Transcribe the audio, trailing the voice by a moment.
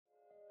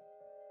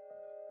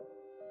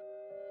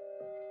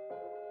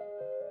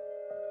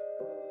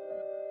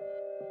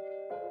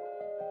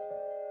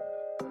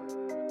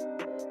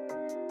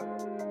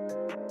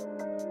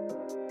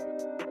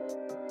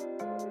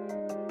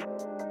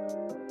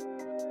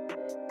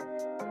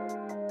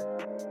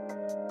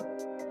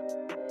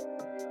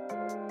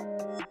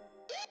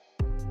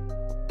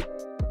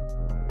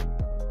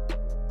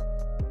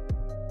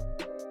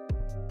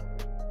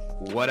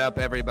What up,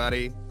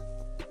 everybody?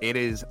 It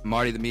is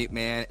Marty the Meat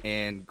Man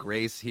and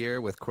Grace here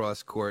with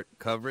Cross Court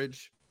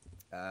Coverage,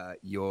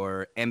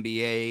 your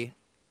NBA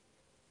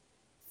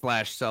 /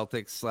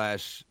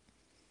 Celtics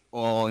 /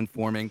 all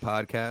informing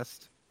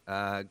podcast.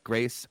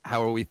 Grace,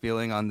 how are we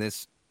feeling on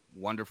this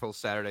wonderful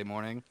Saturday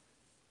morning?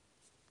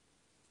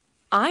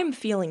 I'm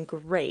feeling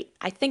great.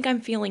 I think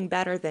I'm feeling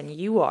better than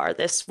you are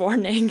this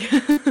morning.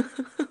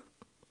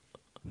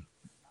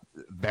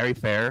 Very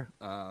fair.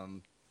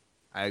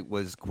 I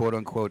was quote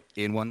unquote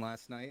in one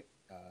last night,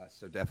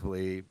 so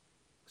definitely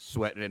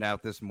sweating it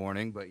out this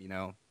morning. But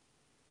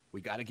we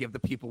got to give the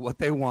people what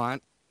they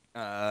want.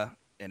 And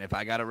if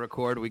I got to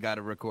record, we got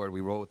to record.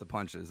 We roll with the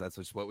punches. That's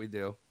just what we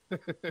do.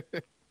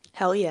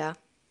 Hell yeah.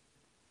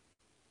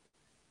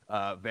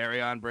 Very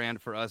on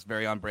brand for us,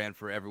 very on brand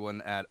for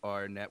everyone at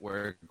our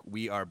network.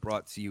 We are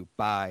brought to you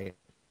by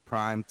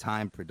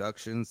Primetime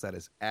Productions. That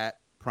is at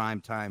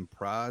Primetime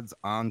Prods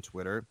on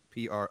Twitter,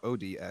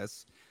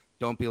 PRODS.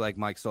 Don't be like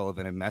Mike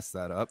Sullivan and mess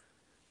that up.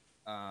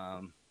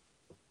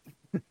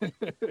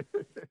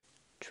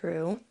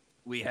 True.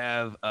 We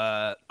have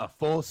a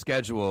full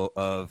schedule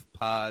of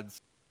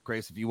pods.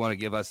 Grace, if you want to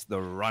give us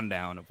the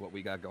rundown of what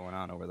we got going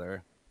on over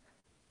there.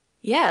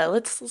 Yeah,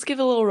 let's give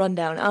a little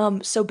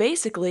rundown. So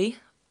basically,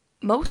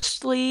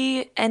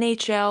 mostly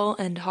NHL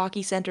and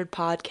hockey centered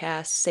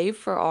podcasts, save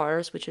for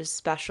ours, which is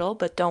special,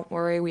 but don't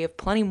worry, we have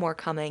plenty more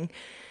coming.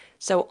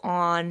 So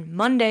on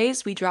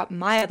Mondays, we drop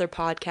my other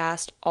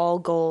podcast, All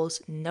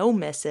Goals, No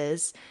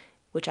Misses,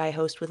 which I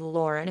host with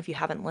Lauren. If you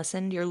haven't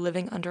listened, you're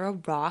living under a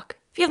rock.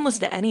 If you haven't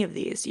listened to any of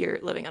these, you're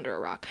living under a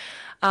rock.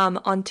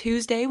 On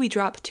Tuesday, we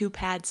drop Two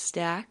Pad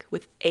Stack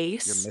with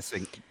Ace.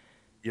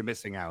 You're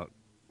missing out.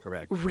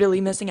 Correct.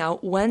 Really missing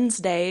out.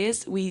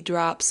 Wednesdays, we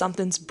drop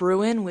Something's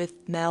Brewin'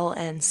 with Mel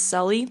and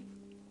Sully.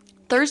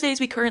 Thursdays,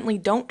 we currently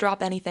don't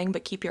drop anything,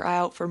 but keep your eye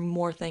out for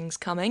more things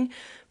coming.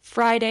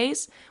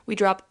 Fridays, we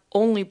drop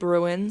Only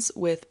Bruins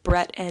with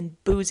Brett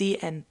and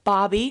Boozy and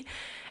Bobby.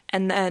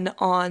 And then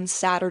on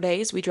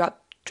Saturdays, we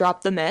drop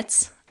The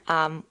Mitts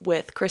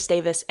with Chris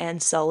Davis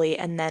and Sully.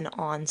 And then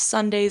on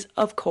Sundays,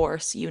 of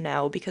course,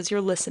 because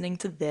you're listening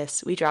to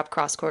this, we drop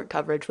Cross Court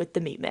Coverage with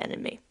the Meat Man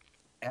and me.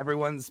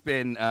 Everyone's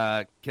been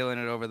killing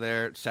it over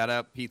there. Shout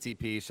out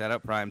PTP, shout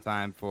out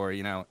Primetime for,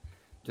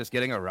 just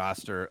getting a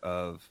roster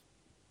of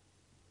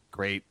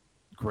great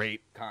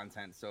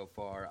content so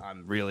far.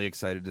 I'm really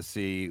excited to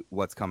see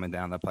what's coming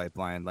down the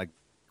pipeline. Like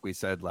we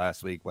said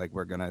last week, like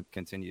we're going to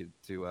continue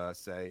to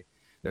say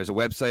there's a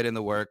website in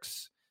the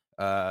works.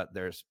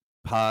 There's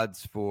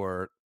pods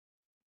for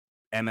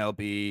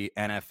MLB,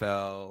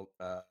 NFL.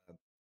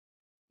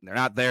 They're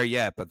not there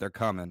yet, but they're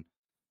coming.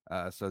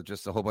 So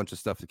just a whole bunch of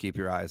stuff to keep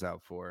your eyes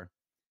out for.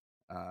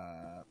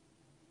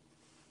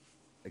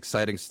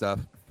 Exciting stuff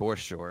for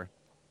sure.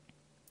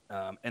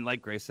 And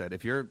like Grace said,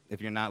 if you're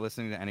not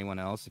listening to anyone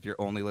else, if you're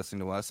only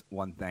listening to us,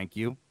 one, thank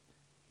you.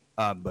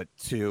 But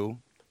two,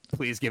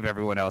 please give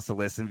everyone else a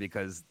listen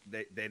because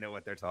they know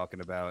what they're talking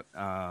about.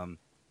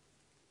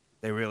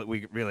 We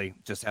really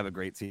just have a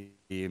great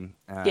team,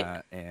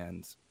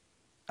 and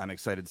I'm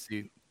excited to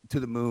see To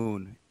the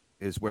Moon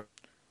is where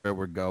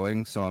we're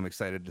going. So I'm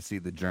excited to see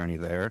the journey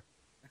there.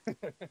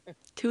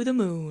 To the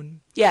moon.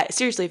 Yeah,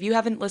 seriously, if you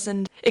haven't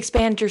listened,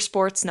 expand your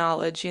sports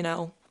knowledge,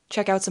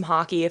 check out some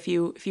hockey if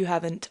you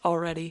haven't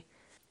already.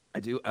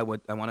 I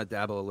want to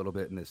dabble a little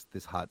bit in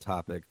this hot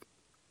topic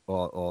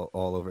all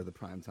over the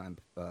Primetime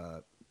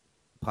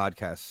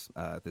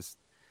podcast, this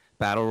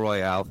battle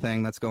royale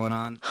thing that's going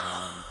on.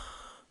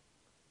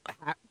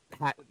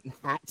 Hat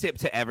tip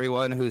to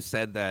everyone who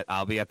said that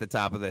I'll be at the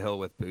top of the hill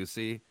with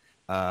Boosie.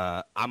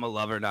 I'm a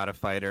lover, not a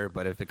fighter,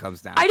 but if it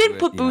comes down I to didn't it,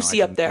 put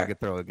Boosie up there. I could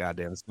throw a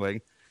goddamn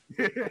swing.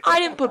 I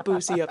didn't put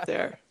Boosie up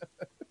there.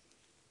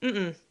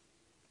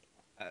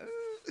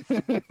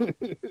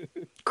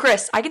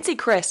 Chris, I can see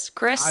Chris.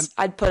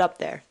 I'd put up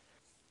there.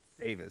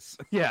 Davis.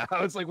 Yeah,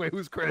 I was like, wait,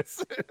 who's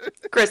Chris?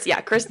 Chris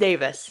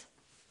Davis.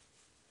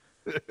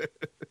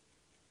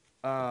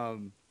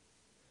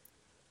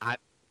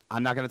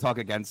 I'm not going to talk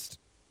against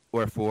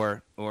or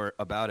for or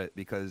about it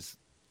because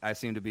I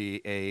seem to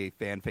be a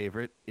fan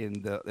favorite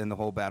in the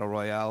whole battle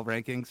royale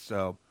rankings,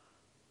 so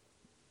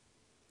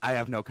I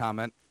have no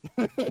comment.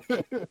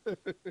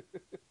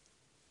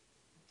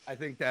 I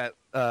think that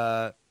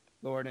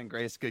Lauren and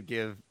Grace could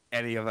give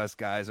any of us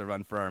guys a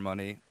run for our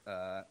money.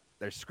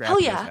 They're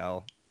scrappy as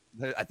hell.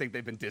 I think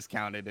they've been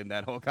discounted in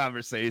that whole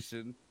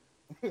conversation.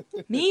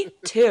 Me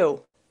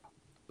too.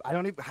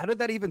 How did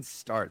that even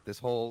start? This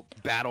whole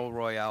battle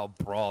royale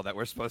brawl that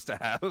we're supposed to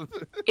have?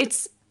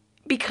 It's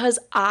because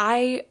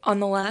on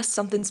the last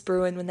Something's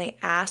Brewin', when they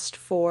asked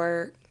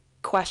for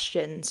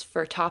questions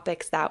for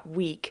topics that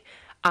week,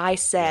 I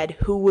said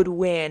who would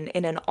win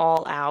in an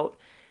all-out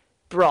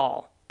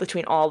brawl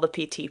between all the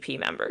PTP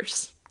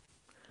members.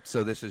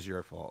 So this is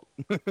your fault.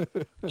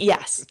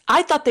 Yes.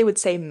 I thought they would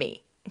say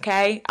me,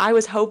 okay? I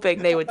was hoping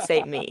they would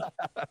say me.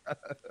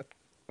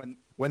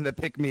 When the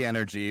pick-me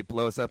energy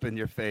blows up in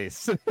your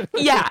face.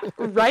 Yeah,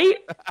 right?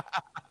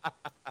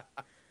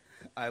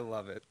 I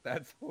love it.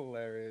 That's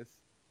hilarious.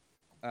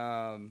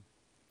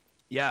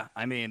 Yeah,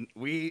 I mean,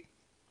 we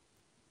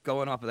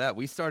going off of that,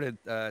 we started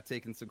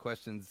taking some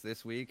questions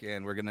this week,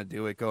 and we're gonna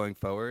do it going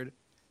forward.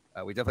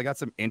 We definitely got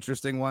some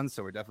interesting ones,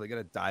 so we're definitely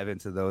gonna dive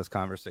into those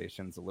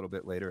conversations a little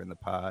bit later in the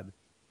pod.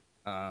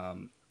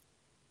 Um,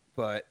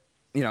 but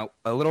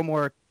a little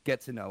more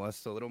get to know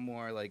us, a little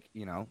more like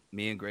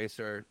me and Grace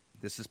are.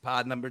 This is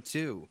pod number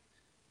 2.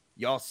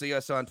 Y'all see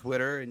us on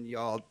Twitter and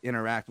y'all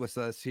interact with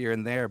us here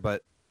and there,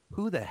 but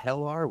who the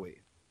hell are we?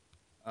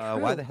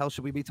 Why the True. hell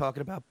should we be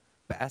talking about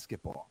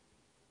basketball?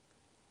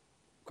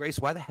 Grace,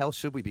 why the hell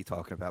should we be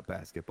talking about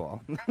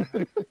basketball?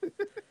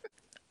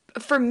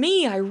 For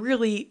me,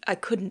 I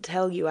couldn't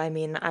tell you. I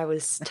mean, I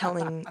was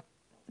telling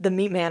the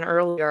Meat Man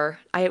earlier.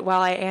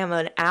 While I am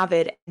an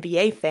avid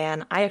NBA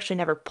fan, I actually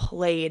never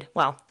played.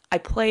 Well, I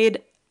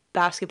played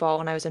basketball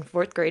when I was in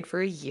fourth grade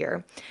for a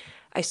year.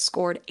 I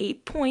scored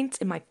 8 points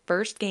in my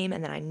first game,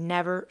 and then I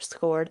never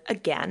scored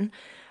again.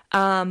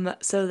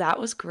 So that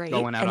was great.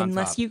 Going out And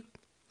on top.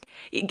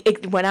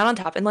 it went out on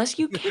top. Unless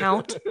you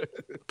count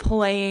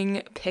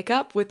playing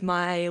pickup with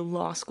my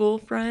law school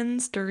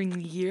friends during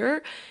the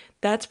year,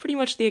 that's pretty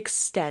much the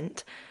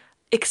extent.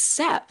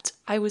 Except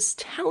I was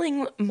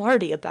telling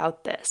Marty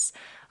about this.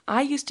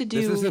 I used to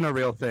This do isn't a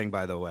real thing,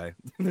 by the way.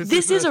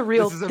 This is a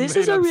this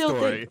is made a up real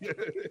thing. story.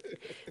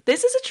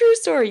 This is a true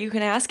story. You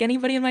can ask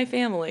anybody in my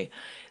family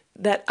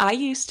that I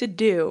used to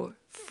do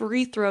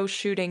free throw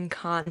shooting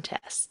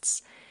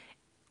contests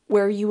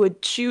where you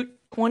would shoot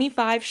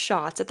 25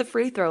 shots at the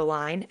free throw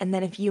line, and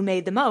then if you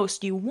made the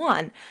most, you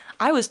won.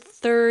 I was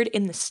third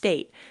in the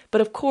state,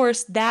 but of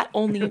course, that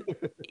only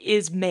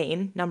is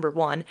Maine, number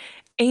one,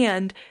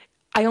 and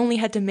I only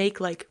had to make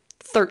like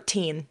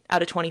 13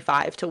 out of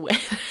 25 to win.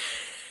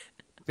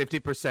 50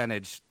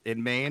 percentage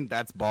in Maine,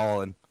 that's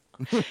balling.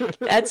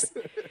 That's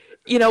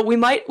we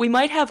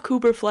might have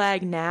Cooper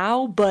Flag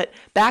now, but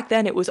back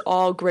then it was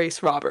all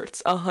Grace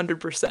Roberts,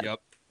 100%. Yep.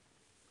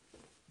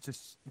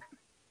 Just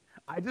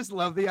I just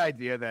love the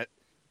idea that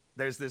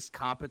there's this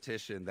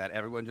competition that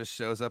everyone just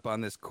shows up on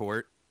this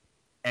court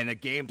and a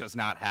game does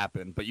not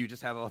happen, but you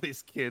just have all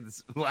these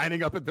kids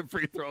lining up at the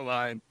free throw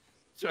line,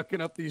 chucking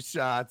up these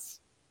shots,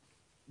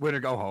 win or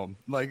go home.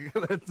 Like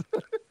that's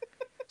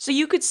So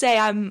you could say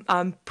I'm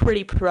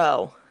pretty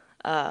pro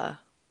uh,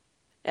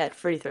 at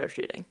free throw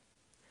shooting.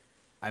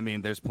 I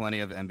mean, there's plenty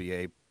of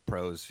NBA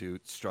pros who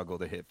struggle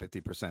to hit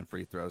 50%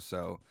 free throws.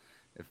 So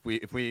if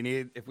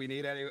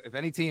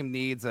any team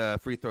needs a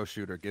free throw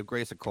shooter, give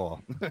Grace a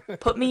call.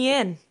 Put me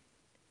in.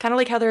 Kind of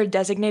like how there are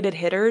designated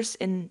hitters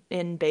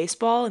in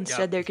baseball. Yep.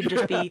 Instead, there could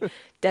just be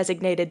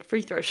designated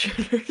free throw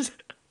shooters.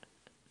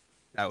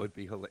 That would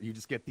be hilarious. You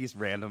just get these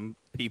random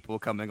people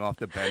coming off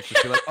the bench.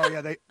 Just be like, oh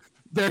yeah,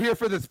 they're here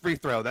for this free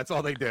throw. That's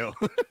all they do.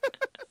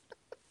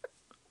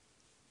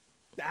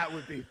 That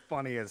would be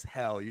funny as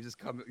hell. You just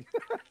come.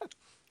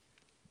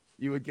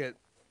 You would get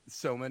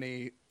so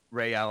many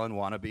Ray Allen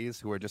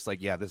wannabes who are just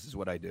like, yeah, this is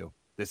what I do.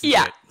 This is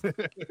Yeah.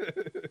 it.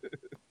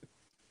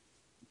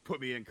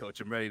 Put me in,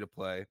 coach. I'm ready to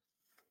play.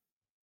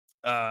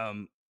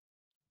 Um,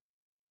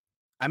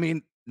 I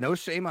mean, no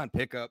shame on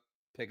pickup.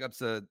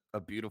 Pickup's a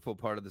beautiful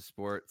part of the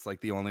sport. It's like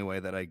the only way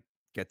that I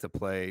get to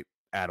play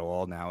at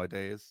all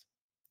nowadays.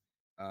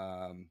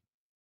 Um,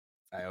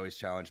 I always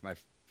challenge my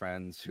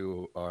friends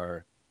who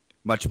are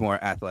much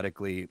more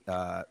athletically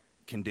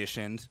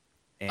conditioned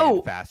and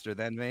Oh, faster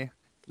than me.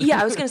 yeah.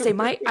 I was gonna say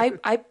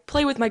I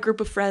play with my group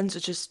of friends,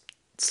 which is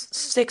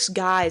six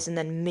guys and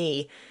then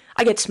me.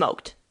 I get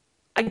smoked.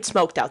 I get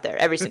smoked out there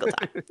every single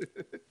time.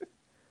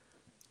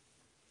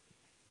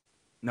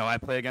 No, I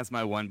play against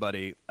my one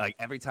buddy. Like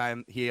every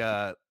time he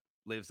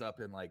lives up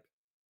in like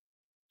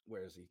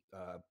where is he?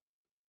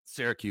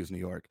 Syracuse, New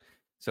York.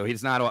 So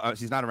he's not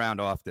around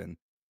often.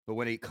 But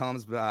when he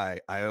comes by,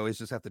 I always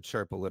just have to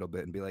chirp a little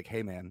bit and be like,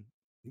 "Hey, man,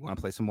 you want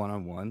to play some one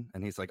on one?"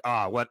 And he's like,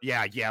 "Ah, what?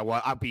 Yeah.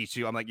 Well, I'll beat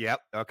you." I'm like, "Yep,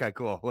 okay,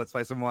 cool. Let's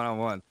play some one on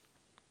one."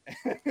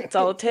 That's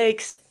all it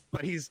takes.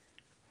 But he's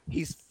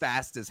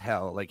fast as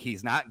hell. Like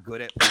he's not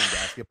good at playing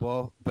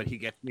basketball, but he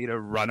gets me to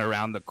run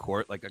around the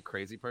court like a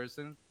crazy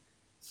person.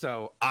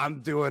 So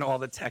I'm doing all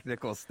the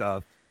technical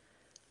stuff,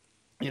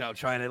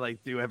 trying to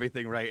like do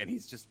everything right, and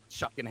he's just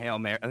chucking Hail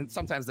Mary. And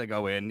sometimes they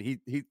go in.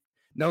 He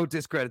no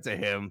discredit to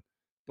him,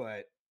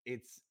 but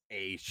it's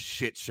a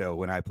shit show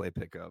when I play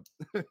pickup.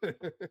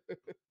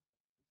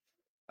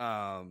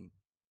 um,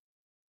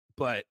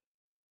 but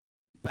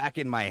back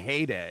in my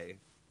heyday,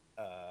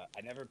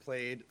 I never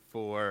played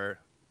for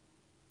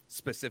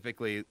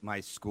specifically my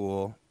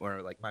school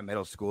or like my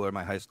middle school or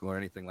my high school or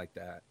anything like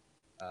that.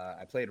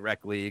 I played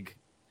rec league,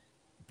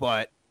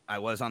 but I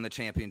was on the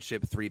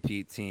championship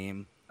three-peat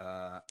team.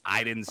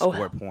 I didn't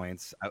score Oh,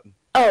 points. That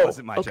oh,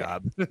 wasn't my okay.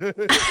 job.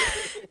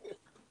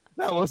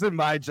 That wasn't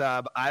my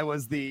job. I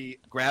was the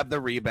grab the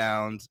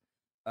rebound,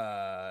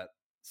 uh,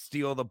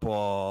 steal the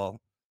ball,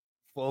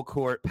 full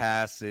court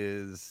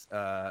passes,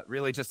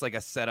 really just like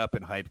a setup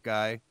and hype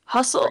guy.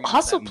 Hustle, Bringing all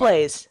hustle that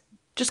plays.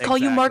 Just call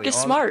you exactly Marcus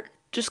Smart.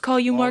 Just call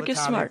you all the Marcus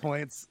Tommy Smart.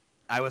 points.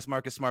 I was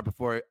Marcus Smart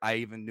before I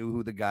even knew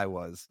who the guy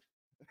was.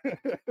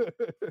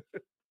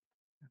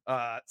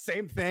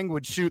 Same thing.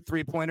 Would shoot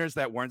 3-pointers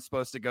that weren't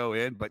supposed to go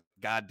in, but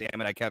god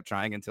damn it, I kept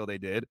trying until they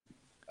did.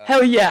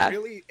 Hell yeah.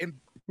 Really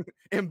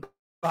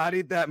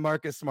embodied that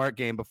Marcus Smart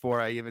game before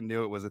I even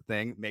knew it was a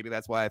thing. Maybe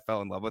that's why I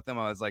fell in love with him.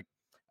 I was like,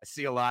 I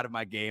see a lot of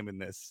my game in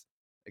this,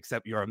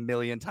 except you're a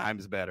million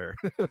times better.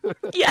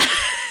 Yeah.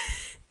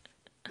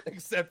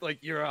 Except like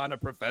you're on a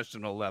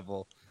professional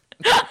level.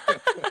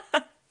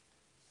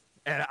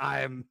 And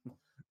I'm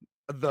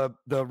the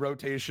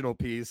rotational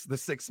piece, the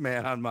sixth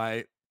man on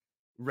my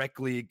rec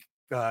league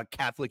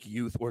Catholic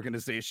youth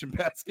organization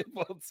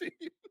basketball team.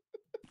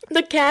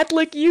 The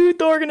Catholic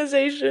Youth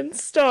Organization.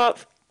 Stop.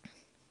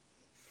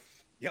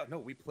 Yeah, no,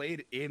 we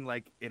played in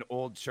like an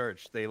old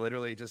church. They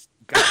literally just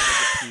got rid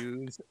of the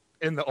pews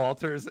and the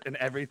altars and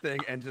everything,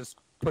 and just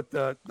put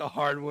the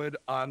hardwood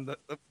on the.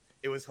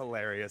 It was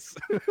hilarious.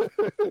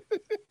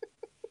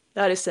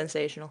 That is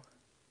sensational.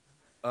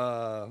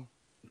 But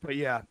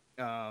yeah,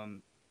 I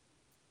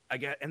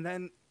get, and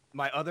then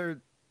my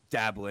other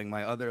dabbling,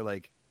 my other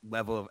like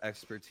level of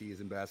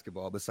expertise in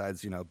basketball,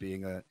 besides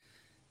being a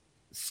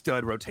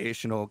stud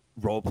rotational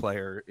role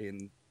player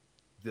in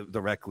the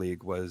rec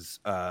league, was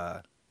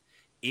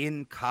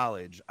in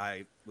college.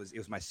 It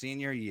was my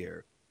senior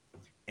year,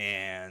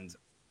 and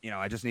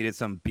I just needed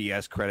some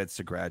BS credits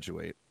to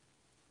graduate.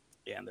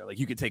 And they're like,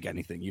 you could take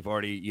anything. You've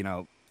already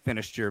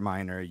finished your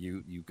minor.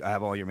 You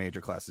have all your major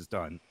classes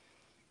done.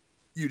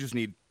 You just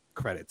need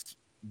credits.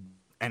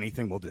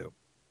 Anything will do.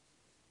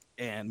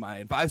 And my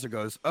advisor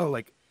goes, oh,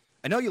 like,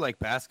 I know you like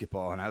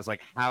basketball. And I was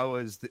like,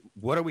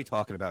 what are we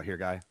talking about here,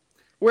 guy?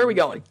 Where are we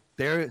going?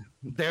 There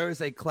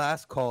is a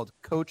class called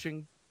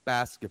coaching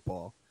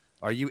basketball.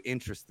 Are you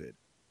interested?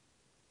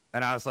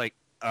 And I was like,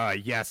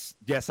 yes,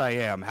 I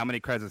am. How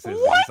many credits is it?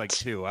 He's like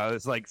 2. I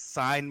was like,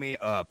 sign me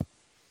up.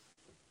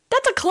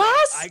 That's a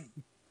class?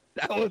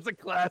 That was a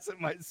class at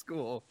my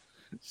school.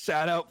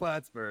 Shout out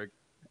Plattsburgh.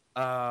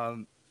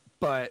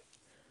 But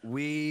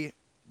the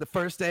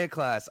first day of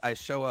class, I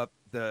show up.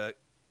 The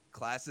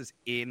class is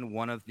in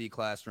one of the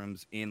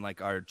classrooms in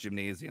like our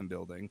gymnasium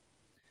building.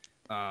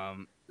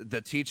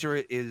 The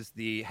teacher is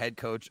the head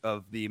coach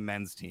of the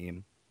men's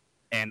team,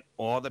 and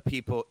all the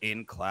people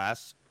in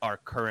class are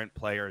current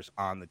players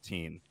on the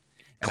team.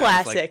 And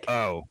classic.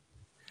 Like,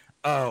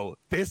 oh,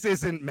 this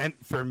isn't meant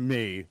for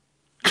me.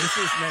 This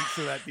is meant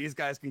so that these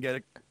guys can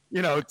get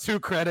 2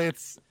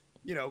 credits,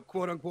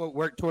 quote unquote,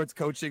 work towards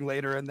coaching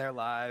later in their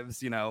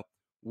lives,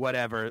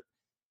 whatever.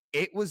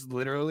 It was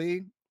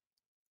literally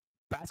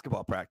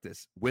basketball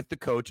practice with the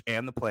coach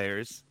and the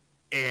players.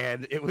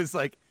 And it was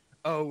like,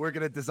 oh, we're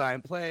going to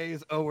design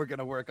plays. Oh, we're going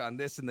to work on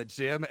this in the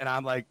gym. And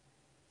I'm like,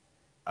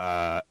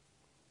 I'm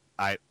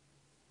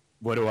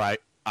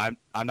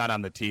not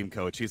on the team,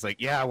 coach. He's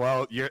like, yeah,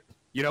 well, you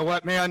know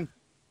what, man?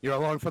 You're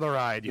along for the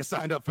ride. You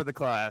signed up for the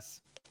class.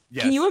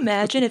 Yes. Can you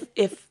imagine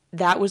if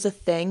that was a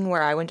thing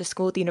where I went to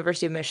school at the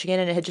University of Michigan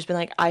and it had just been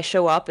like, I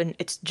show up and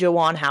it's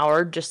Juwan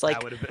Howard just like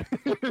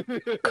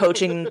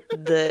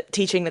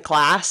teaching the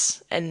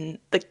class and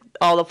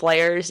all the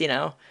players,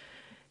 No,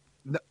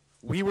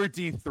 we were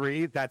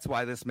D3. That's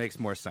why this makes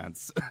more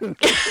sense.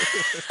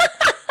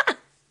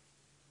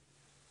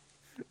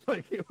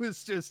 Like, it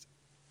was just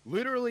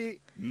literally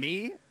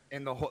me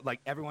and the whole, like,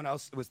 everyone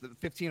else. It was the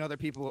 15 other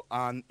people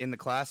in the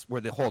class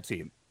were the whole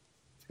team.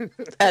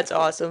 That's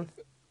awesome.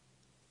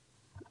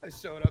 I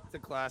showed up to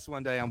class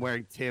one day. I'm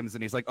wearing Tim's,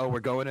 and he's like, "Oh,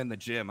 we're going in the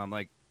gym." I'm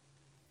like,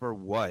 "For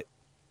what?"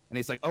 And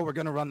he's like, "Oh, we're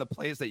gonna run the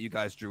plays that you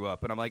guys drew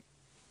up." And I'm like,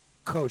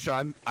 "Coach,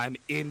 I'm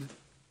in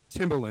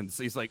Timberlands."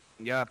 He's like,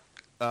 "Yeah,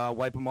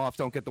 wipe them off.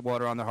 Don't get the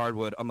water on the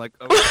hardwood." I'm like,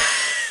 "Okay."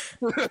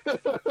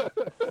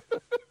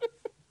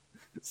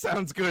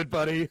 Sounds good,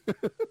 buddy.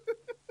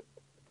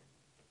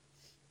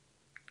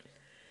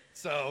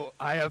 So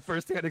I have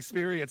firsthand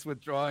experience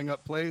with drawing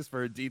up plays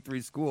for a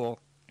D3 school.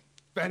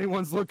 If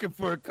anyone's looking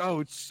for a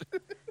coach.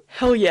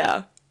 Hell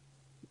yeah.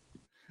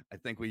 I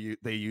think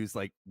they used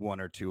like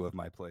 1 or 2 of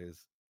my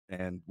plays,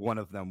 and one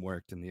of them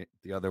worked, and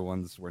the other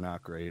ones were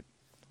not great.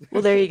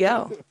 Well, there you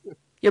go.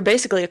 You're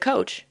basically a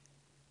coach.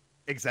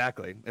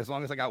 Exactly. As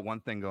long as I got one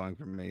thing going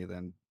for me,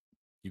 then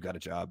you got a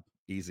job.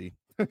 Easy.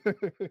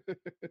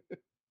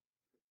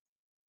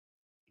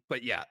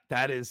 But yeah,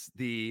 that is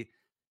the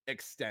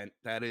extent.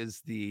 That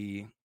is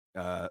the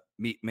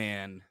Meat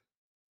Man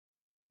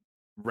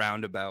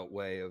roundabout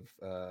way of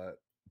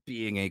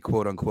being a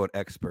quote unquote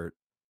expert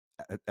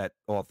at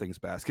all things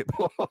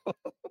basketball.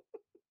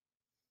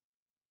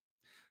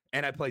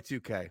 And I play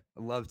 2K. I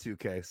love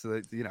 2K. So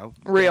that,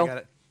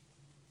 real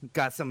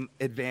got some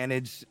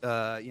advantage,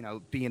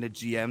 being a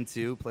GM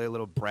too. Play a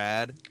little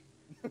Brad.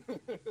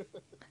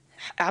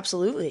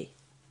 Absolutely.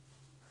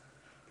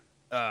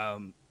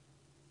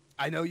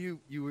 I know you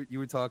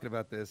were talking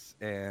about this,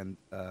 and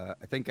I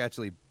think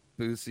actually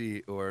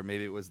Boosie, or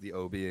maybe it was the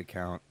OB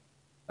account,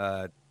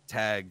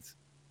 tagged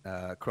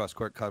cross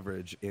court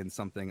coverage in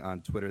something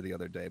on Twitter the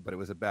other day, but it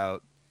was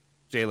about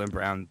Jaylen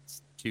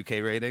Brown's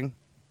 2K rating.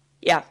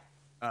 Yeah.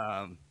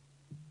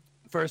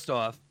 First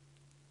off,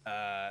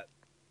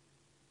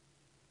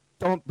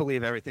 don't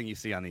believe everything you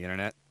see on the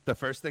internet. The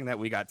first thing that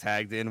we got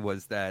tagged in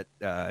was that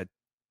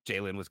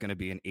Jalen was going to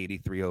be an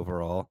 83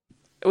 overall,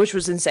 which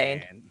was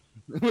insane. and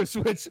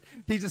which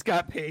he just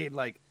got paid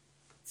like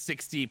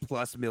 60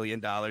 plus $1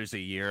 million a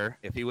year.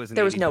 If he was an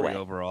There was no 83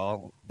 way.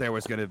 overall, we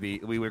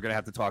were going to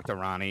have to talk to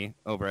Ronnie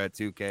over at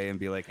 2K and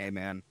be like, hey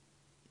man,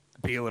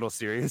 be a little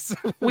serious.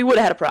 We would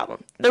have had a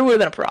problem. There would have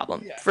been a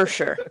problem for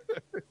sure.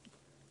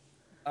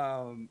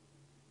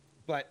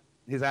 But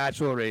his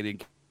actual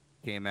rating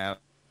came out.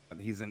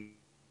 He's an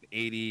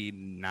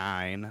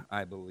 89,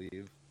 I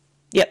believe.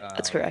 Yep,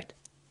 that's correct.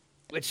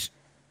 Which,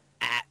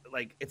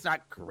 like, it's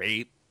not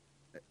great.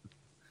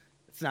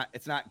 It's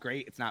not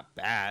great. It's not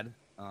bad.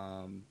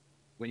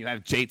 When you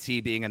have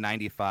JT being a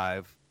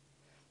 95,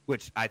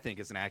 which I think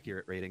is an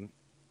accurate rating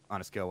on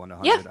a scale of 1 to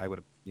 100, I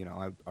would,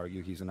 I'd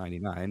argue he's a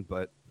 99,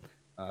 but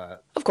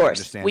of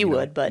course we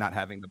would, but not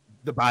having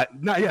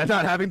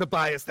not having the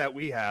bias that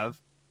we have,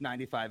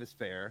 95 is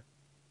fair.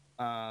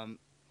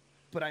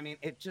 But I mean,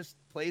 it just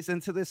plays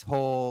into this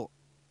whole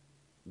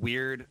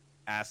weird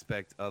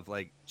aspect of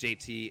like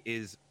JT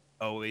is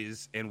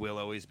always and will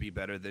always be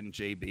better than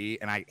JB,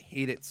 and I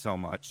hate it so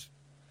much.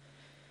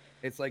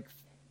 It's like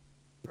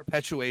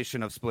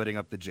perpetuation of splitting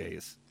up the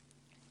Jays.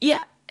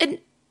 Yeah, and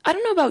I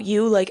don't know about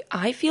you, like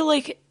I feel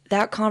like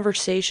that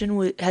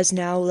conversation has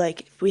now,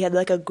 like if we had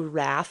like a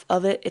graph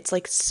of it, it's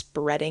like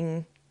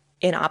spreading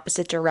in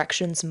opposite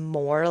directions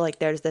more. Like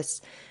there's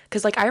this,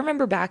 because like I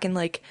remember back in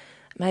like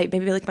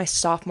my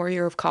sophomore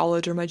year of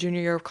college or my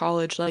junior year of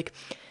college, like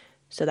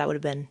so that would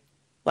have been,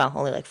 well,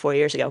 only like 4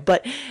 years ago,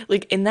 but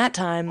like in that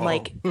time,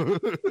 like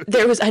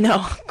there was, I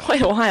know,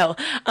 quite a while.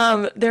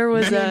 There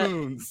was Many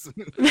moons.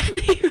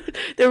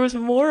 there was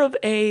more of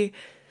a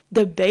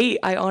debate.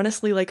 I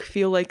honestly like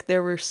feel like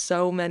there were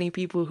so many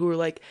people who were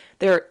like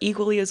they're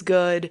equally as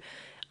good,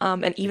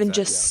 and even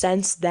just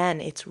since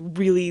then, it's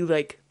really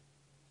like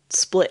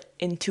split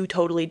in two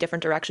totally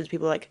different directions.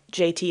 People are like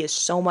JT is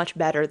so much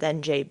better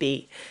than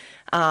JB,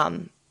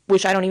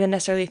 which I don't even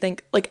necessarily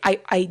think. Like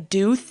I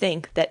do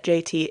think that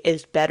JT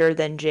is better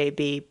than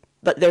JB,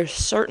 but there's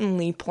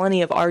certainly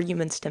plenty of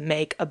arguments to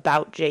make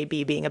about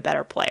JB being a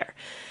better player.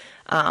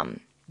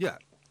 Yeah.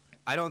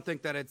 I don't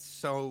think that it's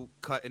so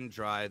cut and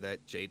dry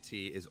that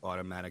JT is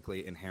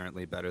automatically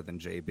inherently better than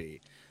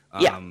JB.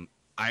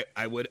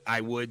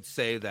 I would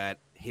say that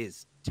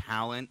his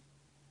talent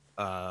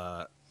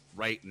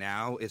right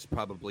now is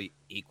probably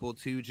equal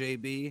to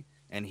JB,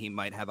 and he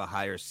might have a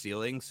higher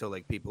ceiling, so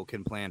like people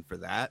can plan for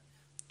that.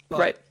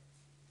 But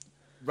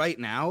right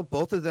now,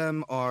 both of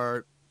them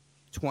are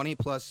 20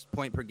 plus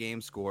point per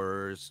game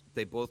scorers.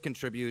 They both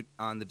contribute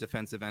on the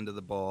defensive end of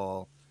the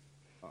ball.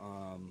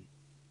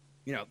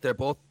 They're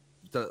both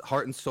the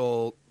heart and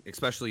soul,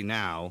 especially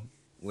now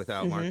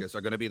without Marcus,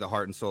 are going to be the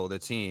heart and soul of the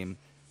team.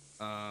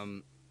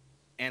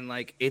 And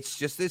like, it's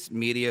just this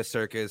media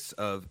circus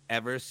of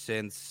ever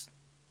since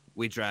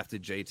we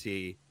drafted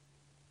JT,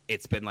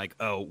 it's been like,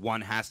 oh,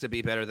 one has to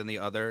be better than the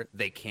other.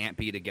 They can't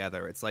be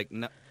together. It's like,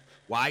 no,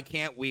 why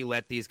can't we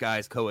let these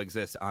guys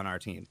coexist on our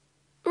team?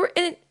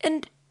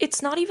 And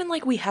it's not even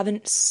like we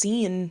haven't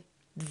seen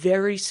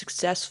very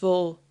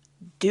successful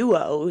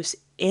duos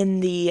in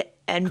the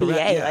NBA.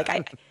 Correct, yeah.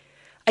 Like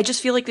I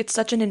just feel like it's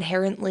such an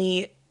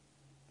inherently,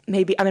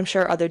 maybe I'm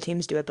sure other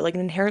teams do it, but like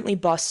an inherently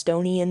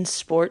Bostonian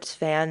sports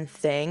fan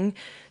thing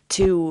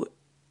to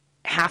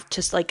have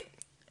to like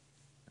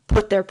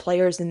put their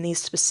players in these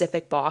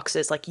specific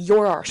boxes. Like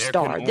you're our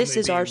star. This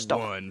is our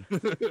star.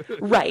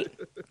 Right.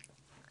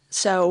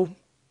 So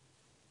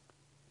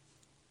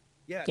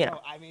yeah,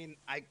 no, I mean,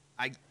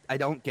 I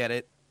don't get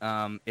it.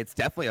 It's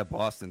definitely a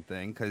Boston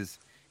thing because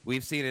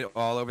we've seen it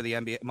all over the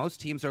NBA.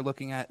 Most teams are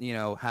looking at,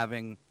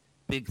 having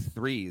big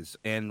threes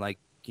and like,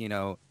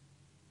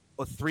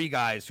 three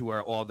guys who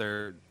are all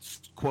their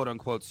quote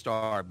unquote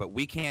star, but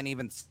we can't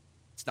even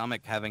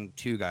stomach having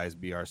two guys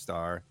be our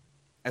star.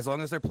 As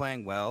long as they're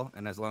playing well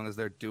and as long as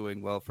they're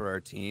doing well for our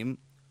team,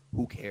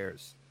 who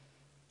cares?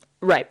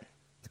 Right.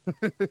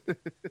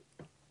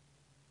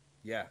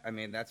 Yeah, I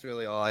mean, that's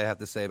really all I have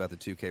to say about the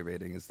 2K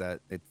rating is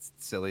that it's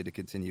silly to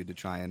continue to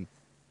try and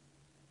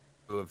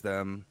two of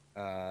them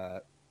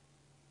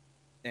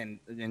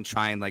and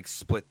try and like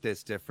split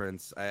this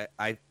difference.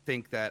 I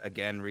think that,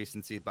 again,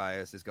 recency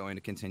bias is going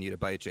to continue to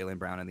bite Jaylen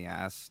Brown in the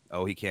ass.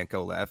 Oh, he can't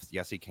go left.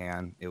 Yes, he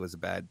can. It was a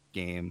bad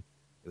game.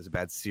 It was a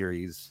bad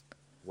series.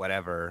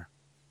 Whatever.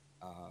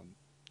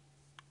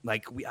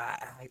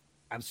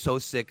 I'm so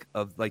sick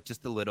of like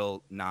just the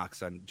little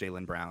knocks on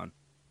Jaylen Brown.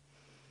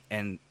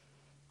 And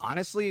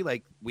honestly,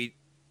 like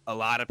a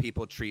lot of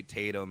people treat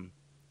Tatum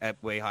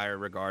at way higher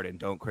regard and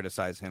don't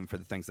criticize him for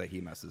the things that he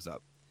messes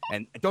up.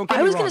 And don't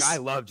get me wrong, I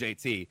love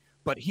JT,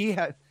 but he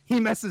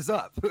messes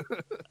up.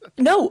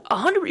 No,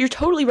 100. You're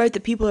totally right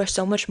that people are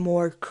so much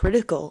more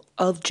critical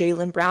of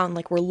Jaylen Brown.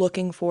 Like we're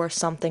looking for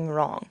something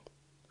wrong.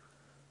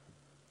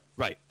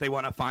 Right. They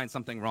want to find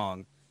something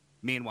wrong.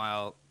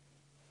 Meanwhile,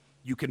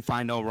 you can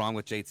find no wrong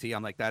with JT.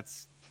 I'm like,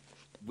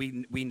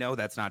 we know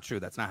that's not true.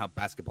 That's not how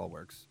basketball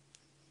works.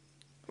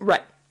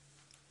 Right.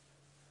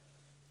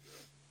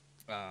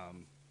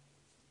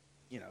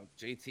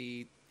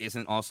 JT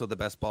isn't also the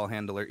best ball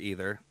handler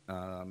either.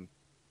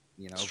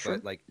 It's true.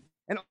 but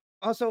and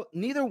also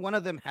neither one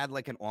of them had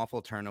like an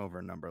awful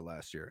turnover number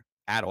last year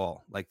at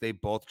all. Like they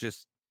both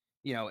just,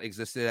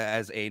 existed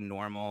as a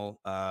normal,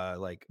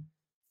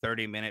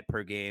 30-minute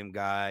per game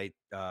guy,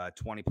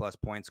 20 plus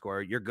point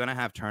scorer. You're going to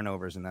have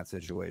turnovers in that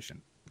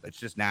situation. It's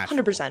just natural.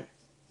 100%.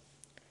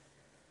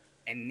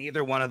 And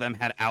neither one of them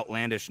had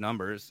outlandish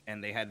numbers,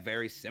 and they had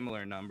very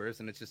similar numbers.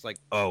 And it's just like,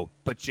 oh,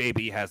 but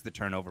JB has the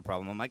turnover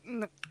problem. I'm like,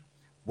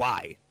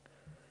 why?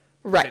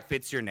 Right. It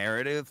fits your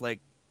narrative. Like,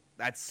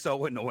 that's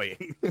so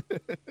annoying.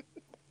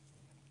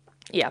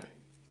 Yeah.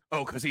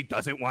 Oh, because he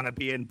doesn't want to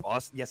be in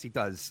Boston. Yes, he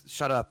does.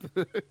 Shut up.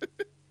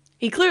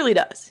 He clearly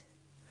does.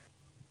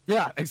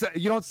 Yeah,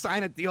 exactly. You don't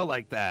sign a deal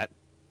like that.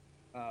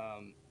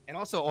 And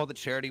also all the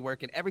charity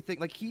work and everything.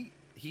 Like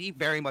he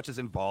very much is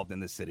involved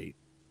in the city.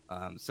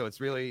 So it's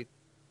really,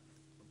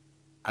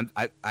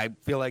 I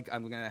feel like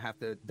I'm gonna have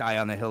to die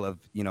on the hill of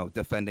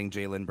defending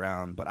Jaylen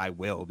Brown, but I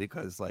will,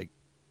 because like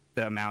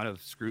the amount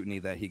of scrutiny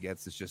that he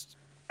gets is just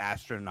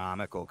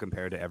astronomical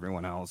compared to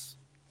everyone else.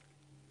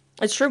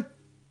 It's true.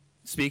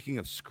 Speaking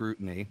of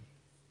scrutiny,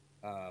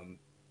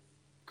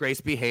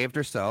 Grace behaved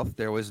herself.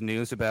 There was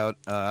news about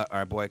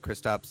our boy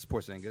Kristaps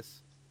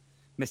Porzingis,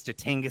 Mr.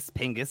 Tingus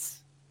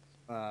Pingus,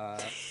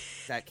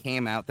 that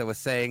came out that was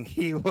saying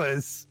he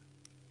was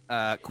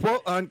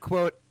quote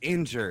unquote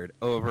injured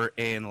over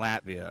in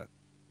Latvia,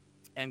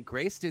 and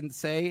Grace didn't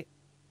say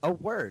a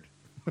word.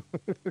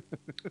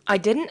 I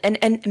didn't,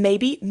 and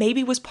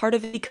maybe was part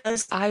of it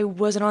because I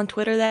wasn't on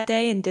Twitter that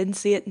day and didn't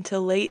see it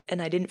until late,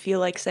 and I didn't feel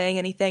like saying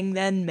anything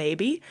then,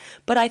 maybe.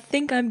 But I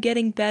think I'm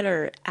getting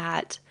better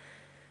at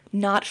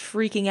not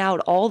freaking out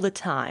all the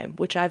time,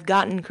 which I've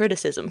gotten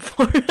criticism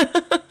for.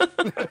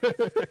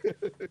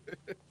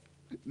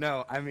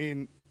 No, I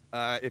mean,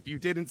 if you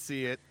didn't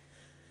see it,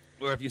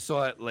 or if you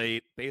saw it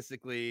late,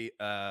 basically,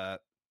 I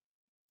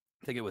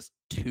think it was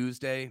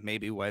Tuesday,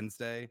 maybe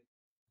Wednesday,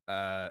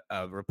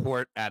 a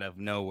report out of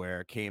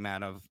nowhere came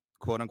out of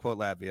quote unquote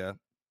Latvia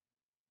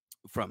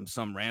from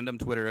some random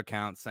Twitter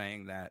account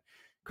saying that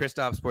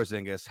Kristaps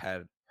Porzingis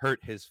had hurt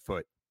his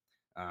foot.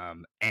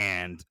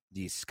 And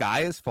the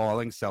sky is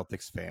falling,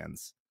 Celtics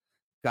fans.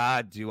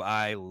 God, do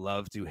I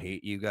love to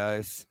hate you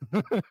guys.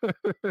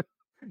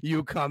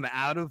 You come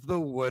out of the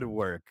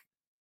woodwork,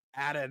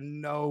 out of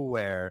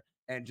nowhere,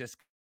 and just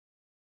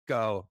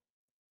go,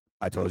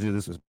 I told you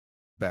this was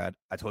bad.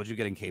 I told you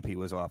getting KP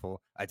was awful.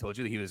 I told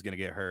you that he was going to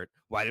get hurt.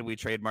 Why did we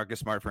trade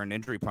Marcus Smart for an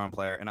injury-prone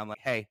player? And I'm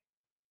like, hey,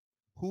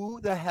 who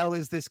the hell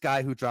is this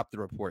guy who dropped the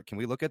report? Can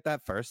we look at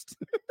that first?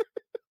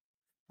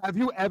 Have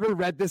you ever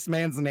read this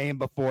man's name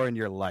before in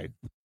your life?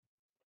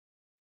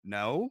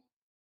 No?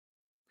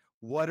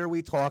 What are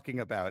we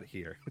talking about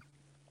here?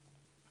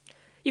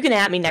 You can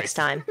at me next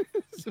time.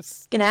 You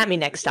can at me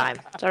next time.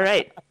 It's all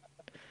right.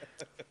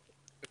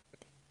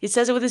 He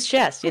says it with his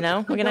chest,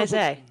 What can I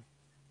say?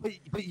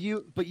 But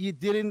you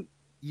didn't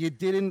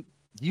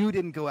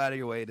go out of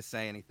your way to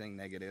say anything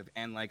negative.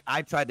 And like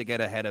I tried to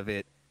get ahead of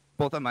it,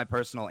 both on my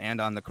personal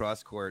and on the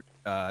cross court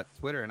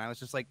Twitter, and I was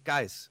just like,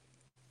 guys,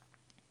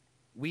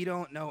 we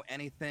don't know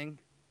anything.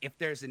 If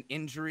there's an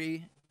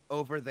injury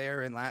over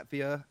there in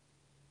Latvia,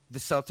 the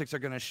Celtics are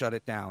going to shut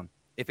it down.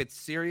 If it's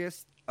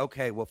serious,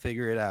 okay, we'll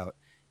figure it out.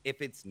 If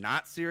it's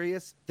not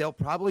serious, they'll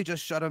probably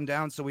just shut him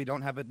down so we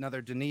don't have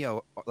another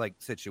Danilo like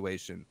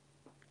situation.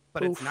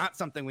 But It's not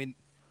something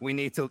we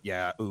need to.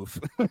 Yeah, oof.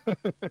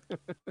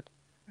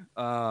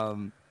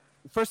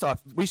 First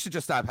off, we should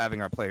just stop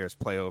having our players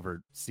play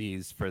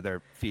overseas for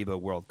their FIBA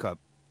World Cup.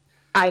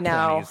 I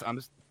know.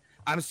 20s.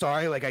 I'm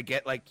sorry. Like I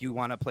get like you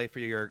want to play for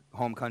your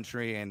home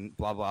country and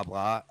blah blah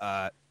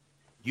blah.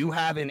 You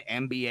have an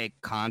NBA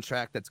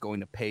contract that's going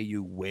to pay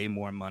you way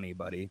more money,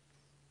 buddy.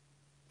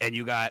 And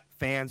you got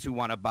fans who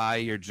want to buy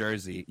your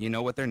jersey. You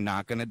know what they're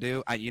not going to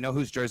do? You know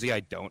whose jersey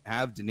I don't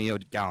have? Danilo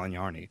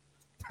Gallinari.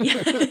 You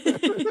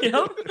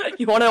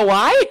want to know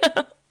why?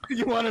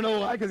 You want to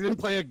know why? Because he didn't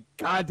play a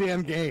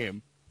goddamn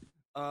game.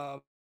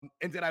 And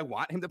did I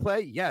want him to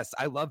play? Yes,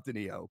 I love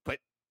Danilo. But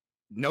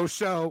no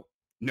show,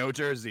 no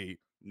jersey,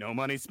 no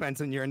money spent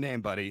in your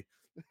name, buddy.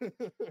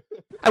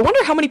 I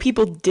wonder how many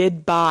people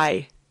did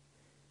buy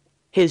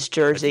his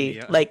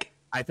jersey. Like,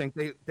 I think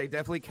they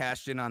definitely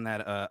cashed in on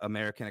that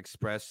American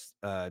Express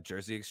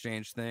jersey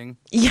exchange thing.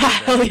 Yeah,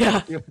 hell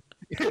yeah.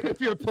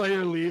 If your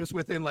player leaves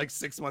within like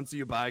 6 months of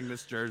you buying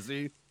this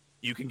jersey,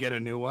 you can get a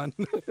new one.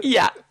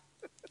 Yeah.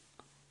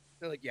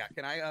 They're like, yeah,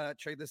 can I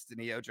trade this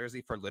Danilo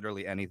jersey for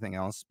literally anything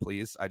else,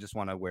 please? I just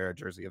want to wear a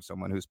jersey of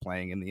someone who's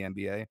playing in the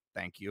NBA.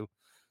 Thank you.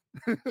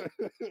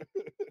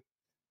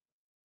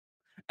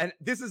 And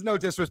this is no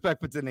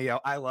disrespect for Danilo.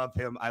 I love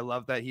him. I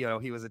love that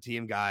he was a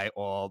team guy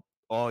all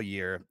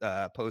year,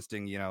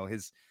 posting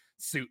his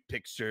suit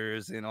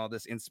pictures and all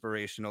this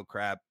inspirational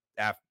crap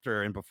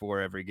after and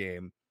before every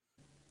game.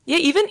 Yeah,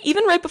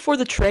 even right before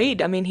the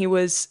trade, I mean, he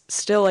was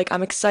still like,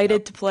 I'm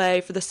excited to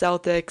play for the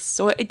Celtics.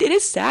 So it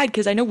is sad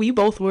because I know we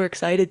both were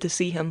excited to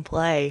see him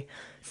play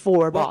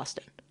for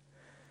Boston.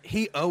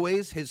 He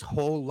always, his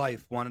whole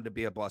life, wanted to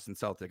be a Boston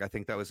Celtic. I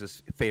think that was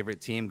his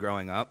favorite team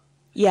growing up.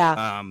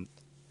 Yeah.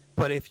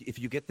 But if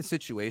you get the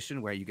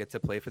situation where you get to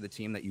play for the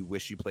team that you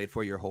wish you played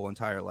for your whole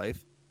entire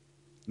life,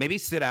 maybe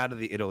sit out of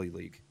the Italy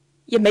league.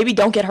 Yeah, maybe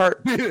don't get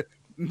hurt.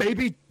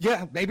 maybe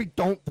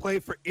don't play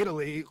for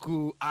Italy,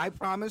 who I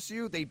promise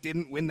you they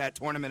didn't win that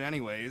tournament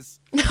anyways.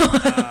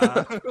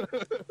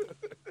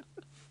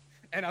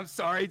 And I'm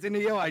sorry,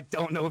 Danilo, I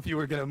don't know if you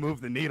were gonna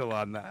move the needle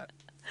on that.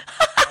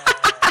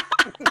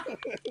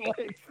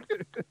 Like,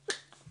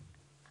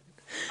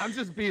 I'm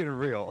just being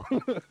real.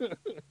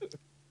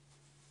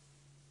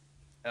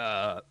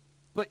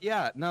 But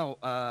yeah, no,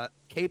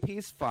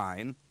 KP's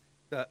fine.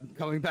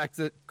 Going back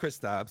to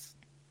Kristaps,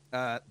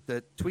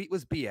 the tweet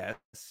was BS.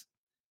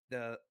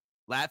 The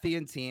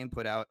Latvian team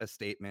put out a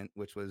statement,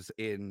 which was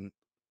in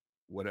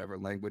whatever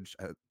language.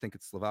 I think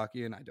it's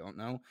Slovakian. I don't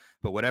know.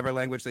 But whatever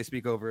language they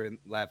speak over in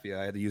Latvia,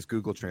 I had to use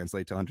Google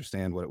Translate to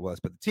understand what it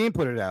was. But the team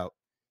put it out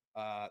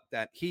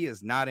that he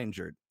is not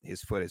injured.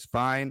 His foot is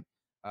fine.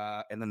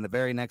 And then the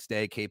very next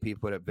day, KP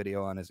put up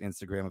video on his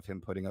Instagram of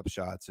him putting up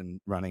shots and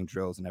running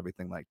drills and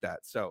everything like that.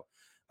 So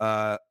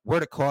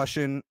word of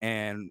caution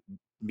and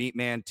Meat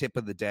Man tip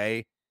of the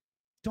day.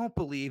 Don't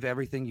believe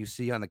everything you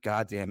see on the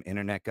goddamn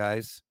internet,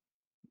 guys.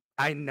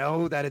 I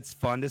know that it's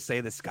fun to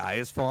say the sky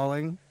is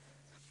falling.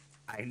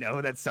 I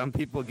know that some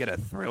people get a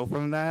thrill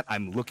from that.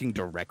 I'm looking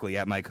directly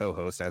at my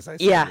co-host as I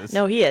say this.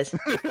 No, he is.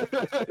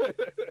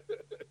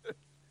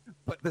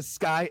 But the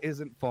sky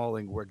isn't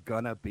falling. We're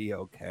gonna be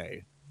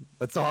okay.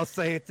 Let's all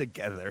say it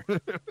together.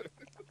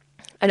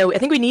 I know. I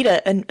think we need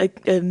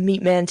a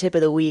Meat Man tip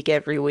of the week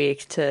every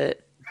week to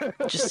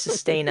just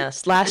sustain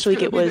us. Last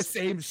week it was the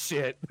same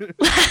shit.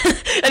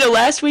 I know.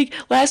 Last week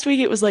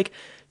it was like,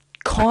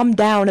 calm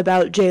down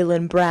about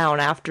Jaylen Brown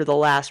after the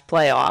last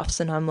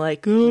playoffs, and I'm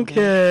like,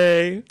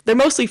 okay. They're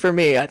mostly for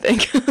me, I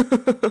think.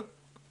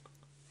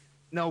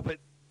 No, but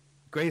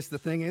Grace, the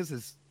thing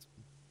is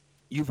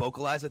you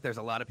vocalize it. There's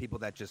a lot of people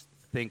that just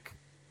think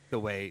the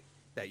way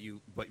that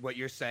what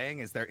you're saying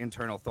is their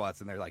internal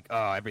thoughts, and they're like,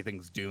 oh,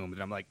 everything's doomed.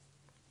 And I'm like,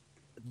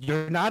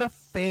 you're not a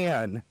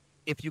fan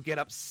if you get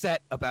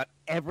upset about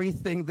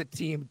everything the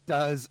team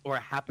does or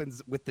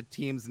happens with the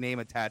team's name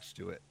attached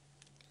to it.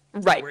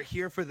 Right. We're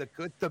here for the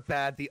good, the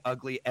bad, the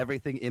ugly,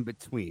 everything in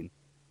between.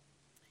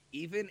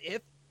 Even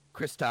if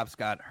Kristaps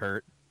got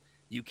hurt,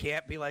 you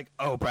can't be like,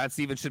 oh, Brad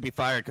Stevens should be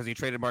fired because he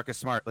traded Marcus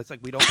Smart. It's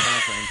like, we don't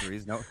plan for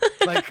injuries. No,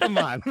 like, come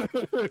on.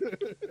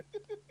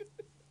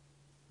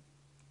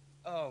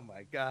 Oh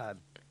my God.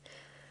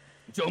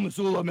 Joe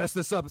Mazzulla messed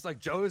this up. It's like,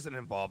 Joe isn't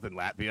involved in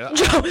Latvia.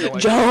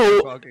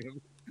 Joe.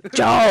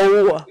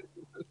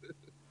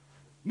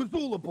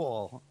 Mazzulla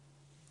ball.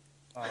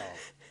 Oh,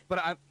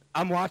 but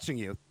I'm watching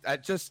you.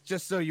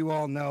 Just so you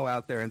all know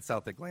out there in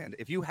Celtic land,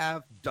 if you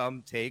have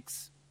dumb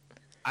takes,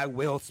 I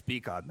will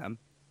speak on them.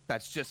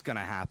 That's just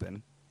gonna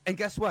happen. And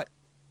guess what?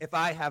 If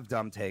I have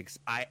dumb takes,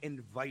 I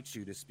invite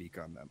you to speak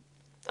on them.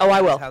 Oh,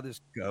 I will. That's how this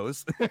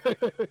goes.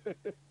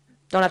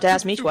 Don't have to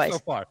ask me twice. So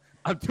far,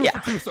 I'm 2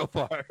 for 2 so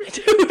far.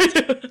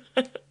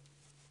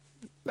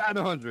 Bad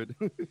 100.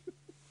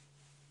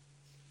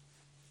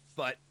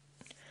 But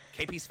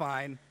KP's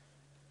fine.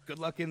 Good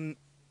luck in.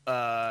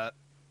 I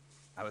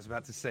was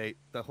about to say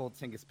the whole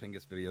Tingus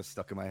Pingus video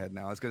stuck in my head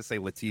now. I was going to say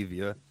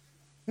Lativia.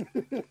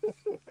 Tingus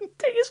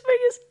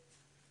Pingus.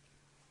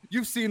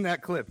 You've seen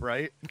that clip,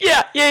 right?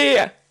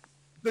 Yeah.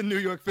 The New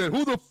York fan.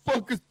 Who the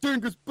fuck is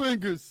Tingus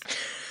Pingus?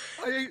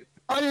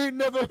 I ain't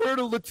never heard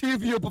of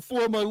Lativia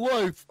before in my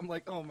life. I'm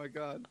like, oh my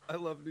God, I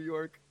love New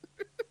York.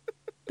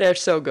 They're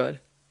so good.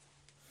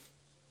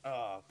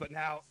 But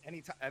now,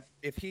 anytime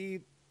if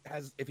he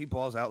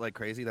balls out like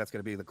crazy, that's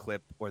gonna be the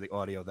clip or the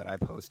audio that I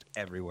post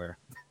everywhere.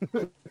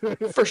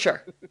 For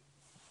sure.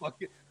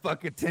 Fuck it,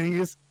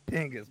 Tingus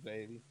Pingus,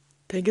 baby.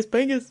 Tingus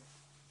Pingus.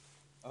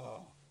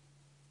 Oh.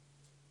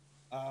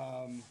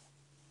 But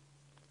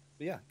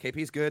yeah,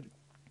 KP's good.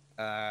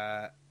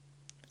 JB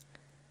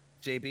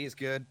is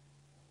good.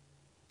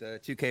 The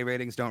 2K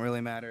ratings don't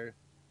really matter.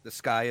 The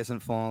sky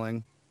isn't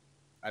falling.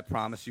 I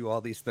promise you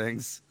all these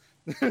things.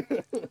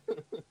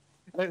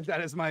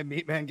 That is my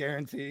Meat Man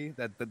guarantee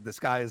that the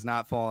sky is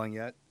not falling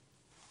yet.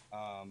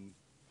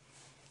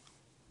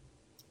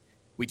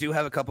 We do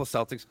have a couple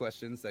Celtics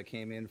questions that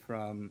came in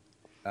from,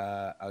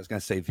 I was going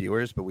to say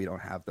viewers, but we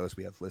don't have those.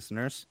 We have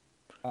listeners.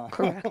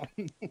 Correct.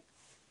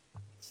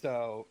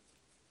 So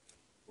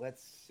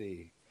let's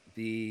see.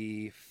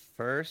 The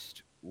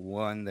first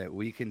one that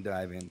we can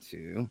dive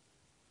into.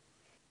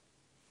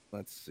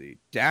 Let's see.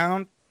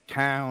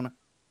 Downtown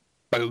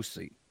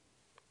Boosie.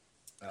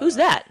 Who's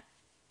that?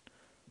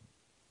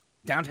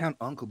 Downtown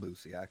Uncle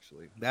Boosie,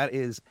 actually. That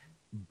is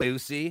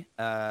Boosie,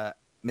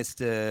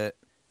 Mr.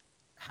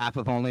 half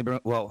of Only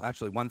Bruins. Well,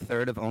 actually,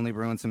 1/3 of Only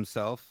Bruins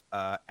himself,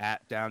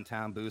 at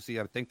Downtown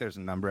Boosie. I think there's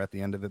a number at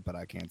the end of it, but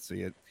I can't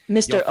see it.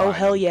 Mr. Oh,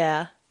 hell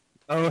yeah.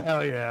 Oh,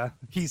 hell yeah.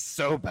 He's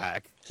so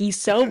back.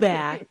 He's so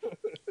back.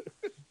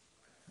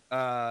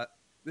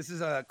 This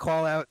is a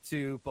call out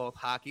to both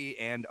hockey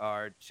and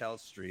our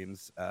Chelsea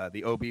streams.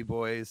 The OB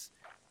boys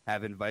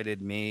have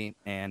invited me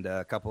and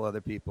a couple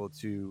other people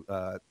to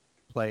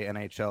play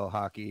NHL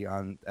hockey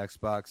on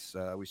Xbox.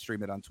 We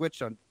stream it on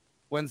Twitch on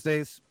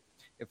Wednesdays.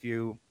 if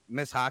you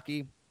miss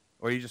hockey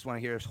or you just want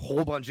to hear a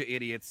whole bunch of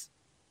idiots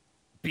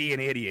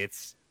being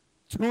idiots,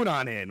 tune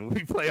on in.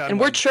 We play on And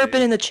we're chirping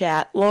Wednesdays. in the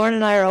chat. Lauren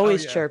and I are Oh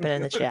always yeah, chirping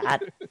in the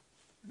chat.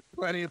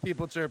 plenty of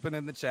people chirping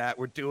in the chat.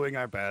 We're doing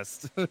our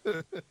best.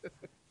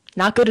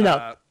 Not good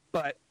enough.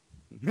 But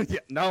yeah,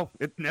 no,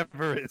 it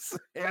never is.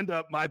 Hand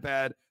up, my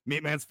bad.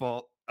 Meat Man's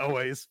fault.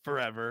 Always,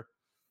 forever.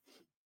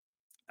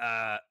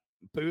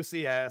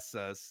 Boosie asks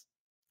us,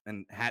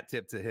 and hat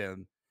tip to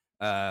him,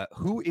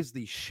 who is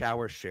the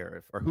shower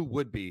sheriff, or who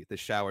would be the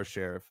shower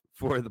sheriff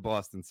for the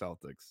Boston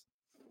Celtics?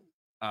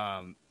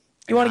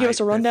 You want to give us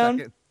a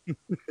rundown?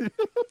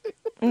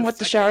 What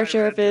the shower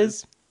sheriff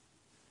is?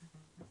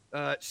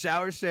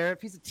 Shower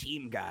sheriff, he's a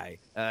team guy.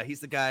 He's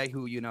the guy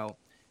who,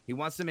 he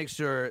wants to make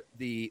sure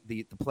the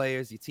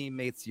players, your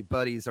teammates, your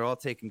buddies are all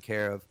taken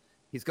care of.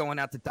 He's going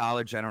out to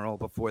Dollar General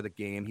before the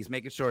game. He's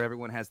making sure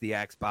everyone has the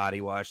Axe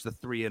body wash, the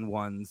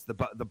 3-in-1s,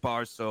 the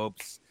bar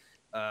soaps,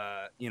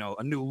 a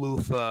new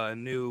loofah, a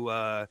new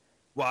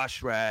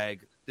wash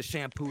rag, the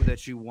shampoo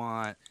that you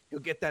want. He'll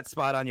get that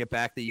spot on your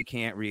back that you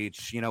can't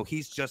reach.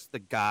 He's just the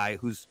guy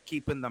who's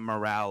keeping the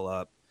morale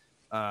up,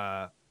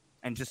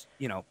 and just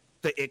the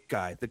it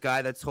guy, the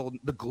guy that's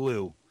holding the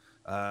glue.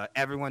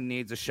 Everyone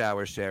needs a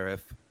shower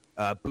sheriff.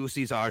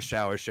 Boosie's our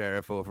shower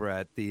sheriff over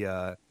at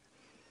the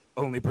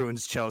Only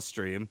Bruins Chell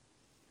stream.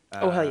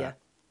 Oh, hell yeah.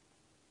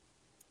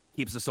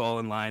 Keeps us all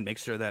in line,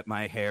 makes sure that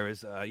my hair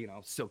is,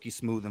 silky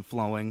smooth and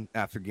flowing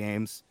after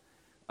games.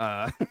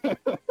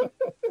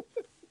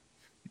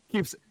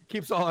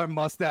 Keeps all our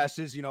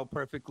mustaches,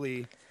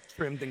 perfectly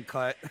trimmed and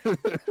cut.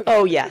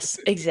 Oh, yes,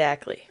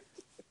 exactly.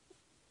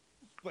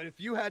 But if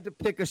you had to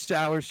pick a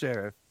shower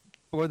sheriff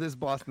for this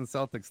Boston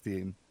Celtics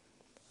team,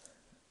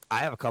 I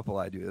have a couple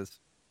ideas.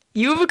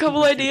 You have a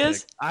couple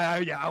ideas?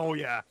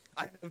 Yeah.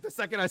 The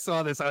second I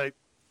saw this, I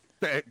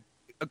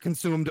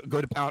consumed a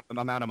good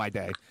amount of my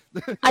day.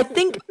 I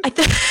think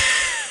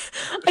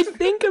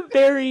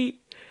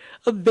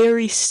a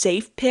very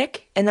safe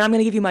pick, and then I'm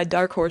gonna give you my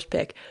dark horse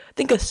pick. I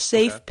think a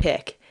safe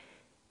pick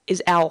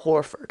is Al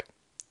Horford.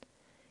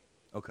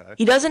 Okay.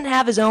 He doesn't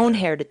have his own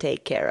hair to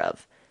take care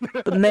of,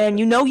 but man,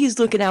 he's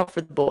looking out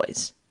for the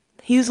boys.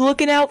 He's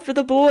looking out for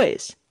the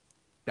boys.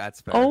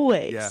 That's fair.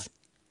 Always. Yeah.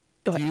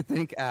 Go ahead. Do you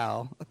think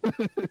Al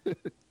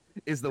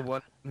is the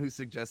one who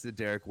suggested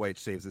Derek White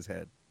shaves his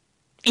head?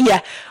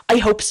 Yeah, I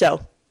hope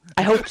so.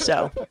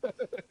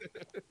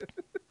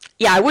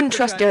 Yeah, I wouldn't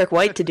trust Derek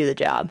White to do the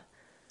job.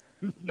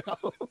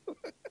 No.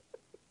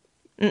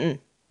 Mm-mm.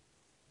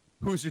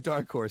 Who's your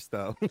dark horse,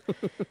 though?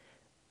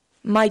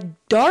 My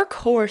dark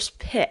horse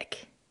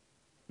pick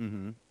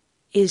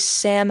is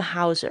Sam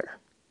Hauser.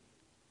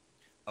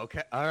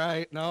 Okay, all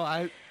right. No,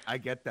 I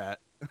get that.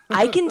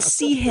 I can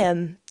see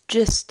him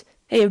just,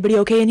 hey, everybody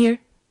okay in here?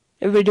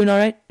 Everybody doing all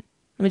right?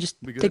 Let me just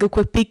take a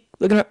quick peek.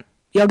 Looking up.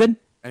 Y'all good?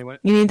 Anyone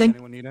you need anything?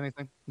 Anyone need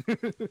anything?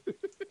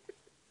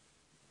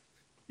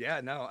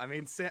 Yeah, no. I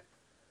mean,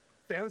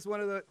 Sam's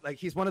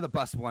he's one of the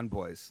Bus One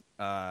boys.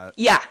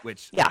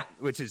 Which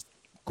is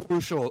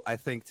crucial, I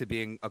think, to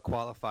being a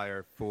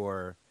qualifier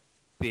for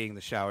being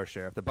the shower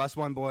sheriff. The Bus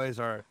One boys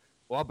are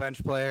all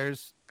bench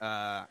players,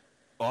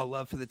 all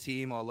love for the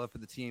team, all love for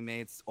the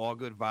teammates, all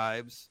good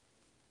vibes.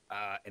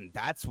 And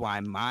that's why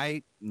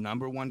my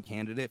number one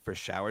candidate for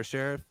shower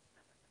sheriff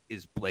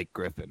is Blake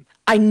Griffin.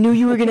 I knew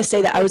you were going to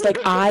say that. I was like,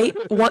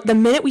 the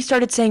minute we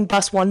started saying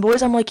Bus One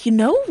boys, I'm like, you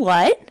know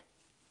what?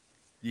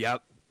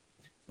 Yep.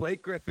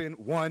 Blake Griffin,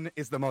 one,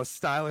 is the most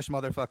stylish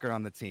motherfucker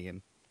on the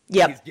team.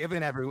 Yep.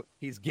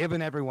 He's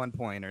given everyone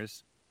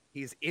pointers.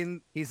 He's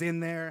in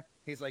there.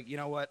 He's like, you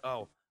know what?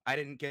 Oh, I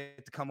didn't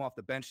get to come off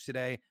the bench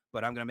today,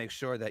 but I'm gonna make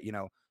sure that,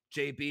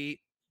 JB,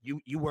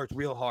 you worked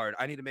real hard.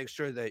 I need to make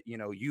sure that,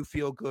 you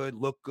feel good,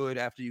 look good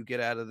after you get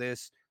out of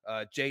this.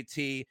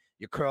 JT,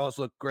 your curls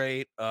look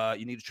great.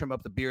 You need to trim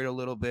up the beard a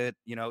little bit.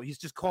 He's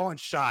just calling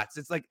shots.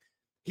 It's like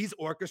he's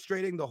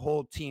orchestrating the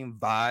whole team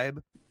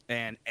vibe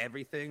and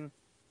everything,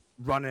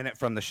 running it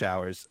from the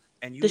showers.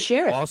 And the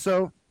sheriff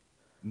also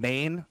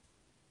main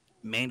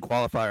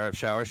qualifier of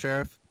shower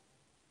sheriff,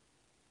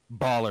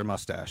 baller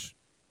mustache.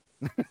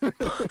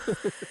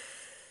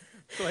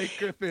 Blake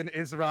Griffin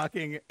is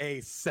rocking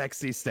a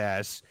sexy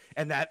stash,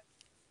 and that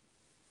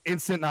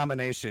instant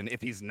nomination,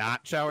 if he's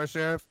not shower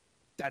sheriff,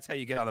 that's how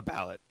you get on the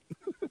ballot.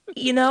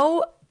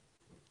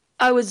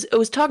 I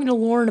was talking to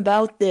Lauren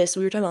about this.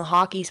 We were talking about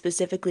hockey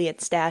specifically at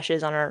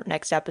stashes on our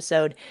next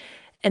episode.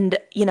 And,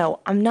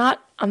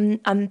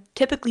 I'm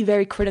typically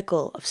very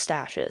critical of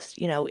stashes.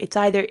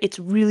 It's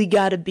really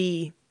got to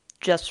be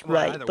just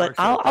right. But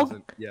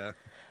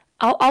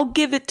I'll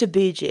give it to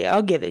BG.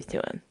 I'll give it to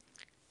him.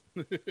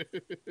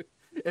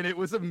 And it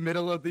was a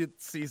middle of the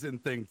season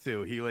thing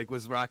too. He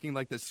was rocking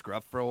the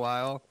scruff for a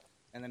while,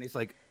 and then he's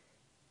like,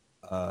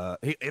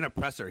 in a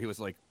presser, he was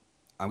like,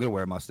 "I'm gonna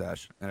wear a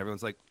mustache," and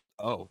everyone's like,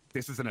 "Oh,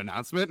 this is an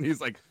announcement?" And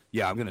he's like,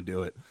 "Yeah, I'm gonna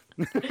do it."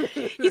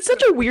 He's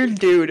such a weird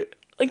dude.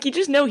 You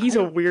just know he's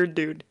a weird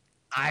dude.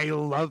 I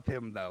love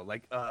him though.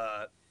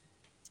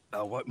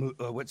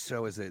 What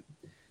show is it?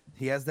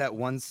 He has that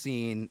one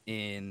scene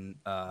in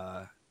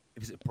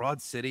is it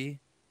Broad City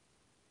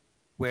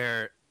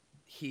where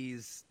he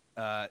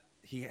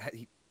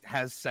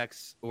has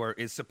sex or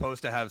is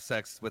supposed to have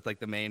sex with like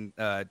the main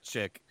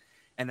chick,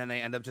 and then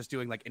they end up just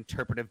doing like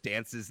interpretive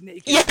dances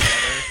naked Yeah.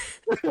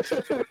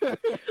 together.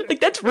 Like,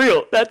 that's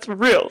real. That's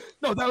real.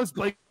 No, that was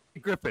Blake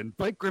Griffin.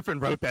 Blake Griffin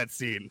wrote that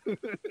scene.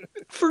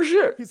 For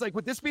sure. He's like,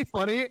 would this be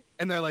funny?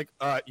 And they're like,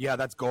 yeah,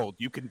 that's gold.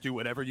 You can do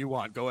whatever you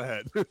want. Go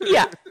ahead.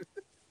 Yeah.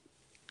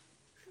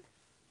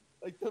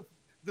 Like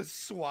the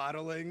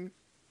swaddling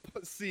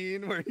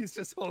scene where he's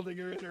just holding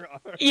her in her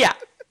arms. Yeah.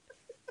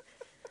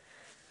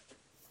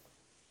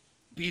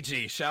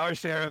 BG, Shower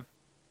Sheriff.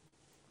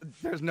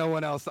 There's no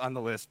one else on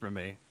the list for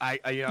me. I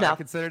No.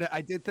 considered it.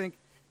 I did think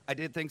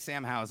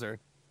Sam Hauser.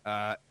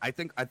 I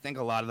think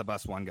a lot of the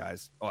Bus One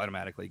guys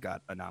automatically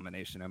got a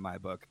nomination in my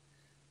book.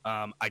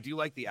 I do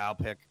like the Al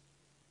pick.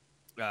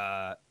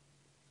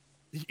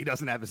 He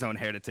doesn't have his own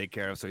hair to take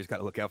care of, so he's got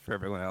to look out for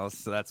everyone else.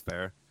 So that's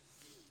fair.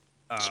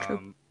 It's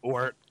true.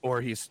 Or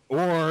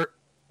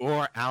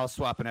Al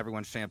swapping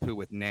everyone's shampoo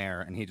with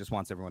Nair, and he just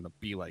wants everyone to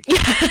be like.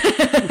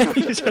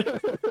 It's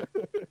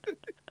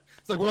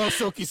like we're all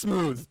silky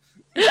smooth.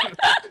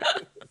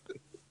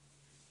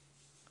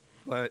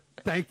 But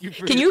thank you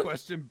for your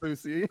question,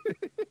 Boosie.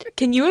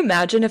 Can you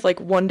imagine if like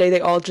one day they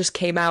all just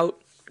came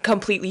out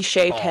completely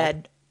shaved Bald.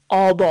 head,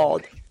 all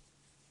bald?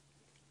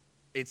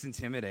 It's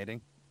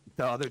intimidating.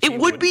 The other It team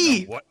would wouldn't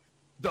be. know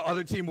the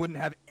other team wouldn't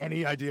have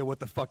any idea what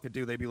the fuck to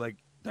do. They'd be like,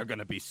 they're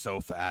gonna be so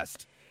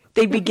fast.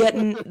 They'd be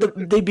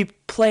they'd be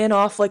playing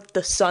off like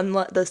the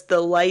sunlight,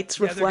 the lights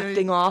Yeah,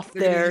 reflecting off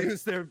they're gonna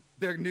their. use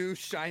their new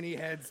shiny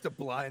heads to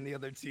blind the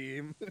other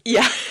team.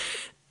 Yeah.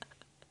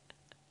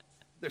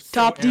 They're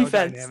so Top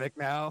defense. aerodynamic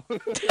now.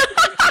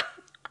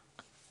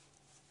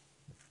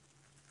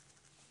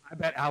 I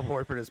bet Al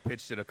Horford has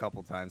pitched it a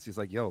couple times. He's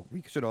like, "Yo,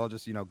 we should all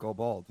just, go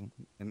bald."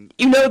 And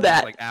You know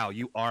that. like, Al,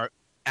 you are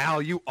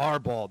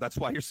bald. That's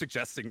why you're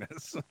suggesting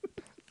this.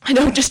 I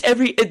know. Just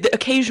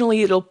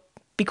occasionally it'll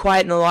be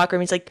quiet in the locker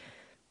room. He's like,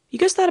 "You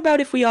guys thought about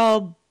if we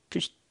all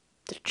just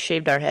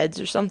shaved our heads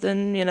or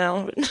something?"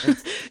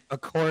 a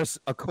chorus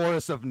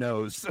of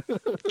no's.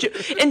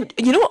 And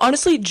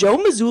honestly, Joe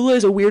Mazzulla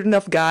is a weird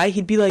enough guy.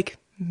 He'd be like,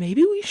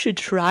 maybe we should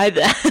try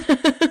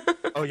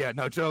that. Oh yeah,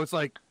 no, Joe's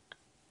like,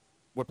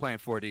 we're playing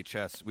 4D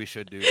chess. We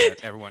should do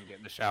that. Everyone get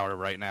in the shower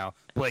right now.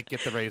 Blake,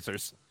 get the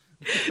razors.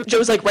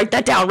 Joe's like, write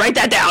that down. Write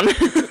that down.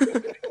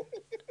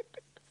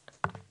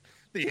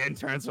 The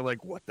interns are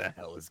like, what the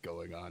hell is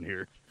going on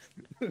here?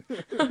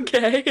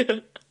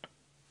 Okay.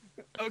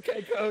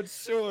 Okay, coach,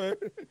 sure.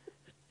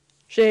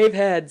 Shave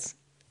heads.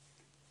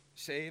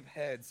 Shave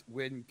heads,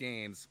 win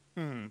games.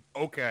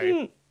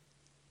 Okay.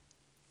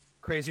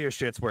 Crazier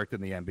shit's worked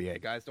in the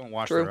NBA. Guys don't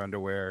wash True. their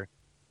underwear.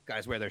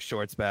 Guys wear their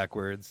shorts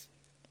backwards.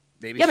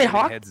 Maybe Yeah, I mean,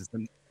 shaving heads is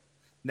the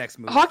next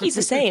move. Hockey's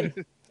the same.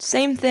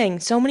 Same thing.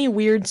 So many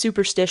weird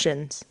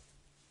superstitions.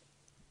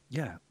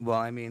 Yeah, well,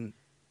 I mean,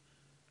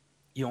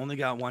 you only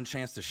got one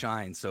chance to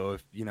shine. So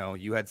if,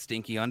 you had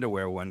stinky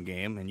underwear one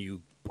game and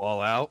you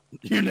ball out,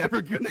 you're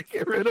never going to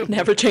get rid of them.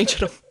 Never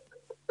changing them.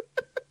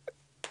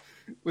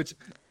 Which,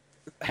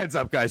 heads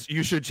up, guys,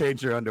 you should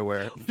change your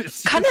underwear.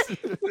 Kind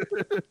of.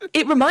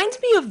 It reminds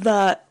me of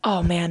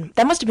oh man,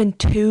 that must have been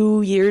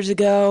 2 years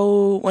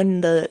ago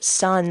when the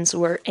Suns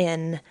were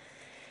in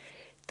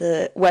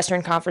the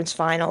Western Conference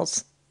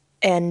Finals,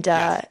 and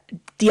Yes.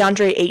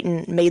 DeAndre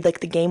Ayton made like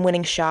the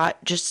game-winning shot,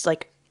 just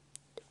like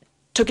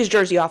took his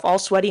jersey off, all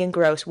sweaty and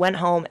gross, went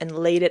home and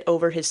laid it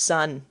over his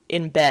son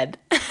in bed,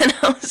 and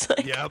I was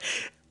like, Yep.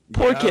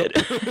 poor Yep.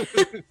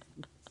 kid.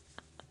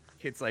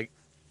 Kid's like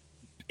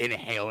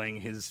inhaling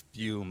his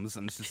fumes,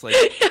 and it's just like,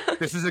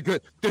 this is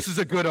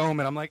a good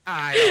omen. I'm like,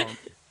 I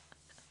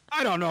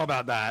don't know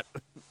about that.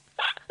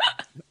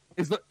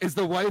 Is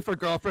the wife or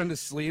girlfriend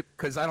asleep?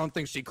 Because I don't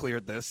think she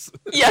cleared this.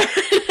 Yeah.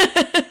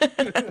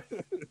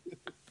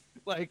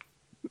 Like,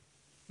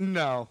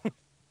 no.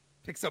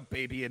 Picks up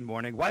baby in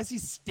morning. Why does he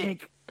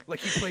stink like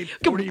he played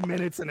 40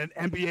 minutes in an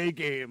NBA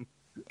game?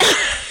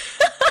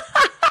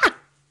 I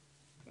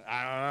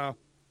don't know.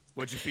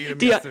 What'd you feed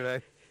him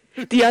yesterday?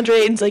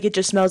 DeAndre Ayton's like, it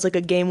just smells like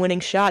a game-winning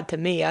shot to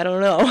me. I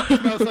don't know.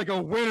 Smells like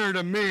a winner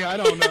to me. I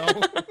don't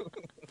know.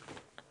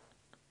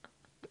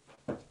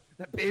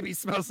 That baby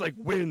smells like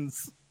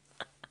wins.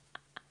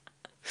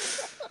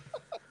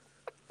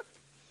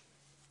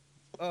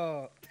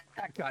 Oh,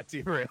 that got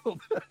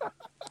derailed.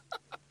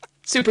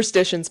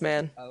 Superstitions,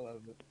 man. I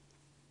love it,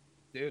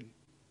 dude.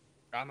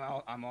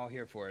 I'm all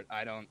here for it.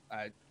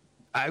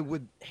 I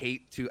would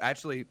hate to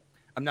actually.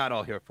 I'm not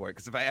all here for it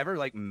because if I ever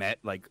met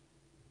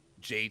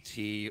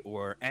JT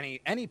or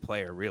any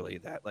player really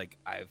that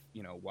I've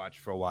watched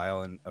for a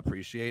while and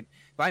appreciate,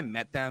 if I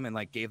met them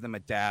and gave them a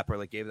dap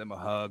or gave them a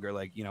hug or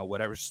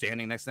whatever,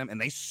 standing next to them and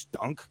they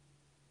stunk,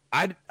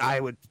 I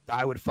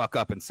would fuck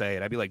up and say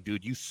it. I'd be like,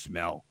 dude, you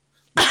smell.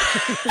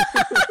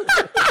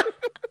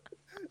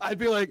 I'd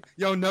be like,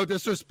 yo, no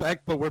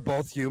disrespect, but we're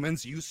both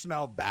humans. You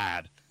smell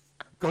bad.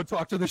 Go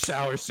talk to the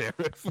shower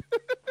sheriff.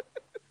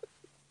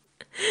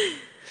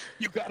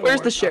 You gotta Where's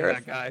work the on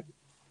sheriff? that guy.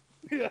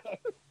 Yeah.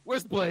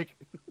 Where's Blake?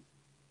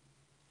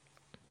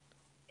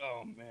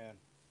 Oh man.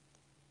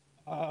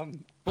 But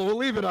we'll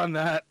leave it on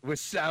that with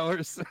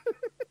showers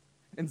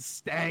and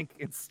stank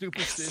and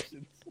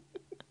superstitions.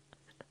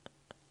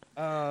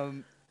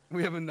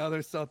 We have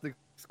another Celtics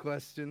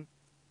question.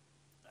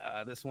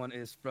 This one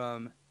is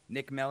from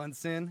Nick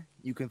Melanson.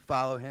 You can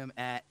follow him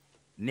at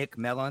Nick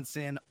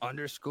Melanson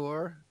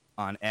 _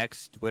 on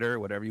X, Twitter,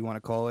 whatever you want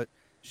to call it.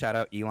 Shout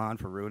out Elon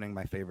for ruining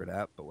my favorite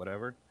app, but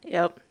whatever.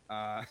 Yep.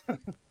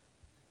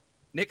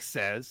 Nick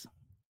says,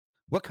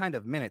 what kind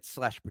of minutes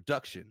 /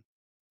 production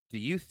do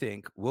you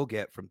think we'll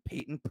get from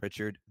Peyton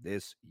Pritchard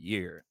this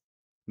year?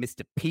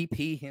 Mr.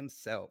 PP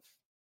himself.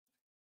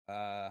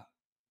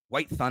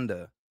 White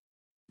Thunder.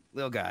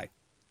 Little guy.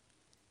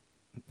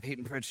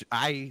 Peyton Pritchard.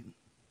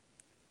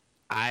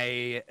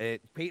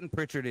 Peyton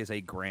Pritchard is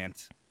a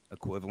Grant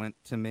equivalent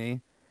to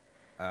me.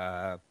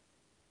 I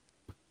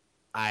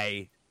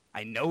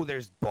know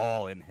there's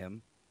ball in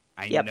him.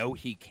 I know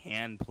he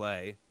can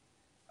play.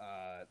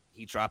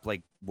 He dropped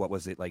like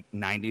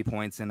 90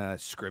 points in a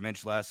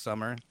scrimmage last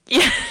summer.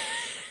 Yeah.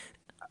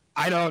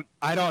 I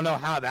don't know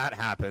how that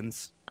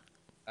happens.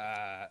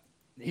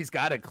 He's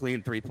got a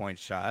clean 3-point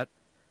shot.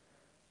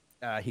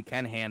 He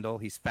can handle.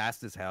 He's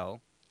fast as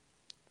hell.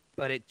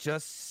 But it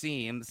just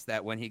seems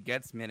that when he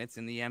gets minutes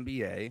in the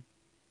NBA,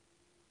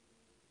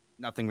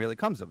 nothing really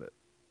comes of it.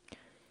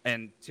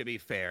 And to be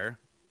fair,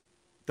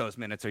 those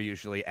minutes are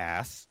usually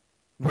ass.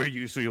 We're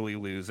usually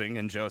losing,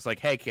 and Joe's like,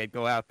 hey, kid,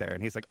 go out there.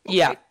 And he's like, okay.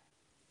 Yeah.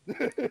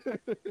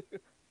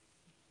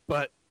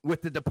 But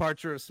with the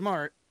departure of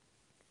Smart,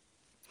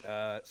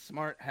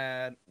 Smart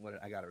had,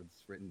 I got it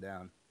written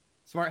down.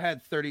 Smart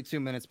had 32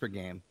 minutes per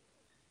game.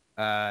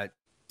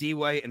 D.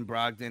 White and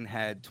Brogdon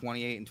had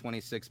 28 and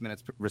 26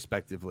 minutes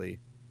respectively,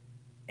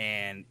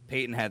 and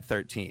Peyton had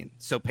 13.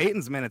 So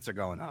Peyton's minutes are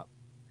going up.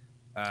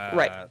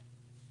 Right.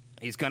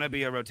 He's going to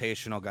be a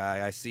rotational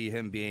guy. I see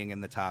him being in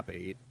the top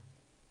 8.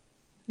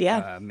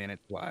 Yeah.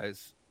 Minutes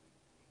wise.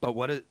 But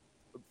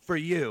for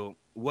you,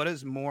 what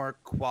is more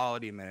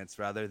quality minutes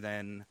rather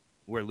than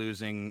we're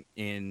losing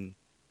in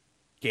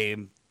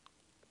game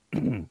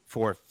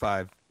 4,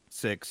 5,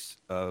 6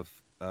 of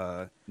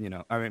 1,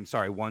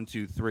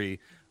 2, 3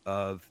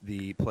 of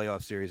the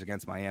playoff series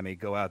against Miami?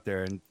 Go out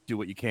there and do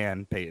what you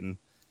can, Peyton.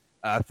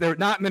 If they're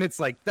not minutes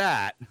like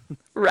that,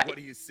 right. What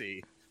do you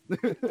see?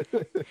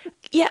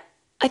 Yeah,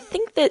 I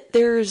think that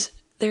there's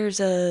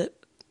a.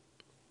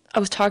 I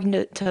was talking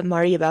to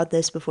Marty about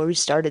this before we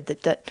started,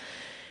 that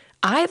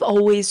I've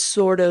always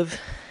sort of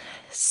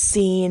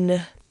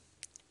seen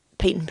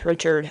Peyton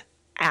Pritchard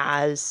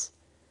as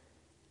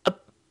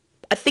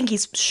I think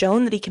he's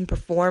shown that he can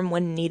perform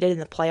when needed in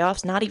the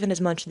playoffs, not even as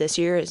much this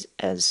year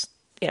as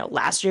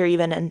last year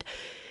even. And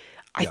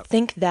I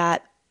think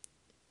that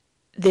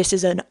this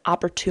is an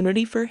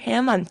opportunity for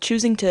him. I'm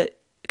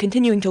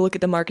continuing to look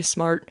at the Marcus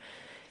Smart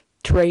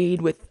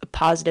trade with a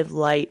positive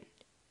light,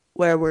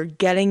 where we're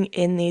getting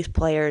in these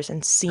players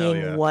and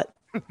seeing what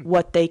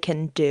they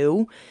can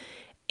do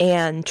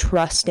and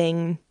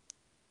trusting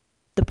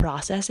the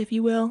process, if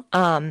you will.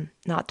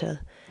 Not to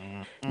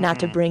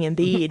bring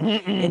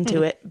Embiid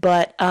into it,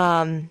 but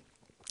I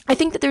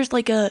think that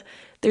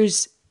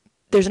there's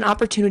an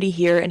opportunity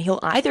here, and he'll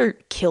either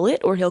kill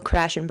it or he'll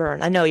crash and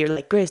burn. I know you're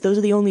like, Grace, those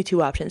are the only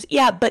 2 options.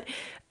 Yeah, but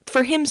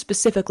for him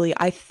specifically,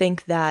 I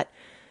think that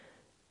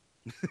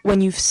when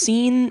you've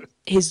seen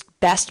his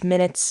best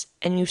minutes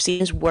and you've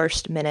seen his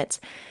worst minutes,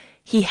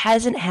 he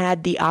hasn't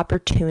had the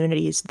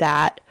opportunities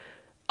that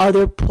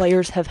other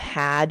players have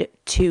had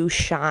to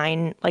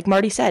shine, like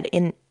Marty said,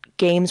 in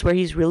games where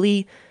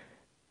they're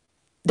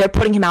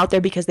putting him out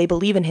there because they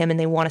believe in him and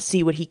they want to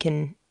see what he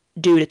can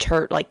do to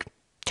turn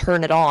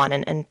it on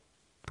and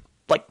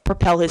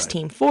propel his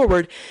team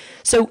forward.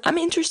 So I'm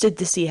interested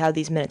to see how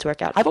these minutes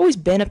work out. I've always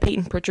been a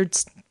Peyton Pritchard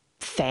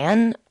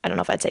fan. I don't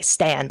know if I'd say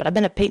stan, but I've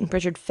been a Peyton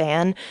Pritchard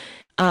fan.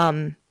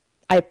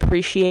 I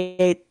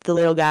appreciate the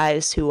little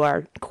guys who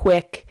are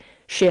quick,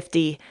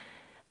 shifty,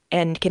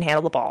 and can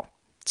handle the ball.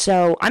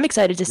 So I'm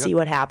excited to see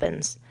what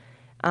happens.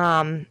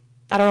 I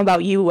don't know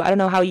about you. I don't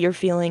know how your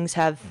feelings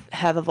have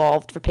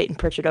evolved for Peyton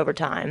Pritchard over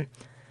time.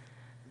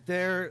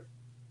 Like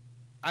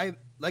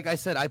I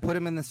said, I put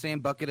him in the same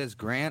bucket as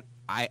Grant.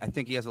 I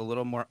think he has a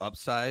little more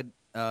upside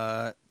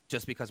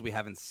just because we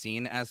haven't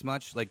seen as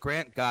much. Like,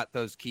 Grant got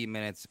those key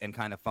minutes and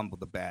kind of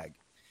fumbled the bag.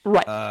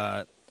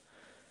 Right.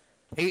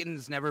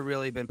 Peyton's never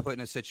really been put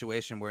in a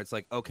situation where it's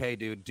like, okay,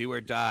 dude, do or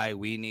die.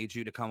 We need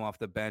you to come off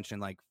the bench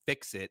and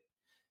fix it.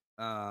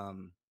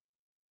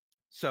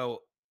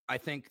 So I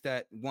think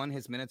that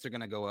his minutes are going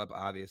to go up,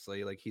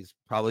 obviously. He's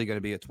probably going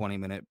to be a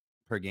 20-minute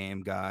per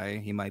game guy.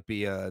 He might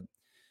be a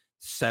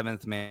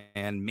 7th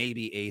man,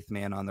 maybe 8th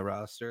man on the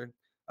roster.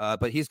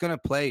 But he's going to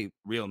play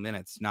real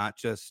minutes, not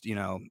just,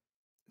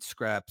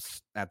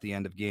 scraps at the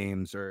end of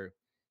games or,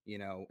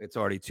 it's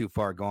already too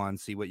far gone.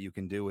 See what you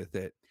can do with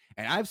it.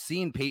 And I've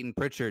seen Peyton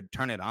Pritchard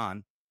turn it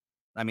on.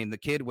 I mean, the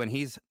kid, when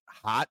he's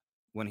hot,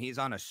 when he's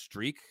on a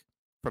streak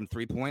from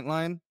 3-point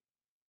line,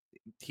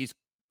 he's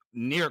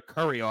near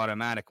Curry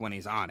automatic when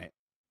he's on it.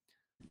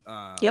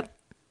 Yep.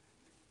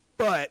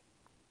 But,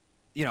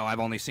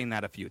 I've only seen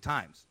that a few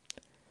times.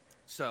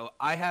 So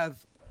I have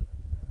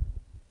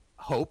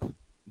hope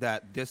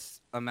that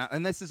this amount,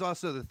 and this is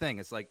also the thing,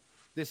 it's like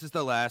this is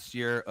the last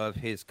year of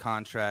his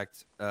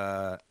contract.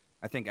 I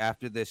think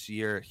after this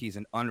year, he's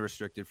an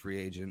unrestricted free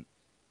agent,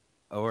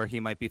 or he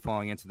might be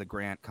falling into the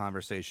Grant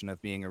conversation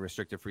of being a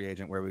restricted free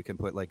agent where we can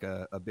put like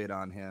a bid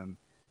on him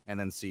and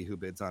then see who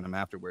bids on him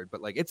afterward.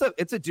 But like it's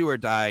a do or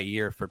die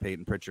year for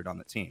Peyton Pritchard on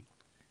the team.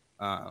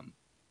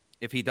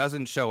 If he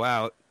doesn't show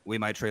out, we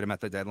might trade him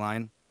at the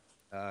deadline.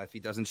 If he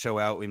doesn't show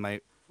out, we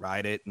might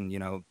ride it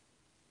and,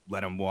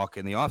 let him walk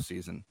in the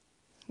offseason.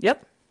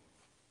 Yep.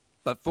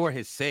 But for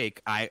his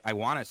sake, I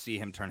want to see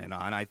him turn it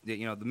on.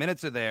 The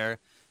minutes are there.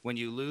 When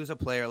you lose a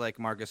player like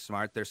Marcus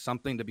Smart, there's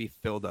something to be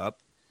filled up.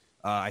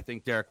 I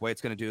think Derek White's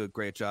going to do a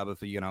great job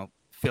of,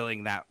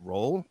 filling that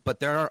role.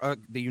 But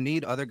you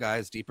need other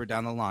guys deeper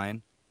down the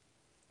line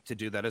to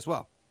do that as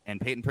well. And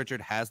Peyton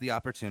Pritchard has the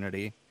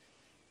opportunity.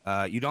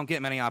 You don't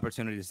get many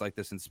opportunities like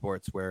this in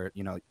sports where,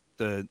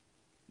 the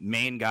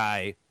main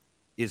guy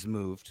is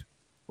moved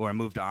or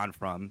moved on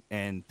from,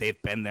 and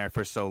they've been there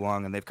for so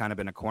long and they've kind of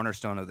been a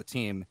cornerstone of the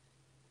team.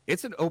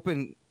 It's an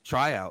open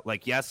tryout.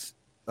 Like, yes,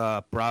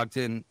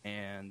 Brogdon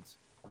and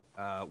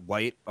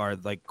White are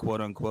like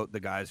quote unquote the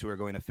guys who are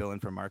going to fill in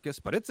for Marcus,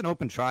 but it's an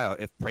open tryout.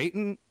 If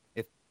Peyton,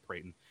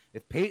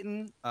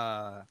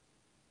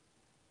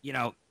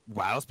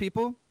 wows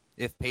people,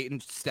 if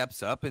Peyton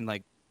steps up and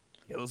like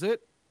kills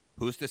it,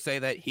 who's to say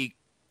that he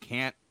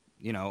can't?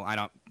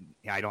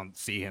 I don't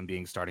see him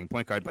being starting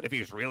point guard, but if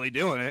he's really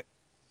doing it,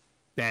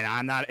 then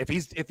I'm not. If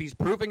he's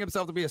proving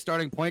himself to be a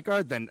starting point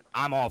guard, then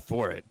I'm all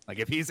for it. Like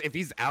if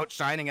he's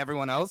outshining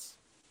everyone else,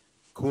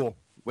 cool,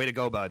 way to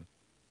go, bud.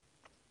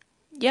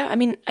 Yeah, I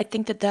mean, I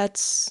think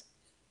that's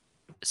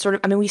sort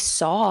of. I mean, we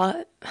saw,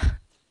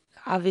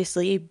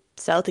 obviously,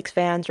 Celtics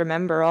fans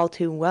remember all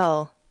too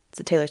well. It's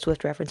a Taylor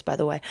Swift reference, by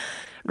the way.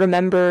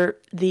 Remember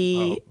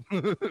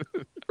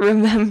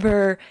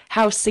remember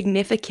how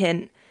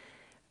significant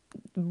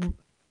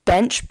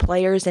bench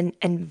players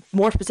and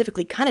more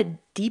specifically kind of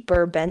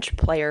deeper bench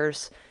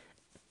players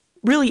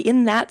really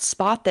in that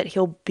spot that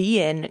he'll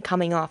be in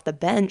coming off the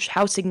bench,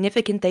 how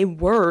significant they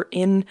were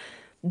in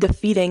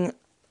defeating,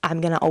 I'm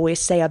going to always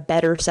say, a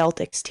better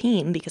Celtics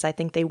team because I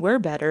think they were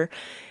better.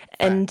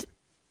 And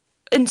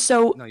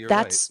so no,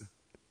 that's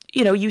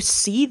right. You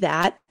see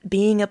that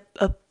being a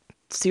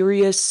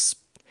serious,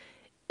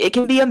 it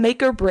can be a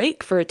make or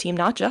break for a team,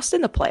 not just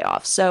in the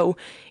playoffs. So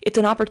it's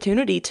an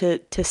opportunity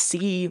to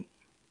see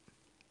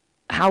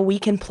how we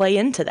can play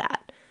into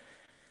that.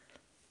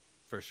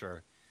 For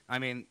sure. I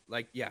mean,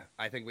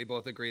 I think we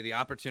both agree the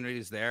opportunity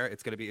is there.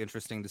 It's going to be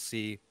interesting to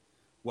see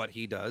what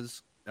he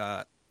does.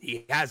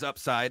 He has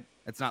upside.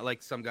 It's not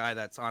like some guy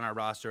that's on our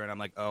roster and I'm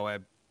like, oh,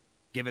 I've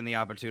given the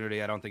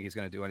opportunity. I don't think he's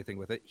going to do anything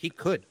with it. He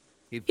could.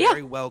 He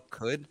very well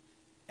could.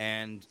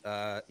 And,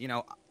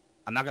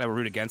 I'm not going to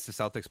root against the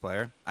Celtics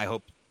player. I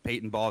hope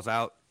Peyton balls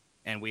out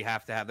and we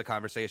have to have the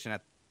conversation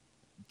at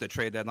the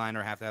trade deadline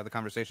or have to have the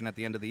conversation at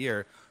the end of the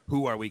year.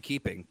 Who are we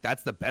keeping?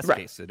 That's the best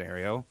case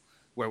scenario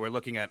where we're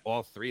looking at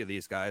all three of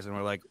these guys and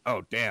we're like,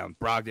 oh, damn,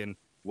 Brogdon,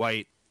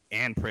 White,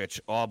 and Pritch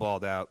all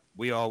balled out.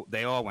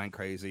 They all went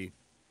crazy.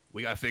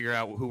 We got to figure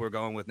out who we're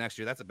going with next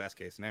year. That's the best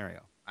case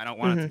scenario. I don't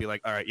want it to be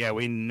like, all right, yeah,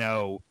 we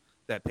know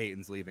that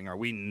Peyton's leaving or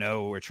we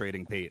know we're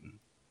trading Peyton.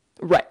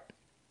 Right.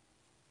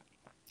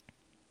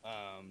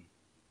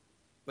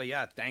 But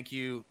yeah, thank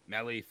you,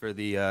 Melly, for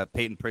the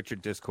Peyton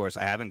Pritchard discourse.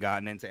 I haven't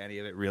gotten into any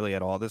of it really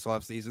at all this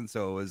offseason,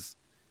 so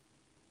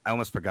I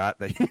almost forgot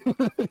that he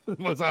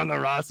was on the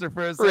roster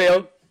for a second.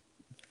 Real.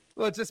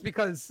 Well, just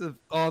because of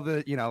all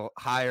the,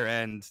 higher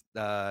end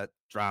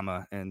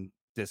drama and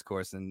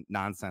discourse and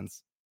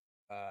nonsense.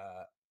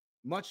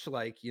 Much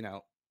like,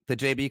 the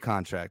JB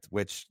contract,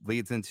 which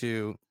leads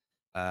into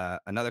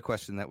another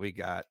question that we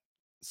got.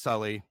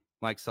 Sully,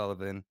 Mike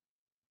Sullivan,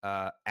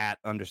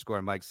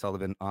 @_Mike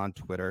Sullivan on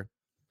Twitter.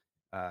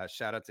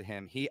 Shout out to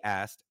him. He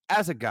asked,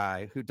 as a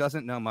guy who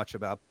doesn't know much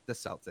about the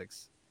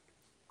Celtics,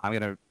 I'm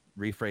going to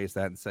rephrase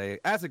that and say,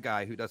 as a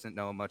guy who doesn't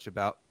know much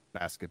about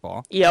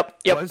basketball,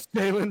 Yep. was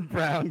Jaylen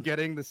Brown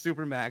getting the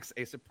Supermax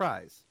a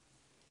surprise?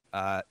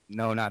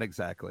 No, not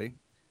exactly.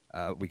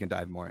 We can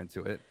dive more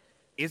into it.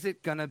 Is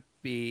it going to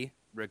be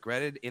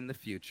regretted in the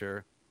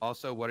future?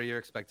 Also, what are your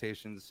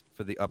expectations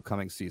for the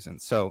upcoming season?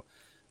 So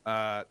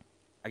I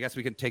guess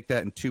we can take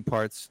that in two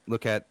parts.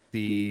 Look at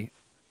the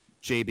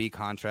JB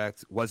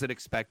contract. Was it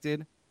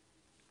expected?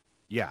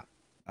 Yeah.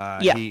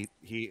 He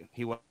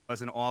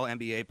was an all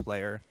NBA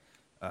player.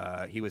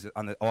 He was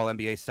on the all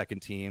NBA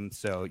second team.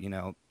 So,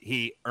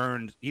 he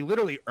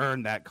literally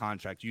earned that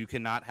contract. You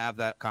cannot have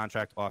that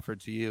contract offered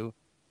to you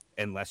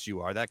unless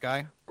you are that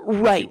guy.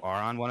 Right. You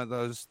are on one of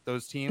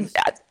those teams.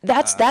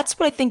 That's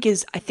what I think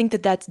is, I think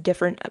that's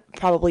different.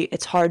 Probably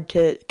it's hard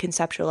to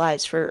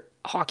conceptualize for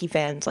hockey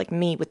fans like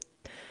me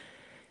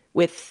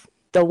with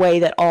the way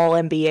that all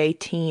NBA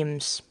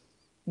teams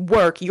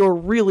work. You're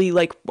really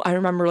like, I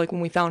remember like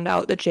when we found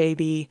out that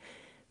JB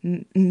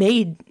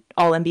made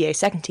all NBA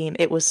second team,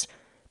 it was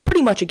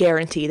pretty much a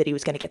guarantee that he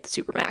was going to get the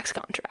Supermax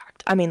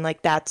contract. I mean,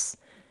 like that's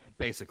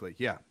basically,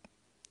 yeah.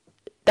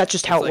 That's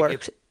just how it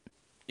works.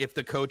 if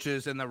the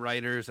coaches and the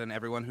writers and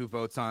everyone who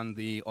votes on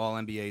the All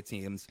NBA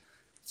teams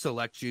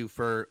select you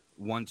for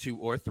 1, 2,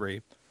 or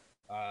 3,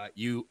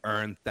 you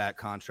earn that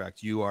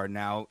contract. You are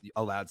now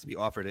allowed to be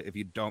offered it. If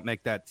you don't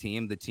make that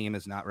team, the team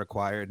is not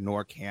required,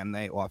 nor can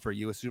they offer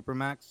you a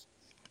supermax.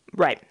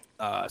 Right.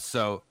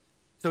 So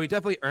he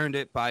definitely earned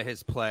it by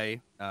his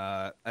play.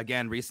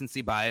 Again,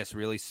 recency bias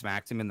really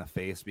smacked him in the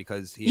face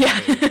because he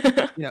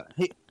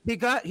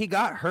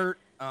got hurt.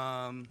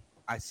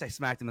 I say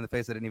smacked him in the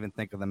face. I didn't even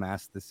think of the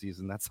mask this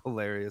season. That's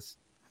hilarious.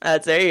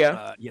 There you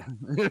go. Yeah.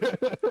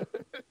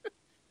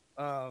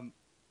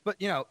 But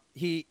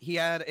he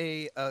had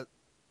a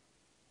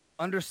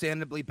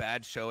understandably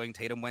bad showing.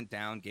 Tatum went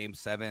down Game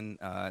 7,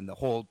 and the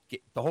whole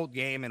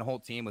game and whole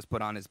team was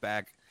put on his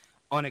back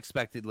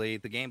unexpectedly.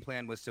 The game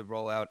plan was to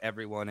roll out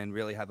everyone and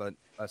really have a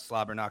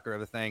slobber knocker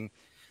of a thing.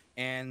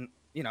 And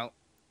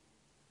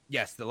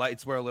yes, the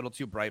lights were a little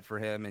too bright for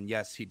him, and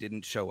yes, he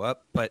didn't show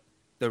up. But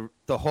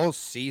the whole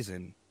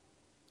season,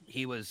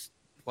 he was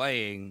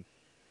playing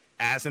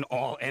as an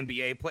All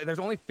NBA player. There's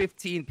only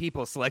 15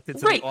 people selected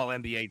to the All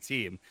NBA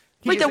team.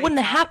 That wouldn't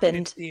have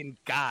happened. 15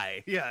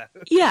 guy, yeah.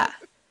 Yeah.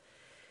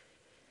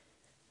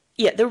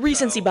 Yeah, the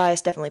recency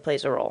bias definitely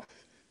plays a role.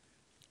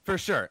 For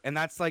sure, and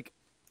that's like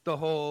the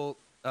whole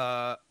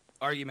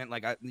argument.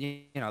 Like,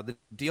 the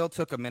deal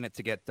took a minute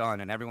to get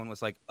done, and everyone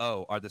was like,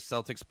 "Oh, are the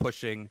Celtics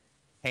pushing?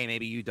 Hey,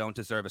 maybe you don't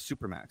deserve a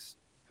supermax."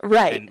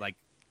 Right. And like,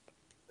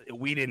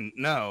 we didn't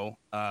know.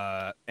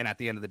 And at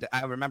the end of the day,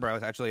 I remember I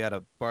was actually at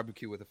a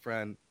barbecue with a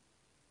friend,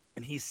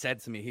 and he said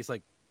to me, he's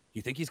like,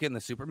 "You think he's getting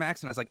the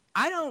supermax?" And I was like,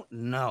 "I don't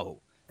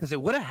know, because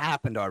it would have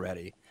happened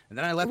already." And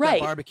then I left that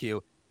barbecue,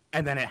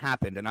 and then it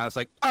happened, and I was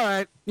like, "All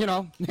right,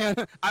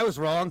 I was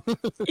wrong."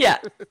 Yeah.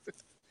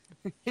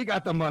 He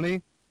got the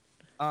money.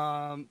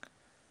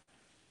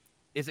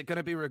 Is it going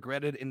to be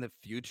regretted in the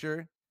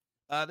future?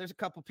 There's a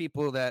couple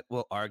people that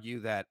will argue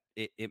that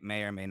it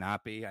may or may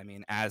not be. I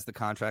mean, as the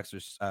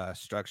contracts are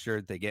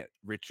structured, they get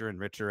richer and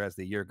richer as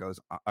the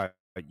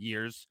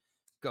years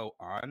go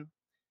on.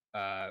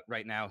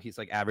 Right now, he's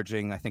like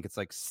averaging, I think it's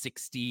like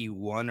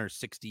 61 or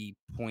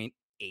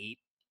 60.8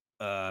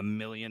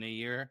 million a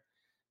year,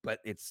 but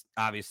it's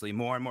obviously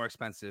more and more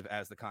expensive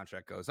as the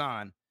contract goes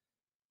on.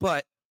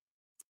 But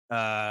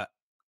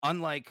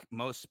unlike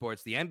most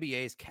sports, the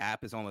NBA's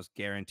cap is almost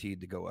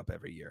guaranteed to go up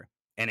every year,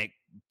 and it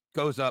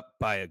goes up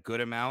by a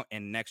good amount,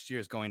 and next year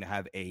is going to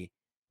have a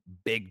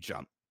big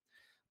jump.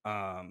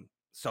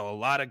 So a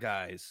lot of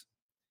guys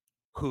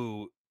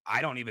who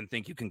I don't even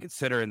think you can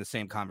consider in the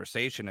same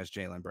conversation as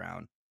Jaylen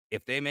Brown,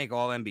 if they make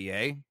All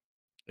NBA,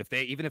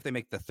 even if they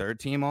make the third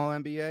team All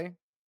NBA,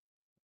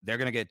 they're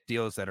going to get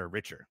deals that are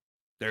richer.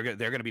 They're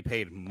going to be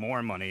paid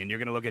more money, and you're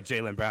going to look at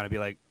Jaylen Brown and be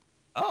like,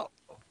 "Oh,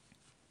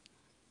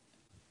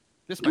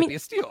 this might be a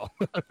steal."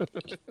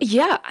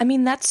 Yeah, I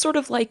mean, that's sort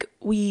of like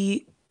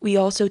we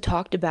also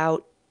talked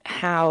about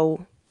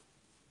how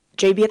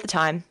JB at the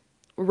time,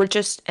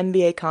 richest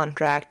NBA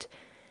contract,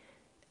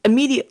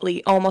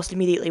 almost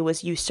immediately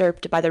was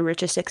usurped by the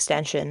richest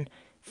extension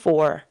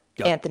for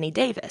Anthony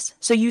Davis.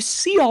 So you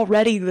see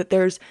already that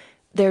there's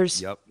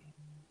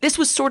this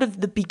was sort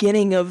of the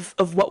beginning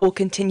of what will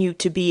continue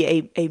to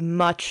be a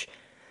much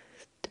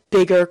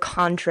bigger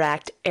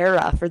contract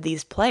era for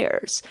these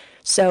players.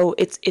 So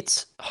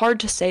it's hard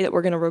to say that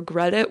we're going to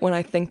regret it when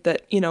I think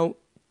that,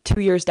 2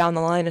 years down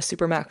the line, a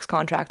Supermax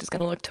contract is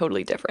going to look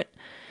totally different.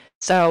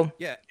 So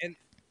yeah, and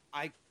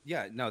I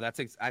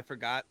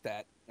forgot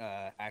that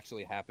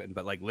actually happened,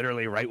 but like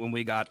literally right when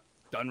we got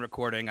done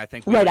recording, I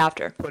think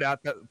after put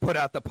out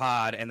the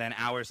pod, and then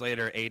hours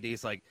later,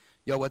 AD's like,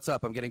 "Yo, what's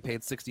up? I'm getting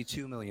paid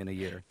 $62 million a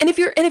year." And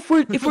if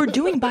we're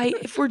doing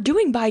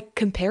by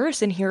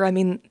comparison here, I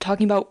mean,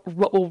 talking about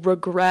what we'll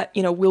regret,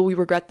 will we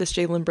regret this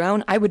Jaylen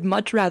Brown? I would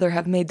much rather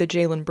have made the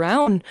Jaylen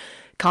Brown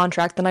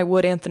contract than I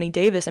would Anthony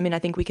Davis. I mean, I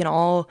think we can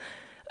all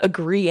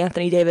agree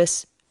Anthony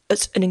Davis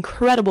is an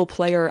incredible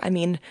player. I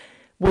mean,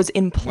 was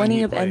in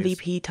plenty of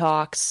MVP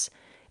talks,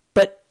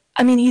 but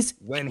I mean,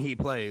 when he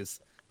plays.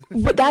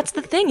 But that's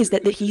the thing, is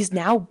that he's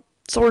now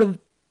sort of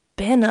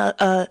been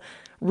a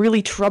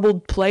really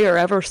troubled player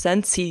ever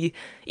since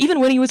even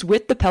when he was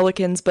with the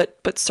Pelicans,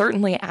 but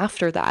certainly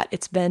after that,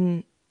 it's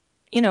been,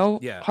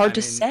 hard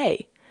to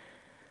say.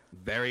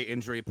 Very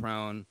injury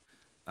prone.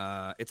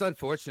 It's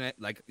unfortunate.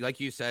 Like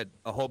you said,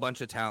 a whole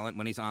bunch of talent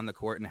when he's on the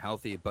court and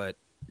healthy, but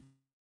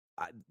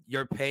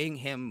you're paying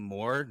him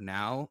more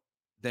now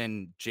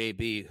than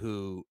JB,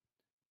 who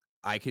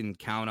I can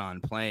count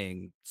on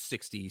playing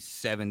 60,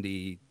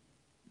 70,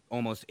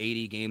 almost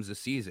 80 games a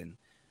season.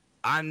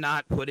 I'm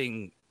not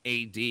putting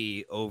AD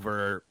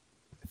over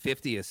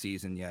 50 a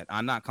season yet.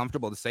 I'm not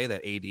comfortable to say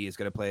that AD is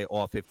going to play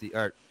all 50,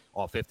 or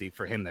all 50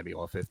 for him. That'd be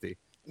all 50.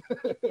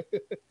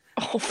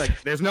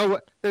 Like there's no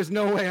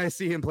way I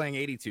see him playing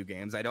 82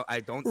 games. I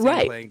don't see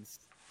him playing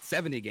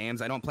 70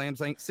 games. I don't play him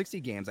playing 60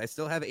 games. I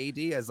still have AD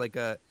as like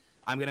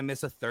I'm going to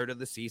miss a third of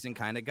the season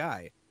kind of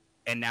guy.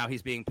 And now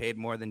he's being paid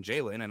more than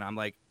Jaylen, and I'm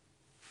like,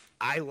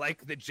 I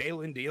like the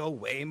Jaylen deal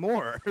way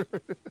more.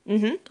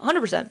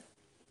 100%.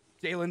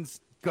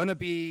 Jaylen's gonna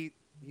be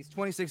He's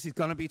 26. He's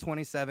gonna be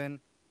 27.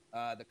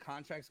 The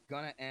contract's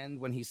gonna end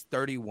when he's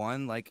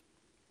 31. Like,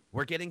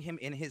 we're getting him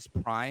in his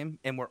prime,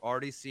 and we're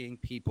already seeing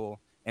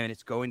people, and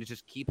it's going to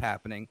just keep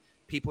happening.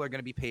 People are going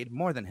to be paid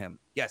more than him.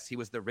 Yes, he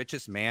was the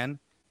richest man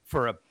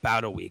for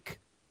about a week.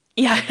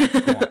 Yeah.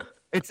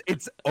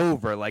 It's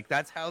over. Like,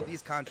 that's how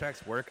these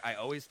contracts work. I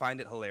always find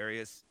it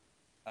hilarious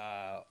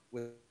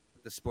with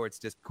the sports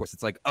discourse.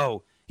 It's like,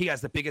 oh, he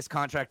has the biggest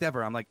contract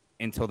ever. I'm like,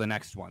 until the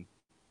next one.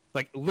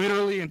 Like,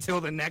 literally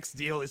until the next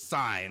deal is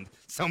signed,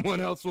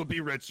 someone else will be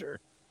richer.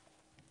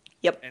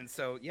 Yep. And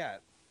so, yeah,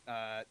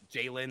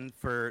 Jalen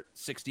for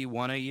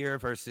 61 a year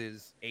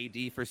versus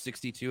AD for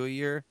 62 a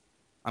year.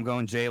 I'm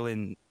going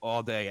Jalen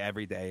all day,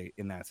 every day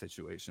in that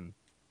situation.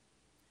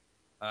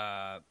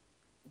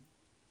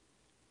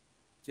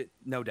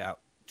 No doubt.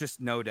 Just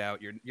no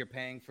doubt. You're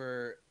paying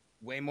for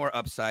way more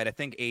upside. I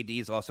think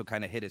AD's also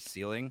kind of hit his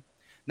ceiling.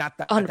 Not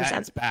that 100%.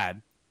 that's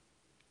bad.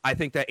 I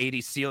think that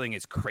AD's ceiling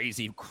is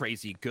crazy,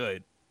 crazy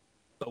good.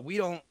 But we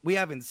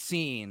haven't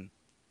seen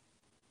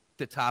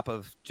the top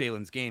of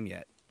Jalen's game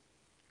yet.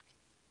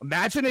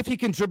 Imagine if he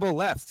can dribble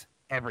left.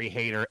 Every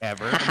hater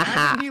ever.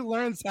 Imagine he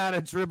learns how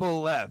to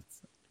dribble left.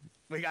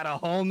 We got a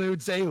whole new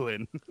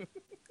Jalen.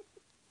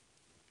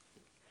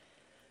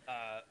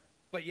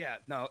 But yeah,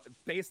 no.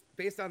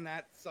 Based on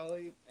that,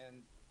 Sully and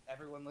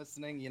everyone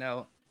listening,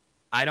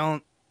 I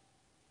don't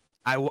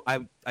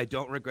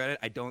regret it.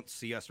 I don't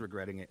see us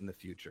regretting it in the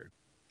future.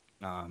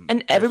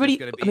 And everybody,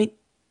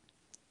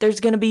 there's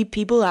going to be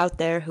people out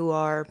there who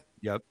are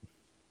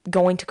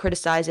going to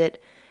criticize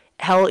it.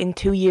 Hell, in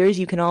 2 years,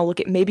 you can all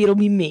look at, maybe it'll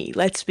be me.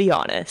 Let's be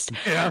honest.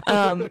 Yeah.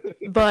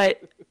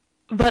 But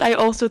I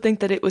also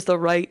think that it was the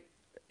right,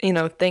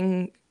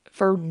 thing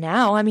for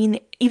now. I mean,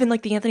 even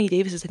like the Anthony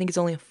Davis's, I think it's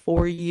only a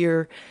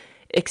 4-year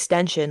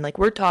extension. Like,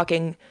 we're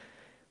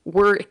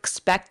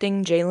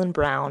expecting Jaylen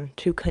Brown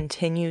to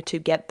continue to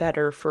get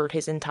better for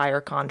his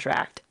entire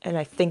contract. And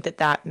I think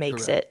that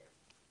makes it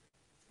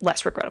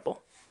less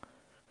regrettable.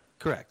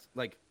 Correct.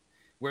 Like,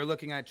 we're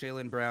looking at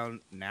Jaylen Brown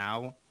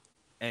now,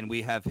 and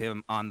we have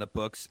him on the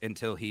books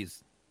until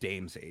he's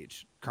Dame's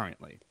age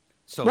currently.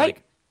 So,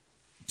 like,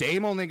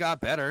 Dame only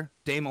got better.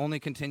 Dame only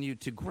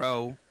continued to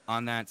grow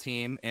on that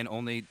team and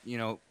only,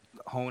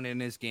 hone in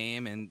his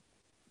game. And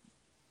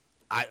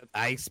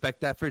I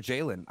expect that for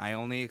Jalen. I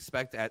only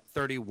expect at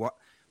 31.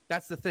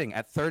 That's the thing.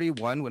 At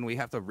 31, when we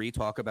have to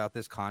re-talk about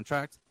this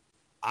contract,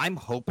 I'm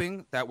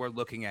hoping that we're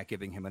looking at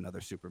giving him another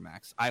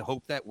Supermax. I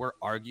hope that we're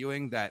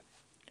arguing that,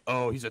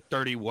 oh, he's a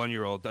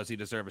 31-year-old. Does he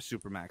deserve a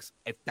Supermax?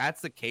 If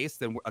that's the case,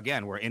 then,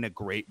 we're in a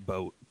great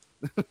boat.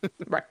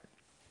 Right.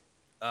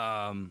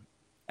 And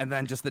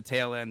then just the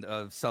tail end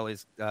of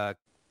Sully's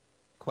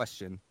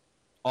question.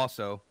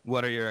 Also,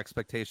 what are your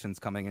expectations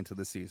coming into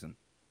the season?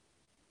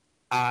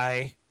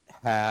 I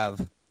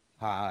have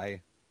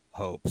high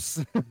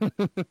hopes.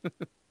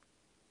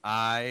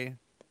 I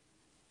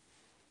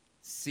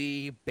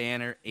see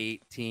Banner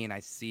 18. I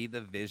see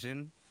the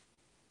vision.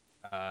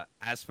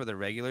 As for the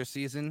regular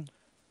season,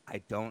 I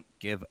don't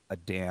give a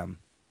damn.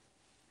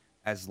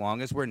 As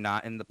long as we're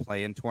not in the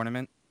play-in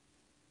tournament,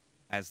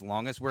 as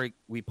long as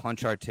we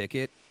punch our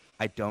ticket,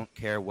 I don't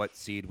care what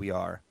seed we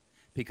are.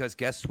 Because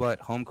guess what?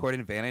 Home court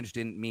advantage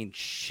didn't mean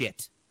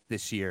shit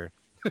this year.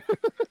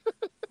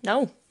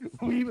 No.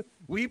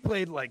 We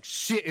played like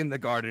shit in the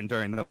Garden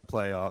during the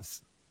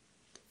playoffs.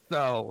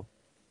 So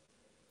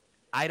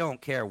I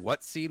don't care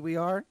what seed we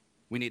are.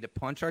 We need to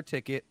punch our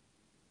ticket.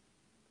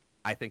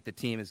 I think the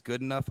team is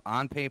good enough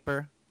on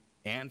paper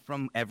and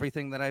from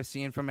everything that I've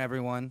seen from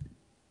everyone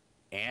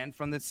and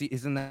from the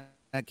season that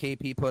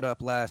KP put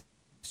up last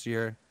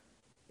year.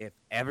 If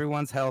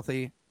everyone's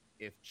healthy,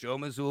 if Joe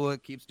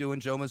Mazzulla keeps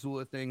doing Joe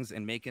Mazzulla things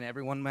and making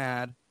everyone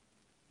mad,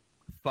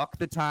 fuck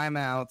the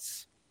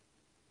timeouts,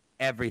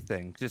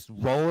 everything. Just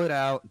roll it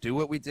out. Do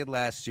what we did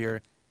last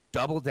year.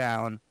 Double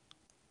down.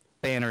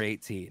 Banner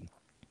 18.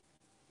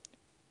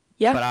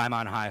 Yeah. But I'm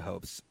on high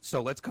hopes.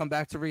 So let's come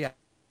back to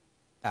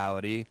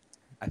reality.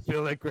 I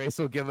feel like Grace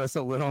will give us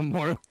a little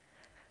more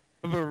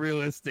of a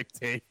realistic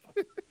take.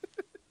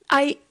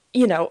 I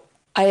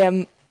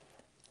am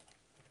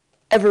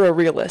ever a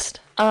realist.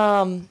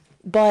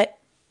 But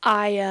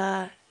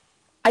I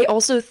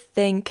also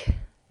think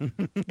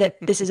that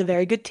this is a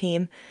very good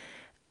team.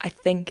 I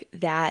think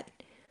that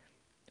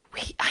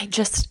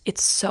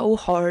it's so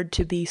hard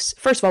to be.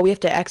 First of all, we have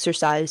to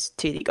exercise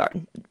TD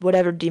Garden.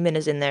 Whatever demon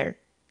is in there,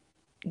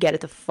 get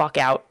it the fuck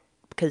out,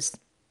 because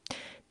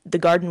the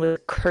Garden was a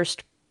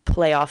cursed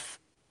playoff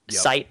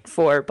site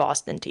for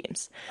Boston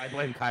teams. I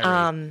blame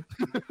Kyrie.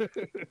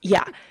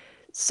 Yeah.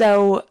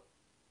 So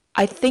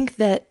I think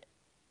that,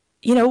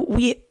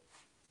 we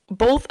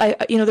both, there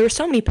were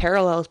so many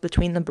parallels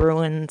between the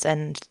Bruins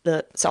and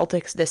the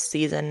Celtics this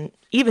season,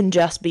 even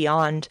just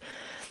beyond,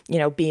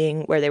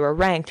 being where they were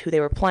ranked, who they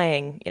were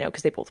playing,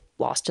 because they both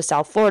lost to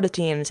South Florida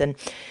teams and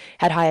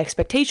had high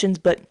expectations.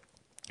 But,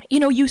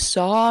 you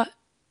saw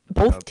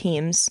both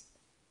teams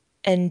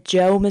and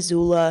Joe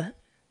Mazzulla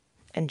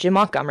and Jim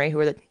Montgomery, who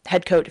are the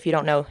head coach. If you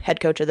don't know, head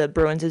coach of the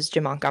Bruins is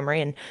Jim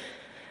Montgomery. And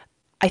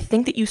I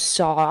think that you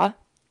saw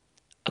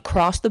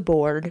across the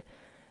board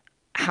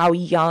how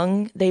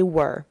young they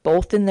were,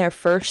 both in their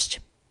first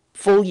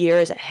full year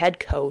as a head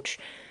coach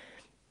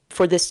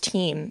for this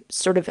team.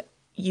 Sort of,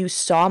 you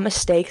saw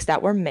mistakes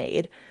that were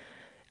made.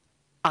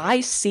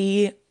 I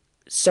see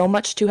so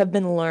much to have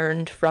been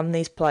learned from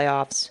these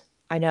playoffs.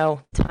 I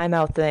know,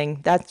 timeout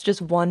thing, that's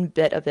just one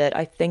bit of it.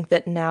 I think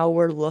that now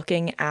we're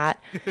looking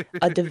at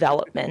a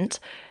development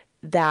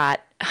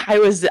that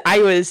if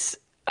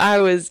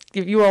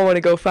you all want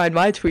to go find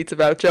my tweets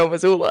about Joe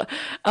Mazzulla,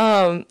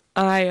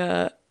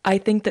 I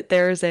think that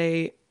there's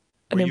an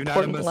Were you not a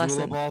important Missoula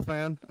lesson. ball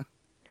fan?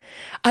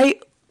 I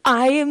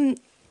I am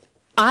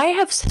I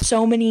have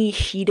so many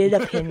heated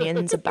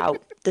opinions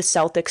about the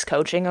Celtics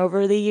coaching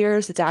over the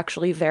years. It's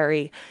actually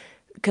very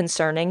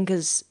concerning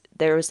because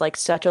there was like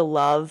such a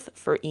love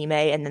for Ime,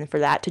 and then for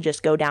that to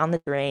just go down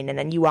the drain, and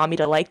then you want me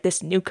to like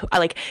this new I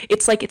like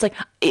it's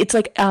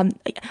like I'm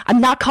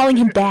not calling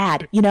him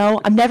dad, you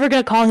know? I'm never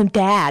going to call him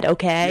dad,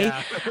 okay?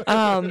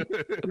 Yeah.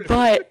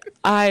 But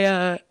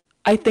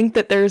I think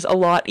that there's a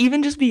lot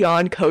even just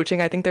beyond coaching.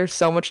 I think there's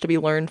so much to be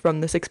learned from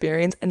this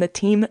experience, and the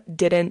team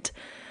didn't,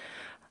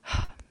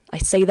 I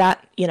say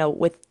that,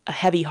 with a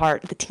heavy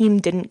heart. The team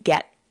didn't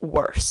get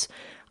worse.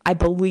 I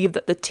believe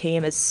that the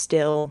team is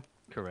still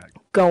Correct.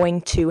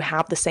 going to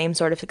have the same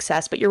sort of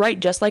success. But you're right,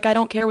 just like I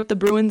don't care with the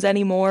Bruins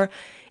anymore.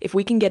 If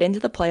we can get into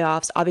the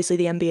playoffs, obviously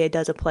the NBA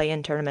does a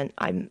play-in tournament.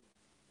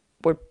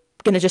 We're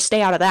gonna just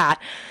stay out of that.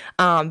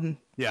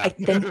 Yeah. I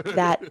think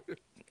that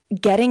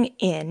getting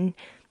in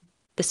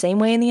the same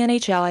way in the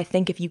NHL, I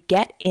think if you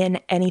get in,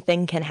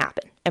 anything can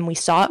happen. And we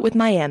saw it with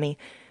Miami.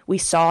 We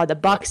saw the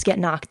Yep. Bucks get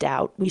knocked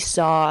out. We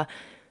saw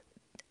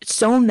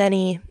so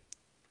many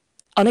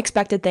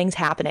unexpected things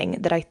happening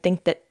that I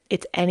think that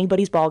it's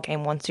anybody's ball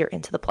game once you're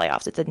into the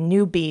playoffs. It's a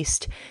new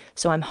beast.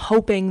 So I'm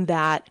hoping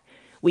that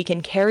we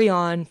can carry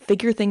on,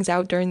 figure things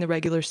out during the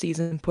regular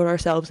season, put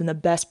ourselves in the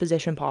best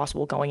position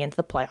possible going into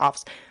the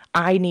playoffs.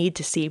 I need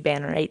to see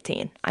Banner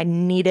 18. I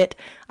need it.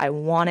 I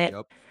want it.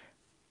 Yep.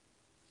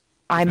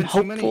 It's I'm been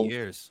too many hopeful.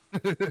 years.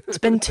 It's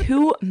been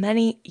too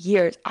many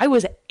years. I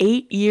was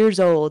 8 years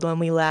old when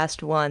we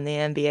last won the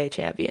NBA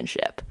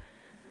championship.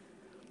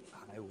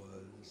 I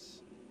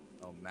was,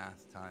 oh,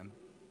 math time.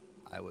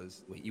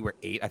 Wait, you were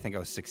 8. I think I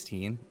was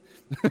 16.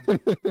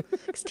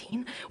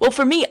 16. Well,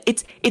 for me,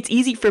 it's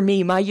easy for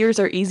me. My years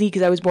are easy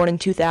because I was born in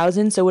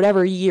 2000. So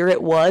whatever year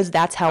it was,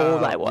 that's how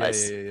old I Oh, yeah, yeah,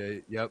 was. yeah, yeah.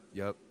 Yep,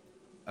 yep.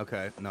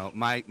 Okay. No,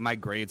 my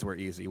grades were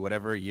easy.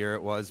 Whatever year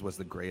it was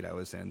the grade I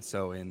was in.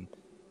 So in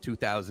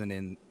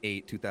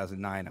 2008,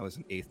 2009, I was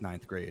in 8th,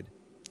 ninth grade.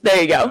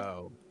 There you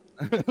go.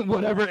 So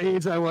whatever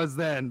age I was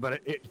then,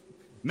 but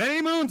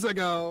many moons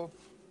ago,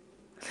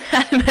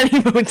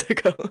 Many moons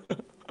ago.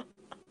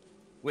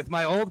 with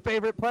my old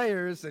favorite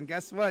players, and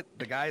guess what?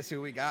 The guys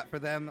who we got for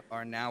them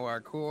are now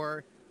our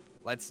core.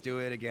 Let's do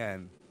it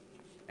again.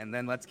 And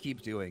then let's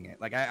keep doing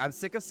it. Like, I'm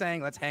sick of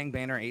saying let's hang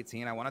banner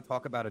 18. I want to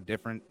talk about a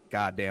different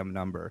goddamn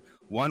number.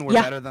 One, we're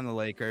Yeah. better than the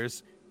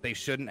Lakers. They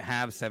shouldn't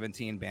have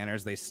 17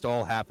 banners. They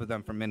stole half of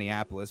them from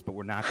Minneapolis, but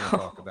we're not going to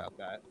talk about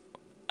that.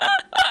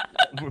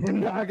 We're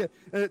not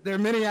gonna, they're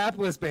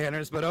Minneapolis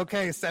banners, but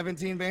okay,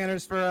 17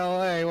 banners for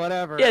LA,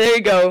 whatever. Yeah, there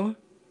you go.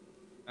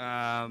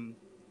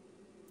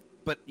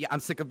 But yeah, I'm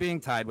sick of being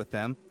tied with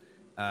them.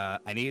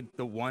 I need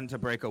the one to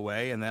break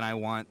away, and then I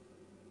want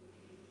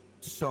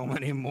so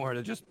many more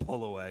to just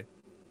pull away.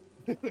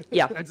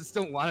 Yeah. I just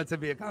don't want it to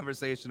be a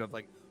conversation of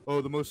like,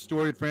 oh, the most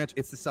storied franchise.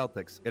 It's the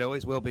Celtics. It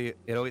always will be.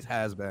 It always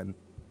has been.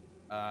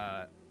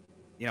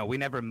 We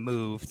never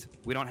moved.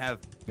 We don't have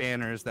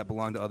banners that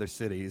belong to other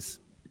cities.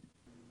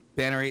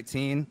 Banner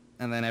 18,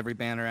 and then every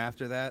banner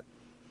after that.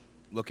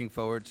 Looking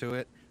forward to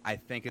it. I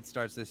think it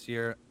starts this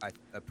year. I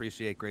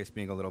appreciate Grace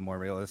being a little more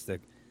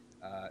realistic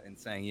and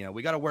saying,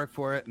 we got to work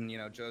for it, and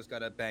Joe's got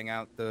to bang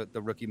out the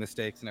rookie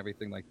mistakes and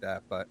everything like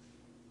that. But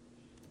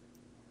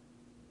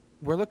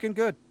we're looking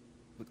good.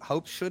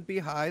 Hope should be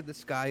high. The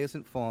sky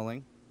isn't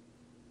falling.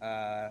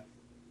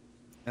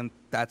 And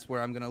that's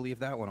where I'm going to leave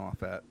that one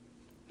off at.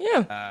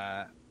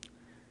 Yeah.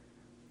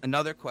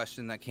 Another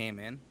question that came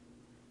in.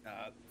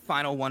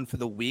 Final one for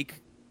the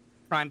week.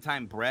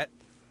 Primetime Brett.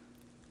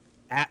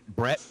 At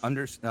Brett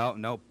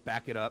no,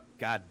 back it up.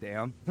 God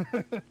damn.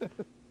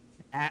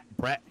 At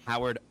Brett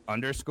Howard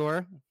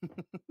 _.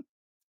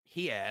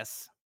 He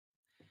asks,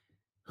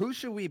 who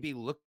should we be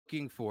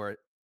looking for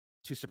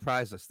to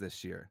surprise us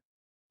this year?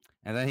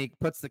 And then he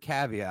puts the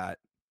caveat,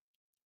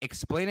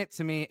 explain it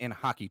to me in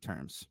hockey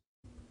terms.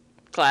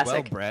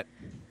 Classic.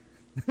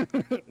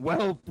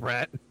 Well,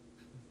 Brett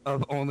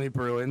of Only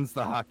Bruins,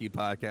 the hockey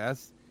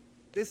podcast.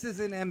 This is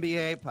an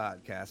NBA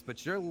podcast,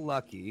 but you're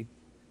lucky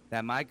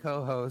that my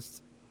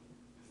co-host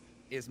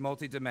is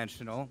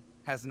multidimensional,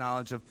 has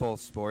knowledge of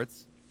both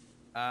sports.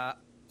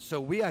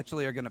 So we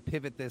actually are going to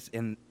pivot this,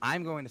 and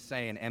I'm going to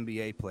say an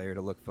NBA player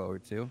to look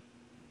forward to,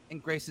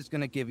 and Grace is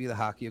going to give you the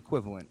hockey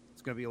equivalent.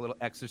 It's going to be a little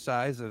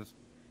exercise of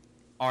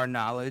our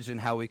knowledge and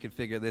how we can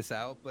figure this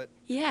out, but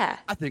Yeah.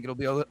 I think it'll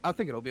be a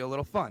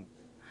little fun.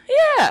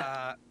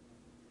 Yeah.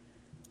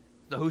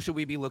 So who should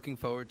we be looking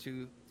forward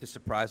to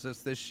surprise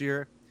us this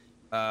year?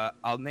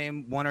 I'll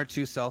name one or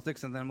two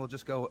Celtics, and then we'll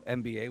just go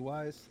NBA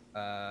wise.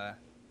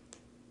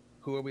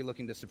 Who are we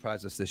looking to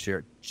surprise us this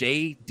year?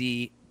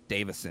 J.D.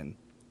 Davison,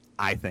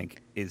 I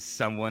think, is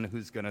someone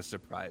who's going to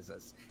surprise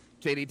us.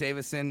 J.D.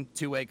 Davison,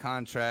 two-way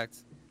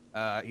contract.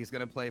 He's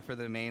going to play for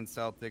the Maine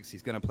Celtics.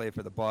 He's going to play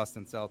for the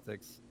Boston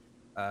Celtics.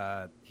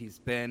 He's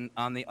been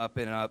on the up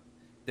and up.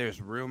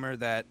 There's rumor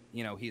that,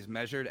 he's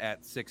measured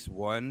at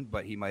 6'1",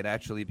 but he might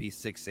actually be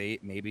 6'8",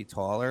 maybe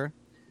taller.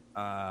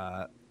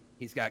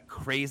 He's got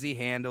crazy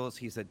handles.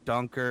 He's a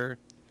dunker.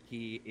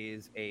 He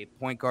is a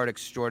point guard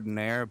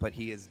extraordinaire, but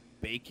he is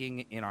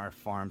baking in our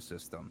farm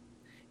system.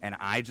 And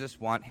I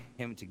just want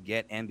him to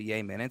get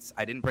NBA minutes.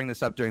 I didn't bring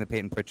this up during the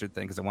Peyton Pritchard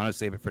thing because I want to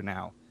save it for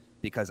now,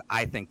 because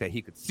I think that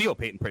he could steal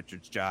Peyton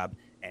Pritchard's job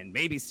and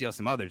maybe steal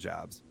some other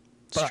jobs.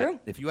 It's true.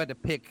 If you had to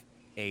pick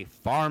a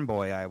farm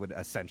boy, I would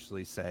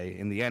essentially say,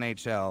 in the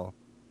NHL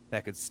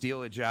that could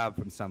steal a job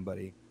from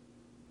somebody,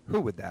 who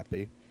would that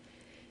be?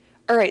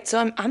 All right,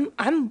 so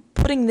I'm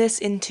putting this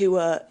into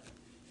a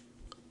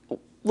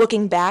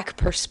looking back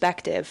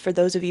perspective for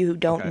those of you who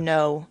don't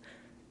know.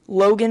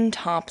 Logan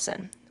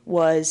Thompson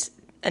was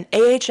an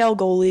AHL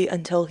goalie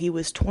until he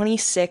was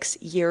 26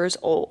 years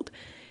old,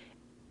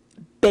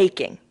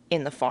 baking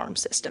in the farm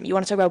system. You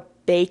want to talk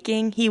about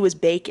baking? He was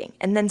baking.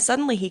 And then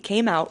suddenly he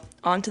came out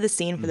onto the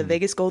scene for the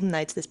Vegas Golden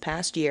Knights this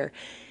past year,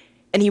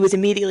 and he was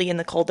immediately in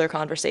the Calder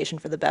conversation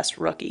for the best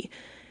rookie.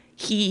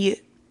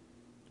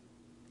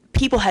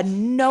 People had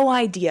no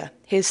idea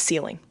his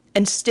ceiling,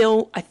 and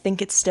still, I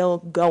think it's still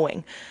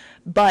going.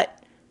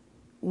 But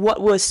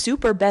what was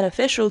super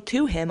beneficial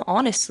to him,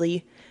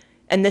 honestly,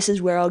 and this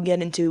is where I'll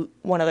get into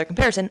one other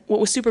comparison, what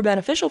was super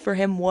beneficial for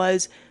him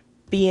was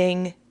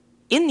being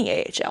in the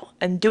AHL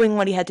and doing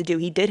what he had to do.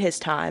 He did his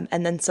time,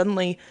 and then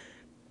suddenly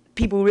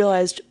people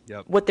realized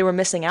what they were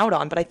missing out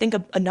on. But I think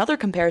another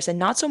comparison,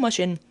 not so much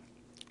in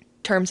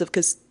terms of,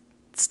 because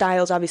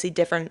style is obviously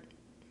different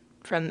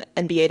from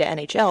NBA to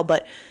NHL,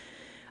 but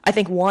I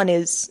think one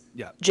is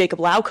Jacob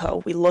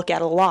Lauko. We look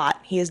at a lot.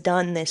 He has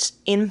done this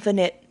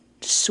infinite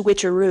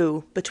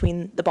switcheroo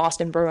between the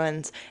Boston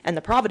Bruins and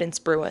the Providence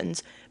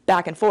Bruins,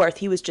 back and forth.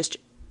 He was just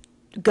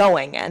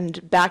going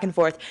and back and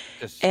forth.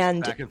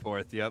 Back and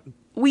forth, yep.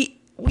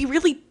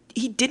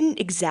 He didn't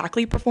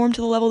exactly perform to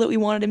the level that we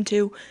wanted him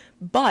to,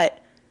 but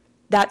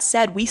that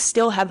said, we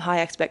still have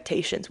high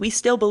expectations. We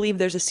still believe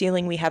there's a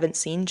ceiling we haven't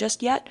seen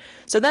just yet.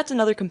 So that's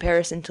another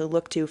comparison to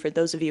look to for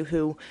those of you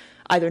who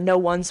either know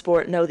one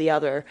sport, know the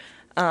other.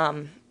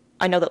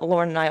 I know that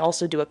Lauren and I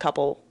also do a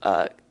couple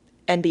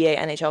NBA,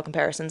 NHL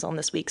comparisons on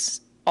this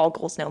week's All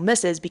Goals No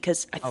Misses,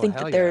 because I think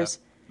that there's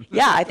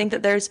I think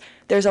that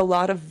there's a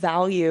lot of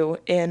value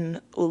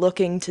in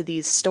looking to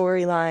these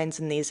storylines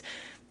and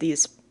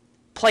these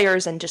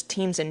players and just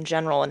teams in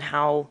general and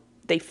how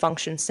they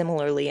function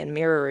similarly and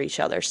mirror each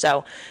other.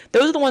 So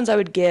those are the ones I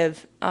would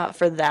give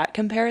for that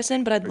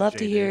comparison, but I'd love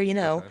to hear,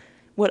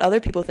 what other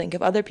people think,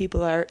 if other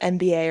people are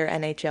NBA or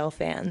NHL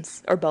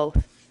fans, or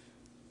both.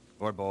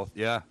 Or both,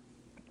 yeah.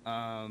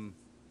 No,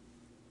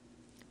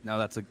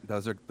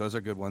 those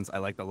are good ones. I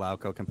like the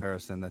Lauko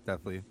comparison. That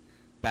definitely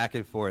back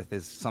and forth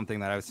is something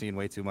that I've seen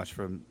way too much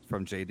from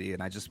JD,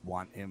 and I just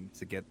want him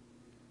to get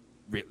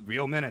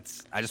real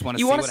minutes. I just want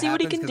to see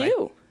what he can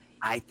do.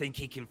 I think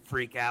he can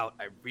freak out.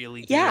 I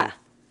really do. Yeah.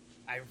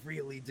 I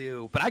really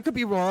do. But I could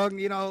be wrong,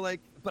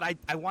 but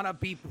I want to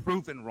be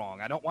proven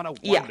wrong. I don't want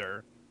to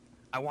wonder.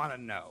 I want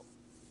to know.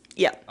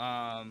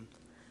 Yeah.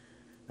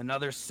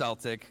 Another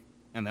Celtic,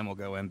 and then we'll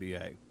go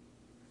NBA.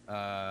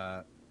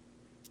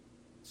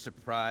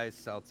 Surprise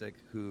Celtic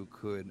who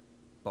could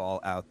ball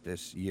out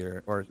this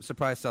year, or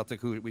surprise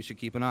Celtic who we should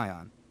keep an eye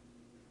on.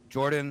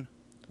 Jordan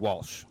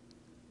Walsh.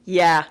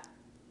 Yeah.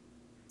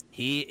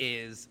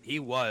 He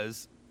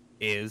was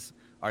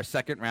our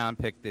second round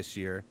pick this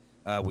year.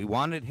 We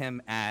wanted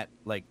him at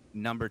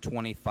number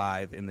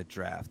 25 in the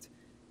draft,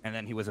 and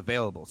then he was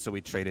available, so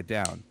we traded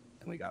down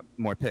and we got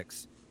more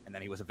picks. And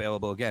then he was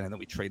available again, and then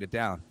we traded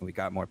down and we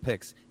got more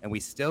picks, and we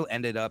still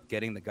ended up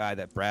getting the guy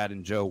that Brad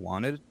and Joe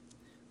wanted.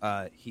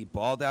 He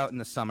balled out in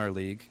the summer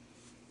league.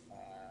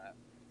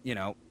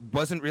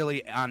 Wasn't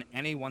really on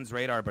anyone's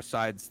radar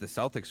besides the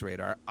Celtics'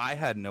 radar. I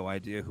had no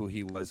idea who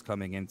he was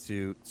coming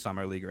into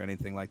summer league or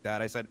anything like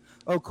that. I said,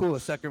 "Oh, cool, a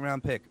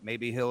second-round pick.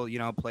 Maybe he'll,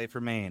 play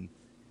for Maine."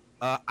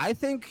 I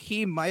think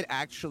he might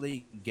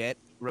actually get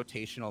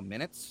rotational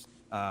minutes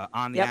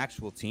on the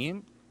actual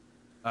team,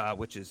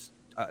 which is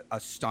a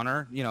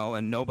stunner.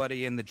 And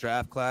nobody in the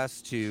draft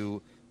class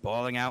to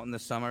balling out in the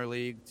summer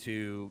league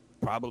to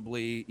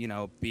probably,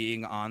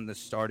 being on the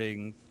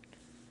starting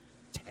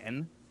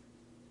 10.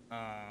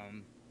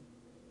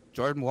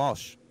 Jordan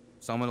Walsh,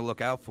 someone to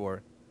look out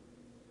for.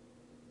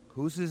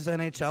 Who's his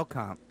NHL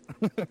comp?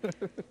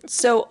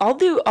 So I'll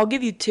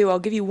give you two. I'll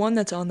give you one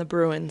that's on the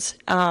Bruins.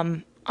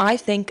 I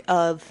think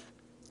of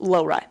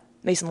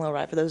Mason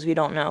Lowry, for those of you who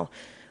don't know.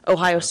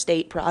 Ohio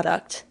State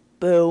product.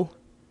 Boo.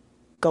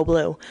 Go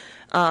Blue.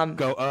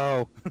 Go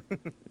O.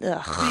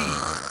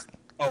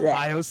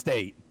 Ohio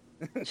State.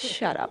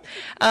 Shut up.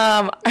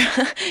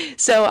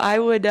 So I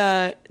would,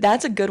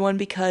 that's a good one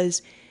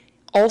because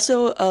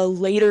Also a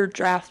later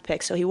draft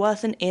pick, so he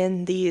wasn't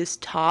in these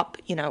top,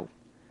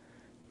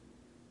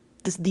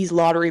 these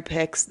lottery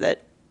picks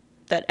that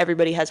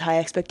everybody has high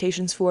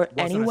expectations for Wasn't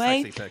a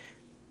anyway. sexy pick.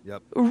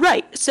 Yep.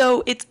 Right.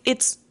 So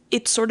it's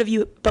sort of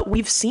you, but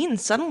we've seen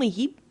suddenly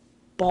he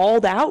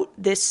balled out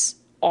this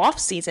off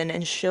season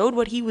and showed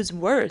what he was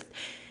worth.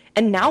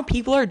 And now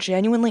people are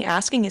genuinely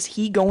asking, is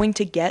he going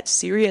to get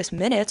serious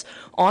minutes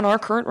on our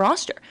current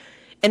roster?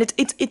 And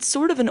it's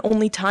sort of an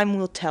only time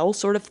will tell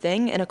sort of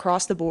thing. And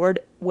across the board,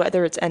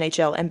 whether it's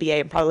NHL,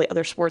 NBA, and probably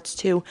other sports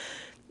too,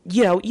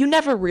 you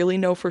never really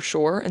know for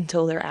sure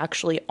until they're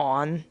actually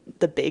on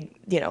the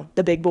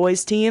big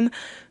boys team.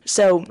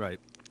 So Right.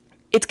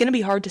 it's going to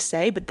be hard to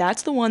say, but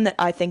that's the one that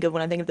I think of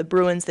when I think of the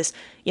Bruins. This,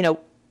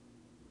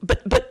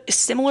 but a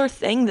similar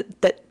thing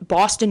that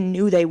Boston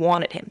knew they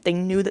wanted him. They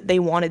knew that they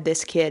wanted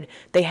this kid.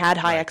 They had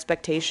high Right.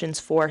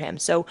 expectations for him.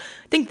 So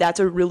I think that's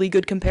a really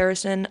good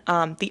comparison.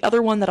 The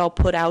other one that I'll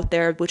put out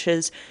there, which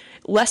is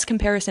less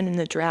comparison in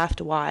the draft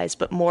wise,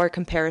 but more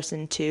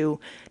comparison to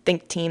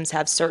think teams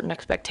have certain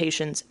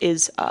expectations,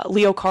 is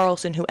Leo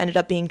Carlson, who ended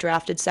up being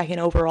drafted second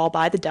overall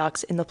by the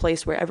Ducks in the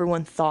place where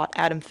everyone thought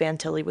Adam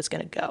Fantilli was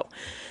going to go.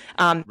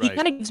 He Right.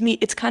 kind of gives me,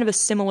 it's kind of a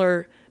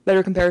similar,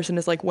 better comparison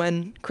is like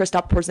when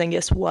Kristaps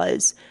Porzingis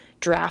was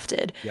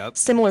drafted. Yep.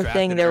 Similar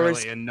thing, Drafted there early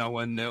was and no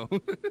one knew.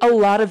 a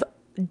lot of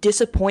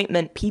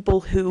disappointment,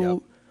 people Yep.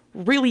 who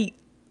really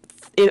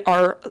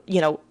are,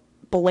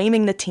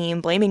 blaming the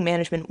team, blaming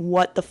management,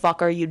 what the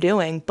fuck are you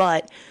doing?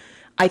 But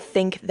I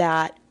think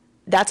that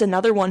that's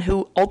another one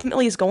who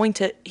ultimately is going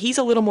to, he's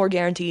a little more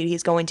guaranteed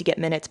he's going to get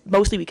minutes,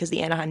 mostly because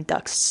the Anaheim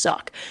Ducks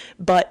suck.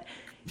 But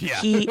Yeah.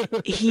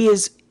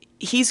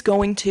 he's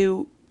going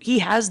to, he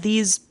has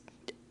these,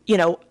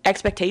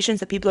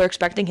 expectations that people are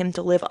expecting him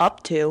to live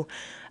up to,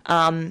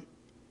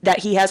 that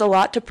he has a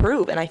lot to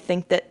prove. And I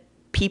think that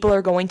people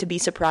are going to be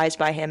surprised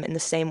by him in the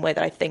same way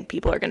that I think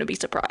people are going to be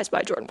surprised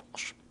by Jordan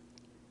Walsh.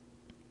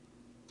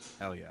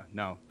 Hell yeah.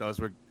 No, those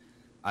were,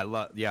 I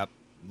love, yeah.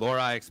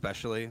 Lori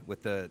especially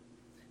with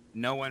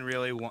no one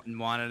really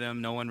wanted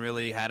him. No one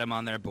really had him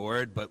on their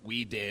board, but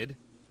we did.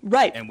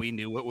 Right. And we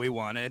knew what we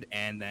wanted.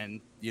 And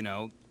then,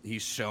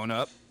 he's shown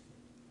up.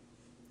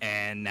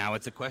 And now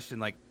it's a question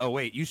like, oh,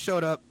 wait, you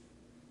showed up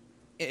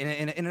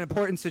in an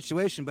important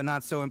situation, but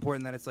not so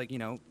important that it's like,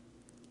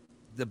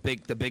 the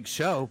big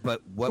show.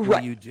 But what will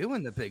Right. you do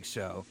in the big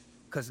show?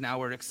 Because now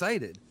we're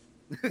excited.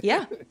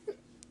 Yeah.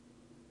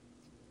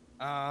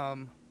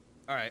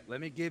 All right,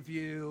 let me give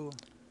you,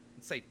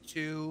 let's say,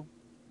 2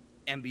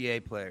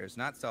 NBA players,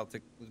 not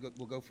Celtic.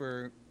 We'll go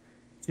for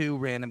 2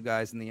 random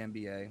guys in the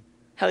NBA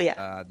Hell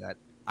yeah. that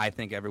I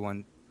think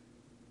everyone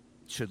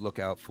should look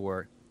out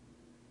for.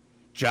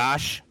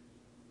 Josh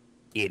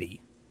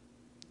Giddey.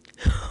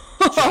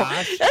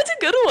 Josh That's a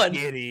good one.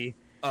 Giddey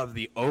of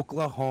the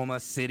Oklahoma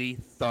City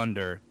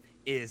Thunder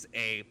is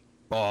a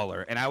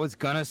baller. And I was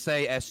going to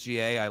say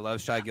SGA. I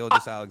love Shai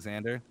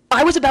Gilgeous-Alexander.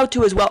 I was about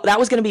to as well. That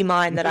was going to be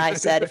mine that I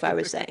said if I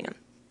was saying him.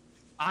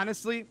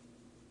 Honestly,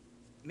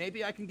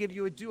 maybe I can give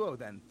you a duo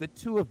then, the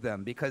 2 of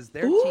them, because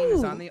their team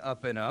is on the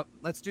up and up.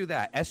 Let's do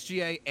that.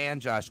 SGA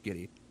and Josh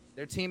Giddey.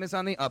 Their team is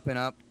on the up and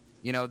up.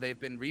 They've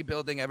been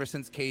rebuilding ever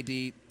since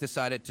KD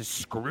decided to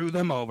screw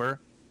them over.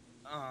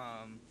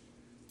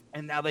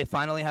 And now they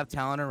finally have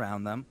talent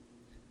around them.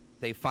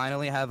 They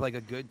finally have like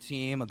a good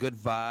team, a good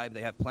vibe.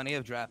 They have plenty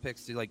of draft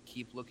picks to like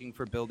keep looking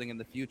for building in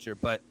the future.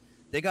 But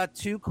they got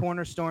 2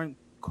 cornerstone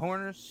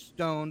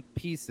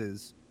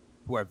pieces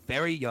who are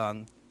very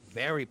young,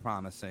 very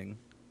promising,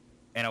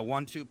 and a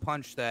 1-2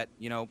 punch that,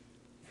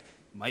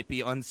 might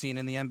be unseen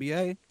in the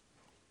NBA.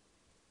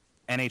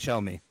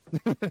 NHL me.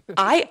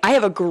 I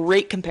have a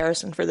great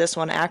comparison for this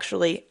one,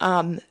 actually.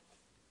 The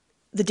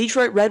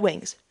Detroit Red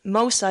Wings,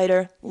 Mo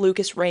Seider,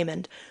 Lucas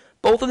Raymond,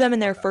 both of them in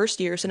their first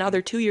year, so now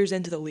they're 2 years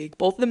into the league.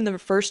 Both of them in their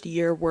first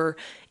year were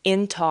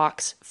in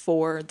talks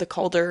for the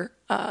Calder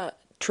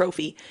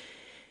trophy.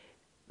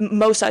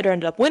 Mo Seider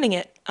ended up winning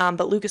it,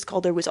 but Lucas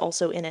Calder was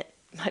also in it.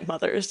 My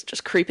mother is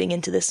just creeping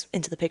into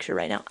the picture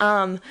right now.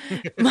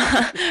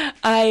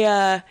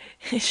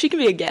 She can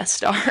be a guest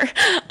star.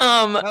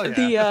 Hell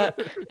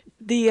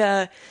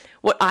yeah.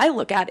 What I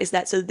look at is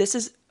that, so this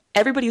is,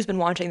 everybody who's been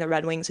watching the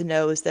Red Wings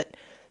knows that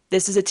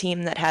this is a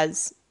team that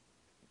has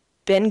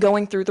been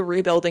going through the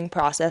rebuilding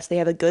process. They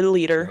have a good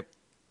leader, Yep.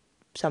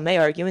 some may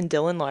argue, in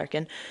Dylan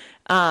Larkin.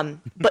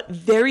 But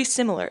very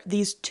similar.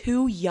 These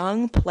 2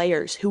 young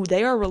players who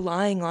they are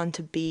relying on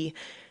to be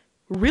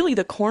really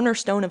the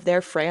cornerstone of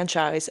their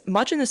franchise,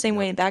 much in the same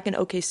way back in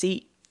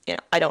OKC.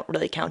 I don't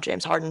really count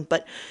James Harden,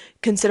 but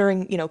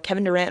considering,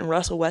 Kevin Durant and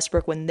Russell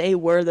Westbrook, when they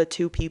were the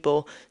 2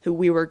 people who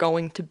we were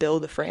going to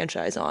build the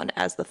franchise on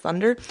as the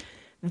Thunder,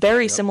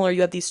 very similar.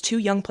 You have these 2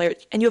 young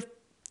players, and you have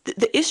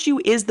the issue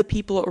is the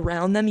people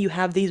around them. You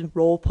have these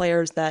role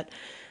players that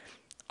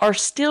are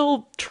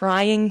still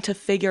trying to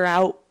figure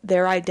out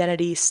their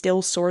identity,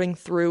 still sorting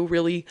through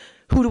really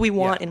who do we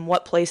want in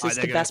what places Are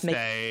they to gonna best make.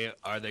 stay?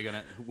 Are they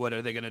gonna? What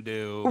are they gonna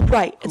do?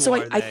 Right. Who And so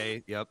are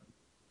they? Yep.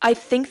 I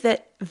think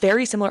that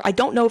very similar. I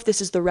don't know if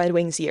this is the Red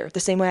Wings year, the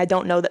same way I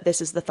don't know that this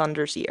is the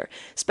Thunder's year,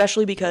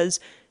 especially because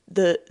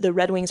the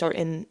Red Wings are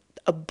in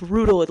a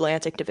brutal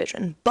Atlantic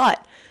division.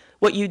 But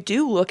what you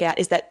do look at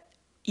is that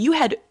you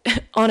had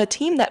on a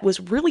team that was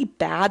really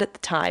bad at the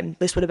time,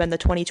 this would have been the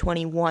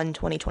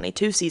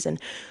 2021-2022 season,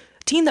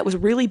 team that was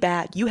really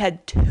bad, you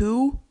had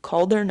two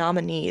Calder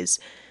nominees.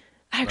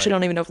 I actually Right.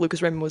 don't even know if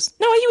Lucas Raymond was.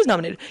 No, he was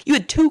nominated. You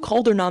had two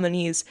Calder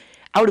nominees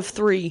out of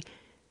three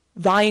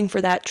vying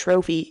for that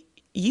trophy.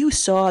 You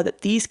saw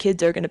that these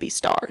kids are going to be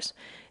stars,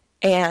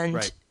 and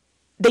Right.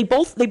 they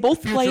both Future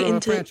play of a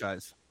into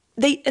franchise.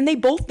 they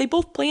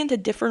both play into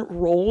different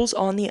roles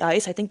on the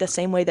ice. I think the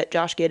same way that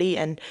Josh Giddey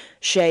and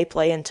Shea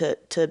play into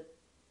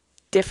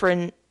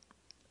different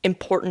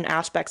important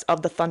aspects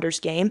of the Thunder's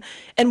game.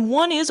 And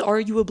one is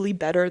arguably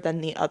better than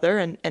the other.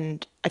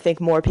 And I think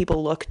more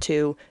people look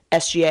to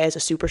SGA as a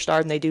superstar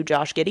than they do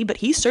Josh Giddey, but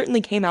he certainly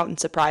came out and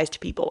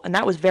surprised people. And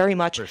that was very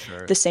much For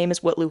sure. the same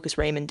as what Lucas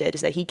Raymond did, is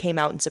that he came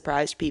out and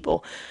surprised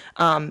people.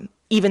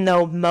 Even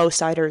though Mo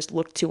Siders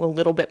looked to a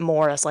little bit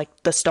more as like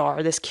the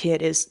star, this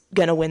kid is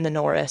gonna win the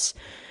Norris.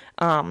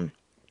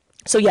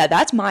 So yeah,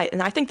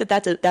 and I think that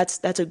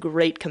that's a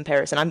great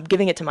comparison. I'm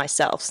giving it to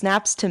myself.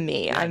 Snaps to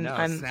me. Yeah, I'm no,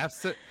 I'm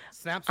snaps for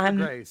I'm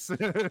grace.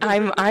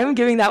 I'm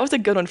giving that was a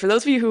good one. For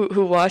those of you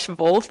who watch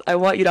both, I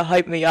want you to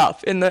hype me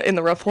up in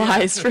the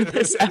replies for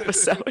this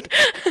episode.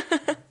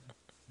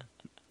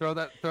 throw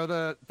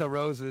the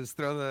roses,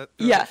 throw the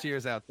Yeah.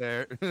 cheers out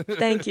there.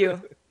 Thank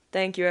you.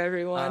 Thank you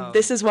everyone.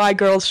 This Um, is why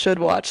girls should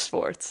watch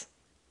sports.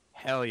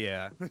 Hell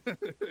yeah.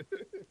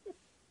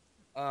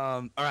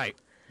 All right.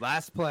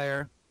 Last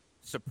player,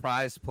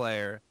 surprise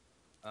player.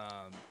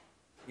 Um,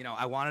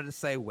 I wanted to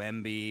say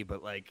Wemby,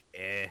 but like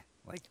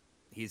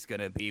he's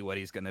gonna be what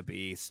he's gonna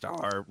be.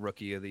 Star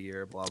rookie of the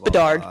year, blah blah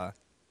Bedard. blah.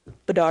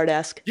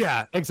 Bedard-esque.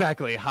 Yeah,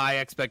 exactly. High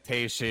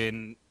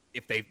expectation.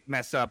 If they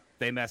mess up,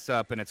 they mess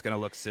up, and it's gonna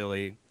look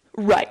silly.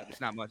 Right. There's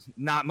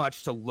not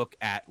much to look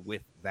at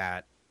with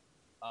that.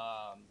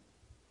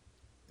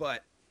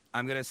 But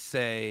I'm gonna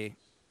say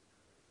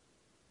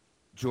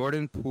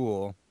Jordan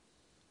Poole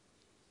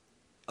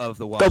of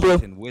the Go Blue.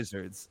 Washington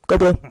Wizards. Go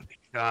blue.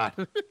 God,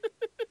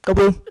 Go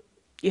blue.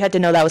 You had to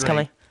know that was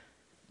coming.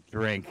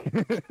 drink.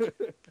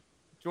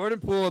 Jordan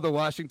Poole of the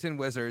Washington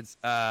Wizards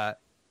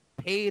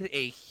paid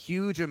a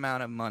huge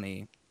amount of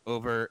money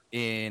over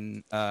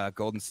in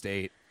Golden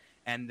State,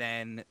 and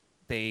then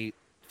they,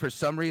 for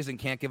some reason,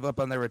 can't give up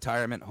on their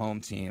retirement home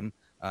team.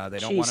 They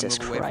don't want to Jesus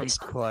move away Christ.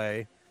 from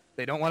Clay.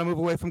 They don't want to move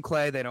away from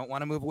Clay. They don't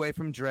want to move away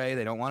from Dre.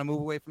 They don't want to move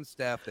away from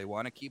Steph. They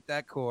want to keep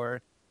that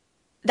core.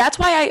 That's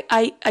why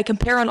I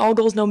compare on all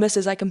goals, no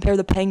misses. I compare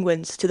the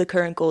Penguins to the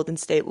current Golden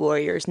State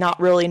Warriors, not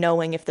really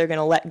knowing if they're going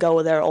to let go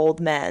of their old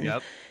men,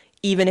 Yep.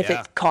 even if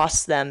Yeah. it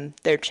costs them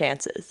their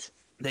chances.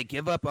 They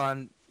give up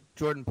on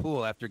Jordan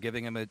Poole after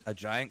giving him a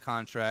giant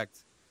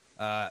contract.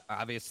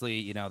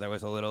 Obviously, there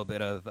was a little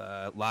bit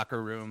of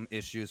locker room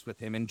issues with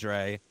him and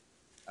Dre.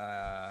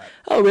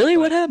 Oh, really?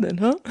 What But- happened,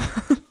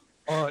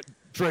 huh?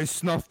 Dre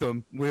snuffed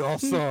him. We all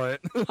saw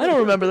it. I don't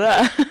remember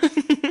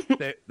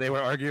that. they were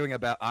arguing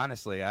about,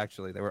 honestly,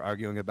 actually, they were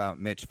arguing about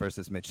Mitch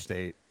versus Mitch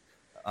State.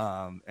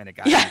 And it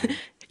got Yeah. heated.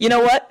 You know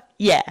what?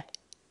 Yeah.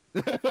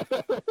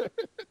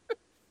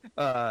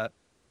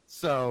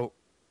 So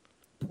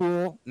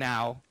Poole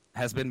now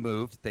has been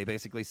moved. They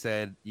basically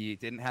said you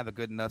didn't have a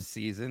good enough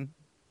season,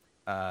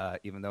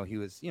 even though he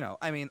was,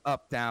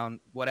 up, down,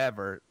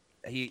 whatever.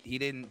 He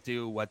didn't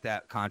do what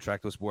that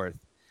contract was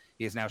worth.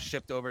 He is now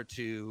shipped over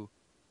to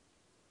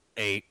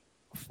a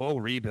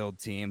full rebuild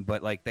team,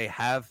 but like they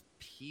have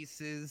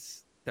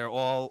pieces. They're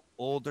all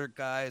older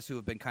guys who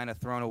have been kind of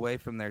thrown away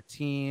from their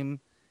team.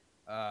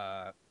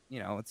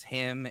 It's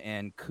him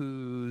and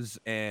Kuz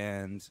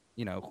and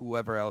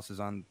whoever else is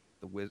on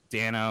the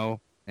Dano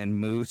and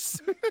Moose.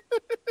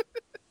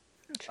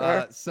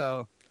 Sure.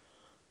 So,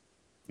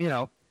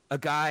 a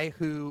guy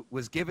who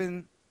was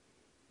given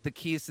the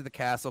keys to the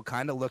castle,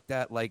 kind of looked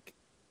at like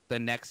the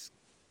next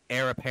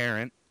heir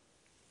apparent.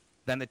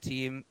 Then the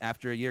team,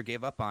 after a year,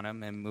 gave up on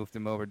him and moved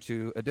him over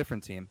to a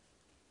different team.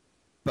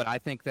 But I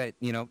think that,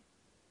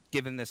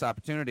 given this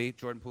opportunity,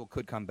 Jordan Poole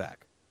could come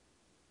back.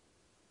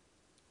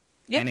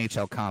 Yep.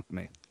 NHL comp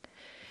me.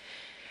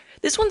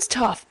 This one's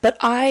tough, but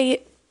I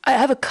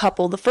have a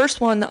couple. The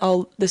first one,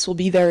 this will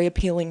be very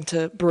appealing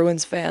to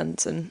Bruins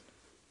fans, and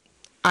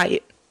I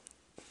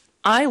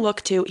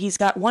look to. He's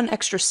got one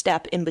extra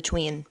step in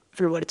between,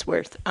 for what it's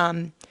worth.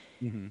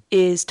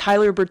 Is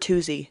Tyler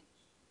Bertuzzi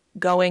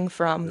going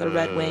from the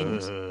Red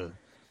Wings?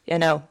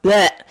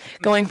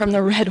 Going from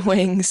the Red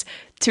Wings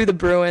to the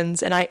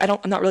Bruins, and I'm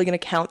not really going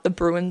to count the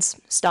Bruins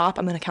stop.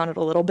 I'm going to count it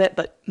a little bit,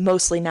 but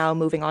mostly now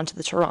moving on to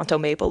the Toronto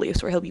Maple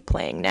Leafs, where he'll be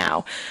playing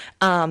now.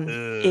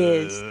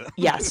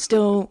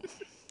 Still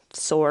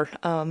sore,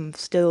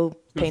 still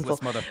painful.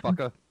 Toothless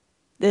motherfucker.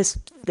 This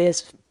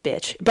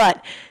bitch.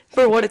 But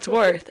for what it's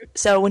worth,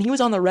 so when he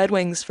was on the Red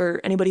Wings, for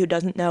anybody who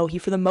doesn't know, he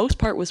for the most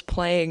part was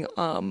playing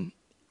on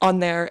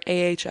their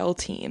AHL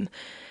team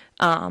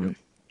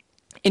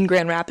in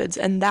Grand Rapids,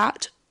 and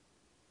that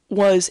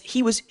was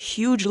he was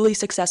hugely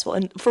successful.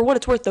 And for what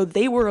it's worth, though,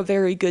 they were a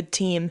very good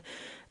team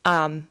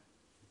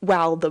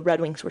while the Red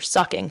Wings were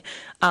sucking.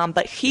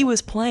 But he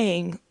was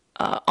playing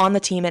on the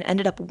team and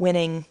ended up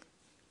winning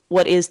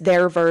what is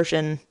their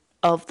version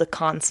of the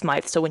Conn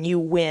Smythe. So when you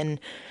win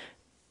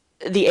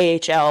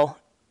the AHL,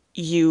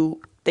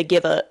 they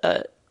give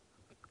an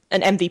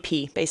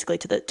MVP basically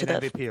to the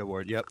MVP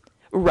award. Yep.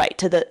 right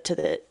to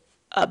the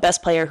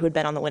best player who had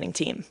been on the winning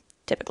team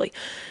typically.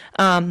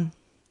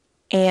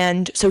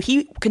 And so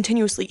he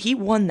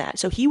won that.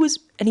 So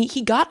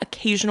he got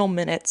occasional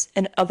minutes,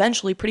 and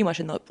eventually, pretty much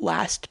in the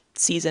last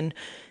season,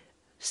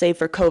 save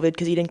for COVID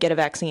because he didn't get a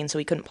vaccine, so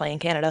he couldn't play in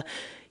Canada.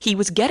 He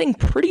was getting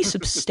pretty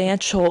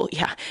substantial.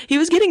 Yeah, he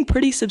was getting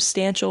pretty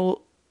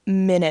substantial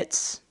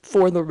minutes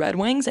for the Red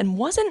Wings, and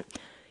wasn't.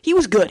 He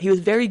was good. He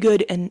was very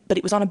good, but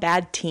it was on a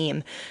bad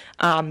team,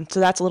 so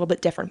that's a little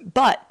bit different.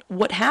 But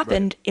what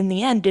happened in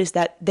the end is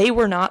that they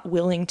were not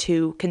willing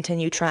to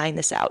continue trying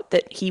this out.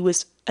 That he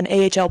was an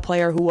AHL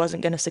player who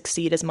wasn't going to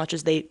succeed as much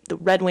as the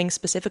Red Wings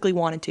specifically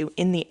wanted to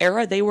in the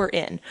era they were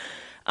in.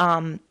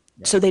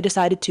 So they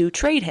decided to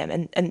trade him,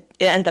 and it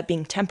ended up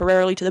being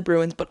temporarily to the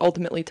Bruins, but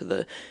ultimately to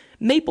the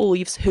Maple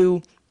Leafs,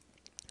 who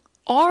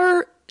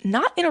are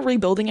not in a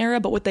rebuilding era,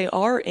 but what they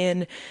are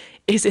in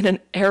is in an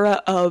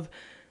era of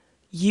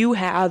you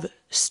have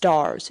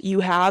stars.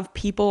 You have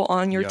people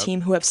on your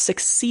team who have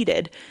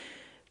succeeded,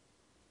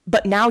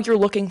 but now you're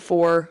looking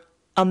for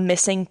a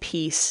missing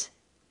piece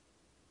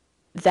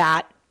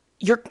that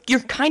you're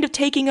kind of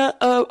taking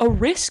a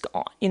risk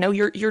on. You know,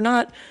 you're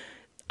not.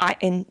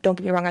 And don't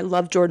get me wrong, I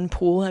love Jordan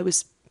Poole. I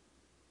was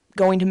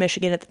going to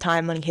Michigan at the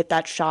time when he hit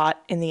that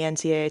shot in the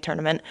NCAA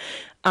tournament.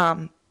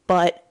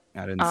 But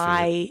I didn't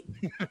see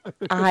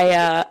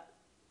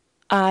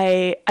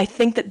I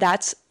think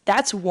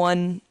that's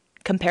one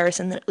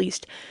comparison that at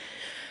least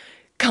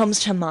comes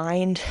to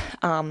mind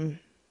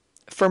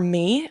for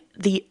me.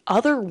 The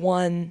other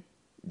one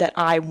that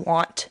I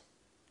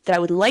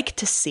would like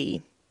to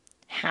see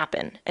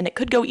happen, and it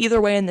could go either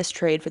way in this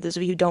trade. For those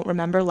of you who don't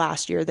remember,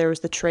 last year there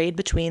was the trade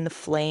between the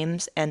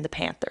Flames and the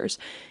Panthers,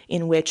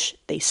 in which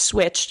they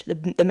switched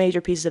the major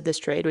pieces of this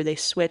trade, where they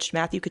switched.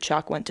 Matthew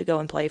Tkachuk went to go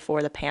and play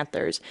for the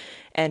Panthers,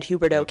 and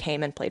Huberdeau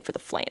came and played for the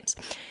Flames.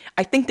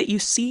 I think that you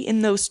see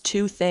in those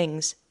two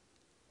things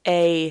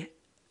the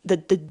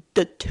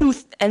two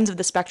ends of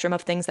the spectrum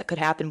of things that could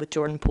happen with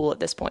Jordan Poole at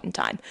this point in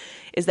time,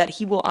 is that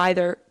he will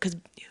either, because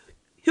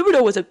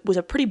Huberdeau was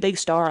a pretty big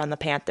star on the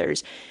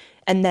Panthers,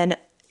 and then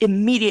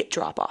immediate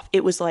drop off.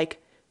 It was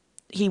like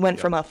he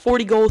went from a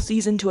 40 goal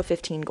season to a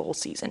 15 goal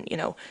season,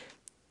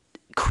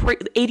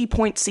 80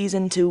 point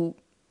season to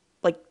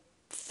like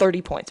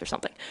 30 points or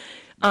something.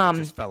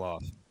 just fell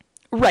off.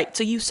 Right.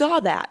 So you saw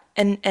that,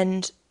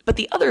 but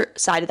the other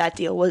side of that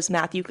deal was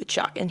Matthew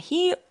Tkachuk, and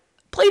he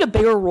played a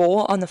bigger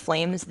role on the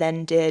Flames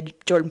than did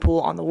Jordan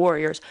Poole on the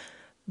Warriors.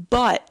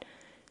 But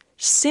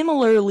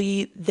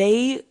similarly,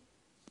 they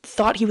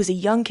thought he was a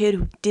young kid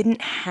who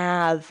didn't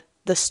have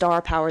the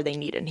star power they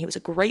needed, and he was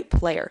a great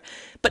player.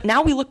 But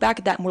now we look back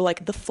at that and we're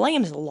like, the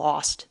Flames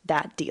lost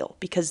that deal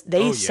because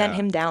they sent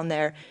him down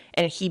there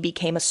and he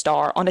became a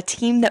star on a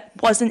team that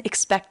wasn't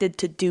expected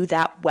to do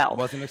that well.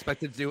 Wasn't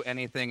expected to do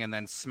anything, and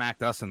then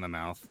smacked us in the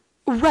mouth.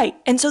 Right.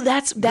 And so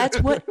that's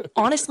what,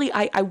 honestly,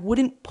 I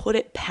wouldn't put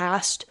it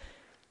past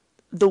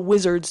the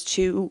Wizards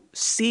to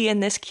see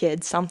in this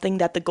kid something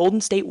that the Golden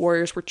State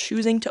Warriors were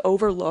choosing to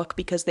overlook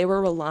because they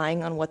were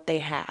relying on what they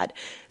had.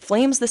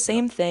 Flames, the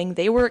same thing.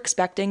 They were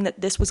expecting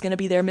that this was going to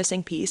be their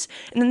missing piece,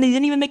 and then they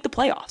didn't even make the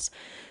playoffs.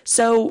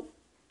 So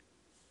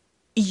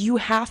you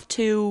have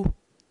to,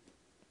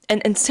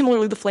 and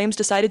similarly, the Flames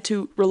decided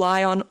to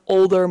rely on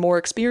older, more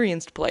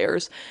experienced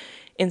players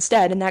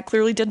instead, and that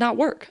clearly did not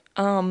work.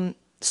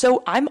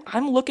 So I'm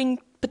looking,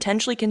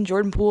 potentially, can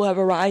Jordan Poole have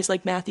a rise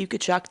like Matthew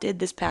Tkachuk did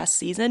this past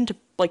season?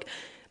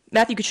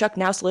 Matthew Tkachuk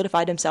now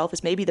solidified himself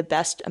as maybe the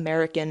best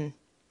American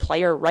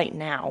player right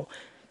now.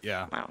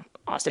 Yeah. Wow.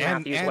 Austin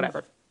Matthews,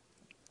 whatever.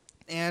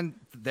 And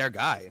their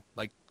guy,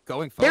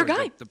 going forward, their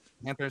guy.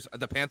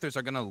 The Panthers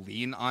are going to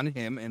lean on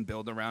him and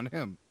build around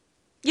him.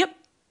 Yep.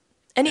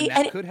 And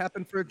that could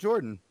happen for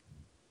Jordan.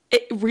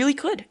 It really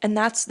could. And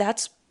that's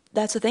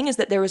the thing, is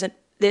that there was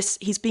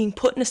he's being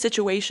put in a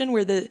situation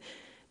where the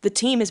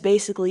team is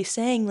basically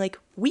saying, like,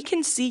 we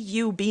can see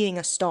you being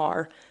a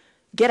star.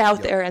 Get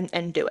out there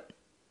and do it.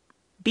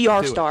 Be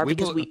our star,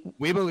 because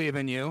we believe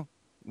in you.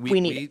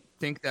 We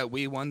think that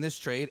we won this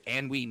trade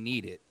and we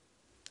need it.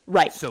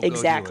 Right. So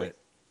exactly. Go do it.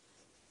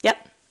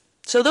 Yep.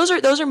 So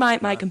those are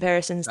my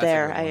comparisons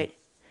there.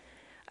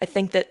 I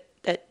think that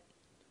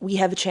we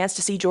have a chance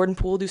to see Jordan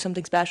Poole do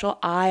something special.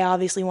 I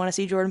obviously want to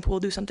see Jordan Poole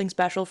do something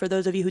special. For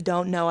those of you who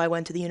don't know, I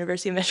went to the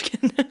University of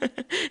Michigan.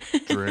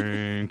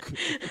 Drink.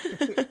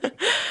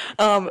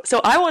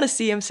 So I want to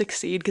see him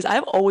succeed because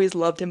I've always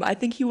loved him. I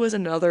think he was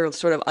another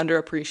sort of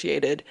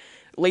underappreciated.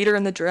 Later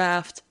in the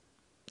draft,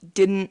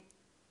 didn't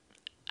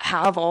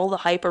have all the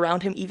hype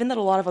around him, even that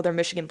a lot of other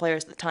Michigan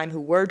players at the time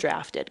who were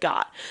drafted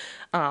got.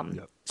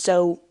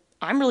 So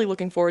I'm really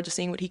looking forward to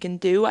seeing what he can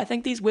do. I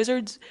think these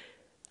Wizards,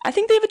 I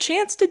think they have a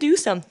chance to do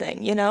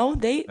something. You know,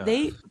 they.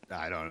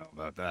 I don't know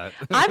about that.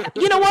 I'm.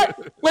 You know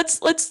what? Let's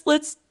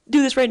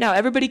do this right now.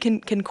 Everybody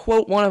can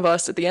quote one of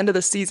us at the end of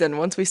the season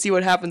once we see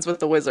what happens with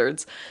the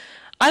Wizards.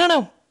 I don't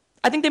know.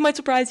 I think they might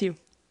surprise you.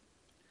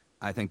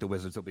 I think the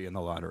Wizards will be in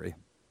the lottery.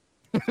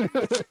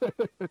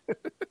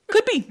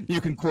 Could be.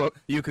 You can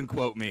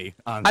quote me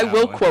on I that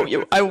will one. quote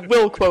you. I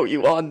will quote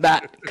you on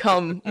that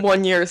come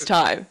 1 year's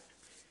time.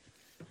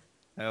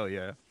 Hell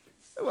yeah.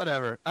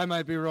 Whatever. I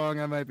might be wrong.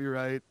 I might be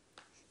right.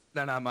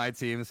 They're not my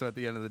team, so at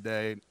the end of the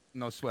day,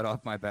 no sweat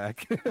off my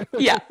back.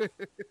 Yeah.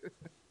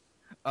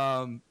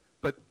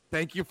 But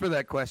thank you for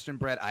that question,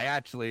 Brett.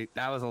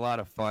 That was a lot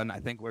of fun. I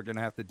think we're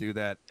gonna have to do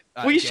that.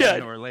 We again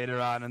should. or later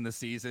on in the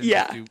season.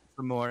 Yeah. Just do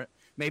some more,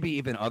 maybe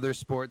even other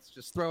sports.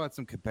 Just throw out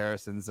some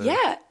comparisons.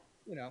 Yeah.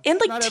 You know, And,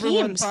 like, not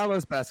everyone teams.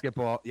 follows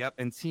basketball. Yep,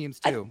 and teams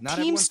too. Not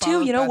teams everyone too,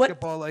 follows you know what-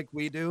 basketball like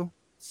we do.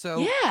 So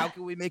Yeah. how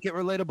can we make it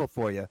relatable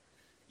for you?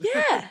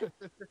 Yeah.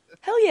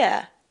 Hell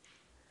yeah.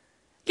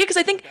 Yeah, because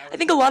I think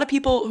a lot of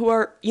people who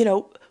are, you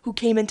know, who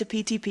came into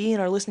PTP and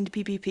are listening to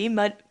PTP.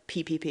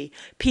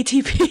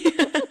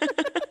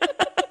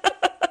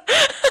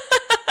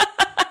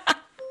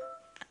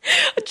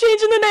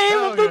 Changing the name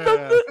Hell of the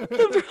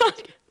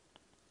broadcast.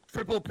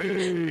 Triple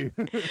P.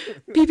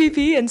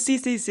 PPP and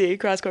CCC,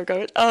 cross-court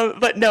coverage.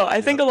 But no, I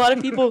think a lot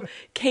of people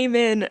came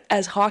in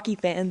as hockey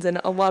fans,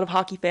 and a lot of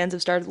hockey fans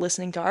have started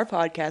listening to our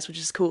podcast, which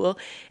is cool.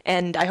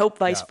 And I hope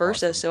vice Yeah,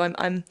 versa. awesome.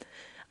 So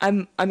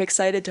I'm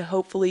excited to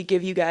hopefully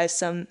give you guys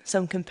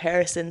some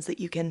comparisons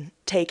that you can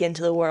take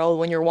into the world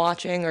when you're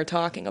watching or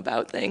talking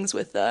about things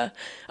with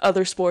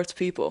other sports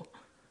people.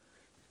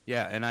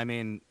 Yeah, and I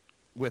mean,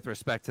 with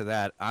respect to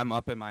that, I'm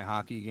up in my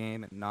hockey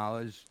game and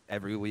knowledge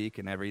every week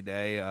and every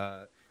day.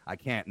 I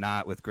can't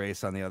not with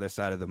Grace on the other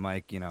side of the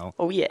mic. You know,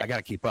 Oh yeah. I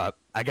gotta keep up.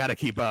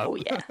 Oh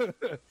yeah.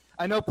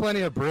 I know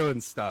plenty of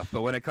Bruins stuff,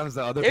 but when it comes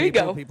to other There you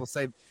people, go. people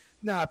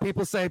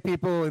say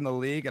people in the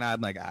league, and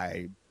I'm like,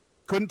 I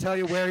couldn't tell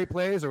you where he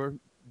plays or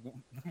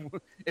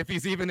if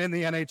he's even in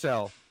the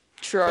NHL.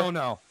 Sure. Don't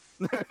know.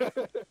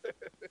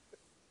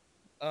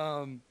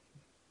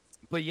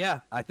 But yeah,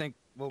 I think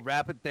we'll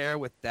wrap it there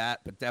with that,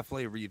 but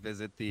definitely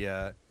revisit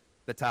the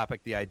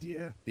topic, the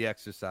idea, the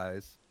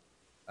exercise.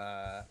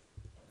 I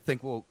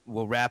think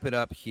we'll wrap it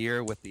up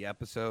here with the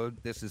episode.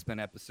 This has been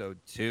episode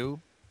 2.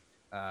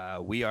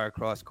 We are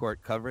Cross Court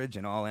Coverage,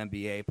 an all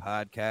NBA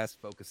podcast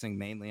focusing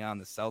mainly on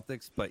the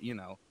Celtics, but you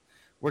know,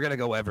 we're gonna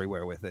go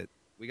everywhere with it.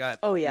 We got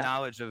Oh, yeah.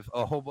 knowledge of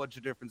a whole bunch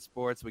of different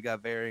sports. We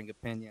got varying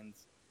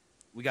opinions.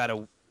 We got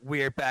a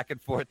weird back and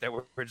forth that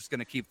we're just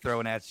gonna keep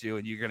throwing at you,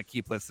 and you're gonna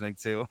keep listening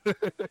to.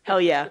 Hell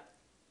yeah.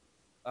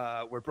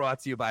 We're brought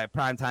to you by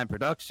Primetime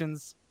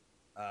Productions.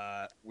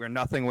 We're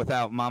nothing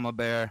without Mama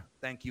Bear.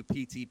 Thank you,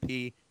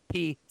 PTP.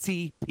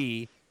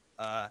 PTP.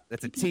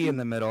 That's a T in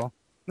the middle.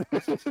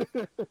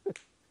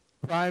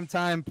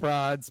 Primetime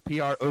Prods,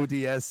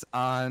 PRODS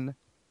on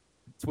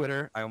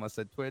Twitter. I almost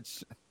said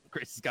Twitch.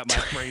 Grace has got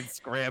my brain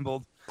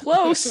scrambled.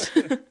 Close.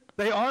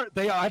 They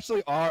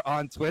actually are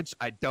on Twitch.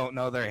 I don't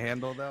know their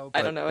handle though. But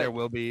I don't know there it.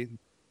 will be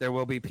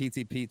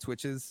PTP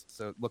Twitches,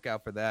 so look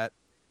out for that.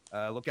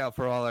 Look out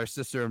for all our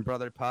sister and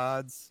brother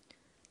pods.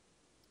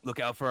 Look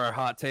out for our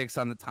hot takes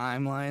on the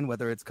timeline,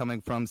 whether it's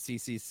coming from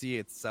CCC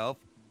itself.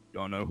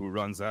 Don't know who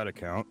runs that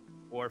account,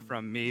 or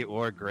from me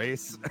or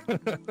Grace.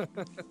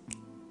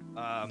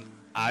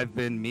 I've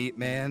been Meat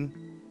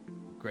Man.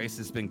 Grace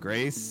has been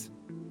Grace.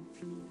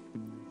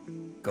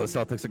 Go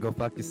Celtics or go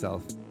fuck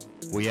yourself.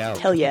 We out.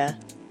 Hell yeah.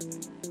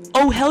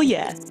 Oh hell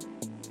yeah.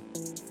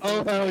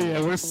 Oh hell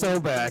yeah, we're so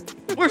back.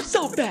 We're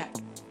so back.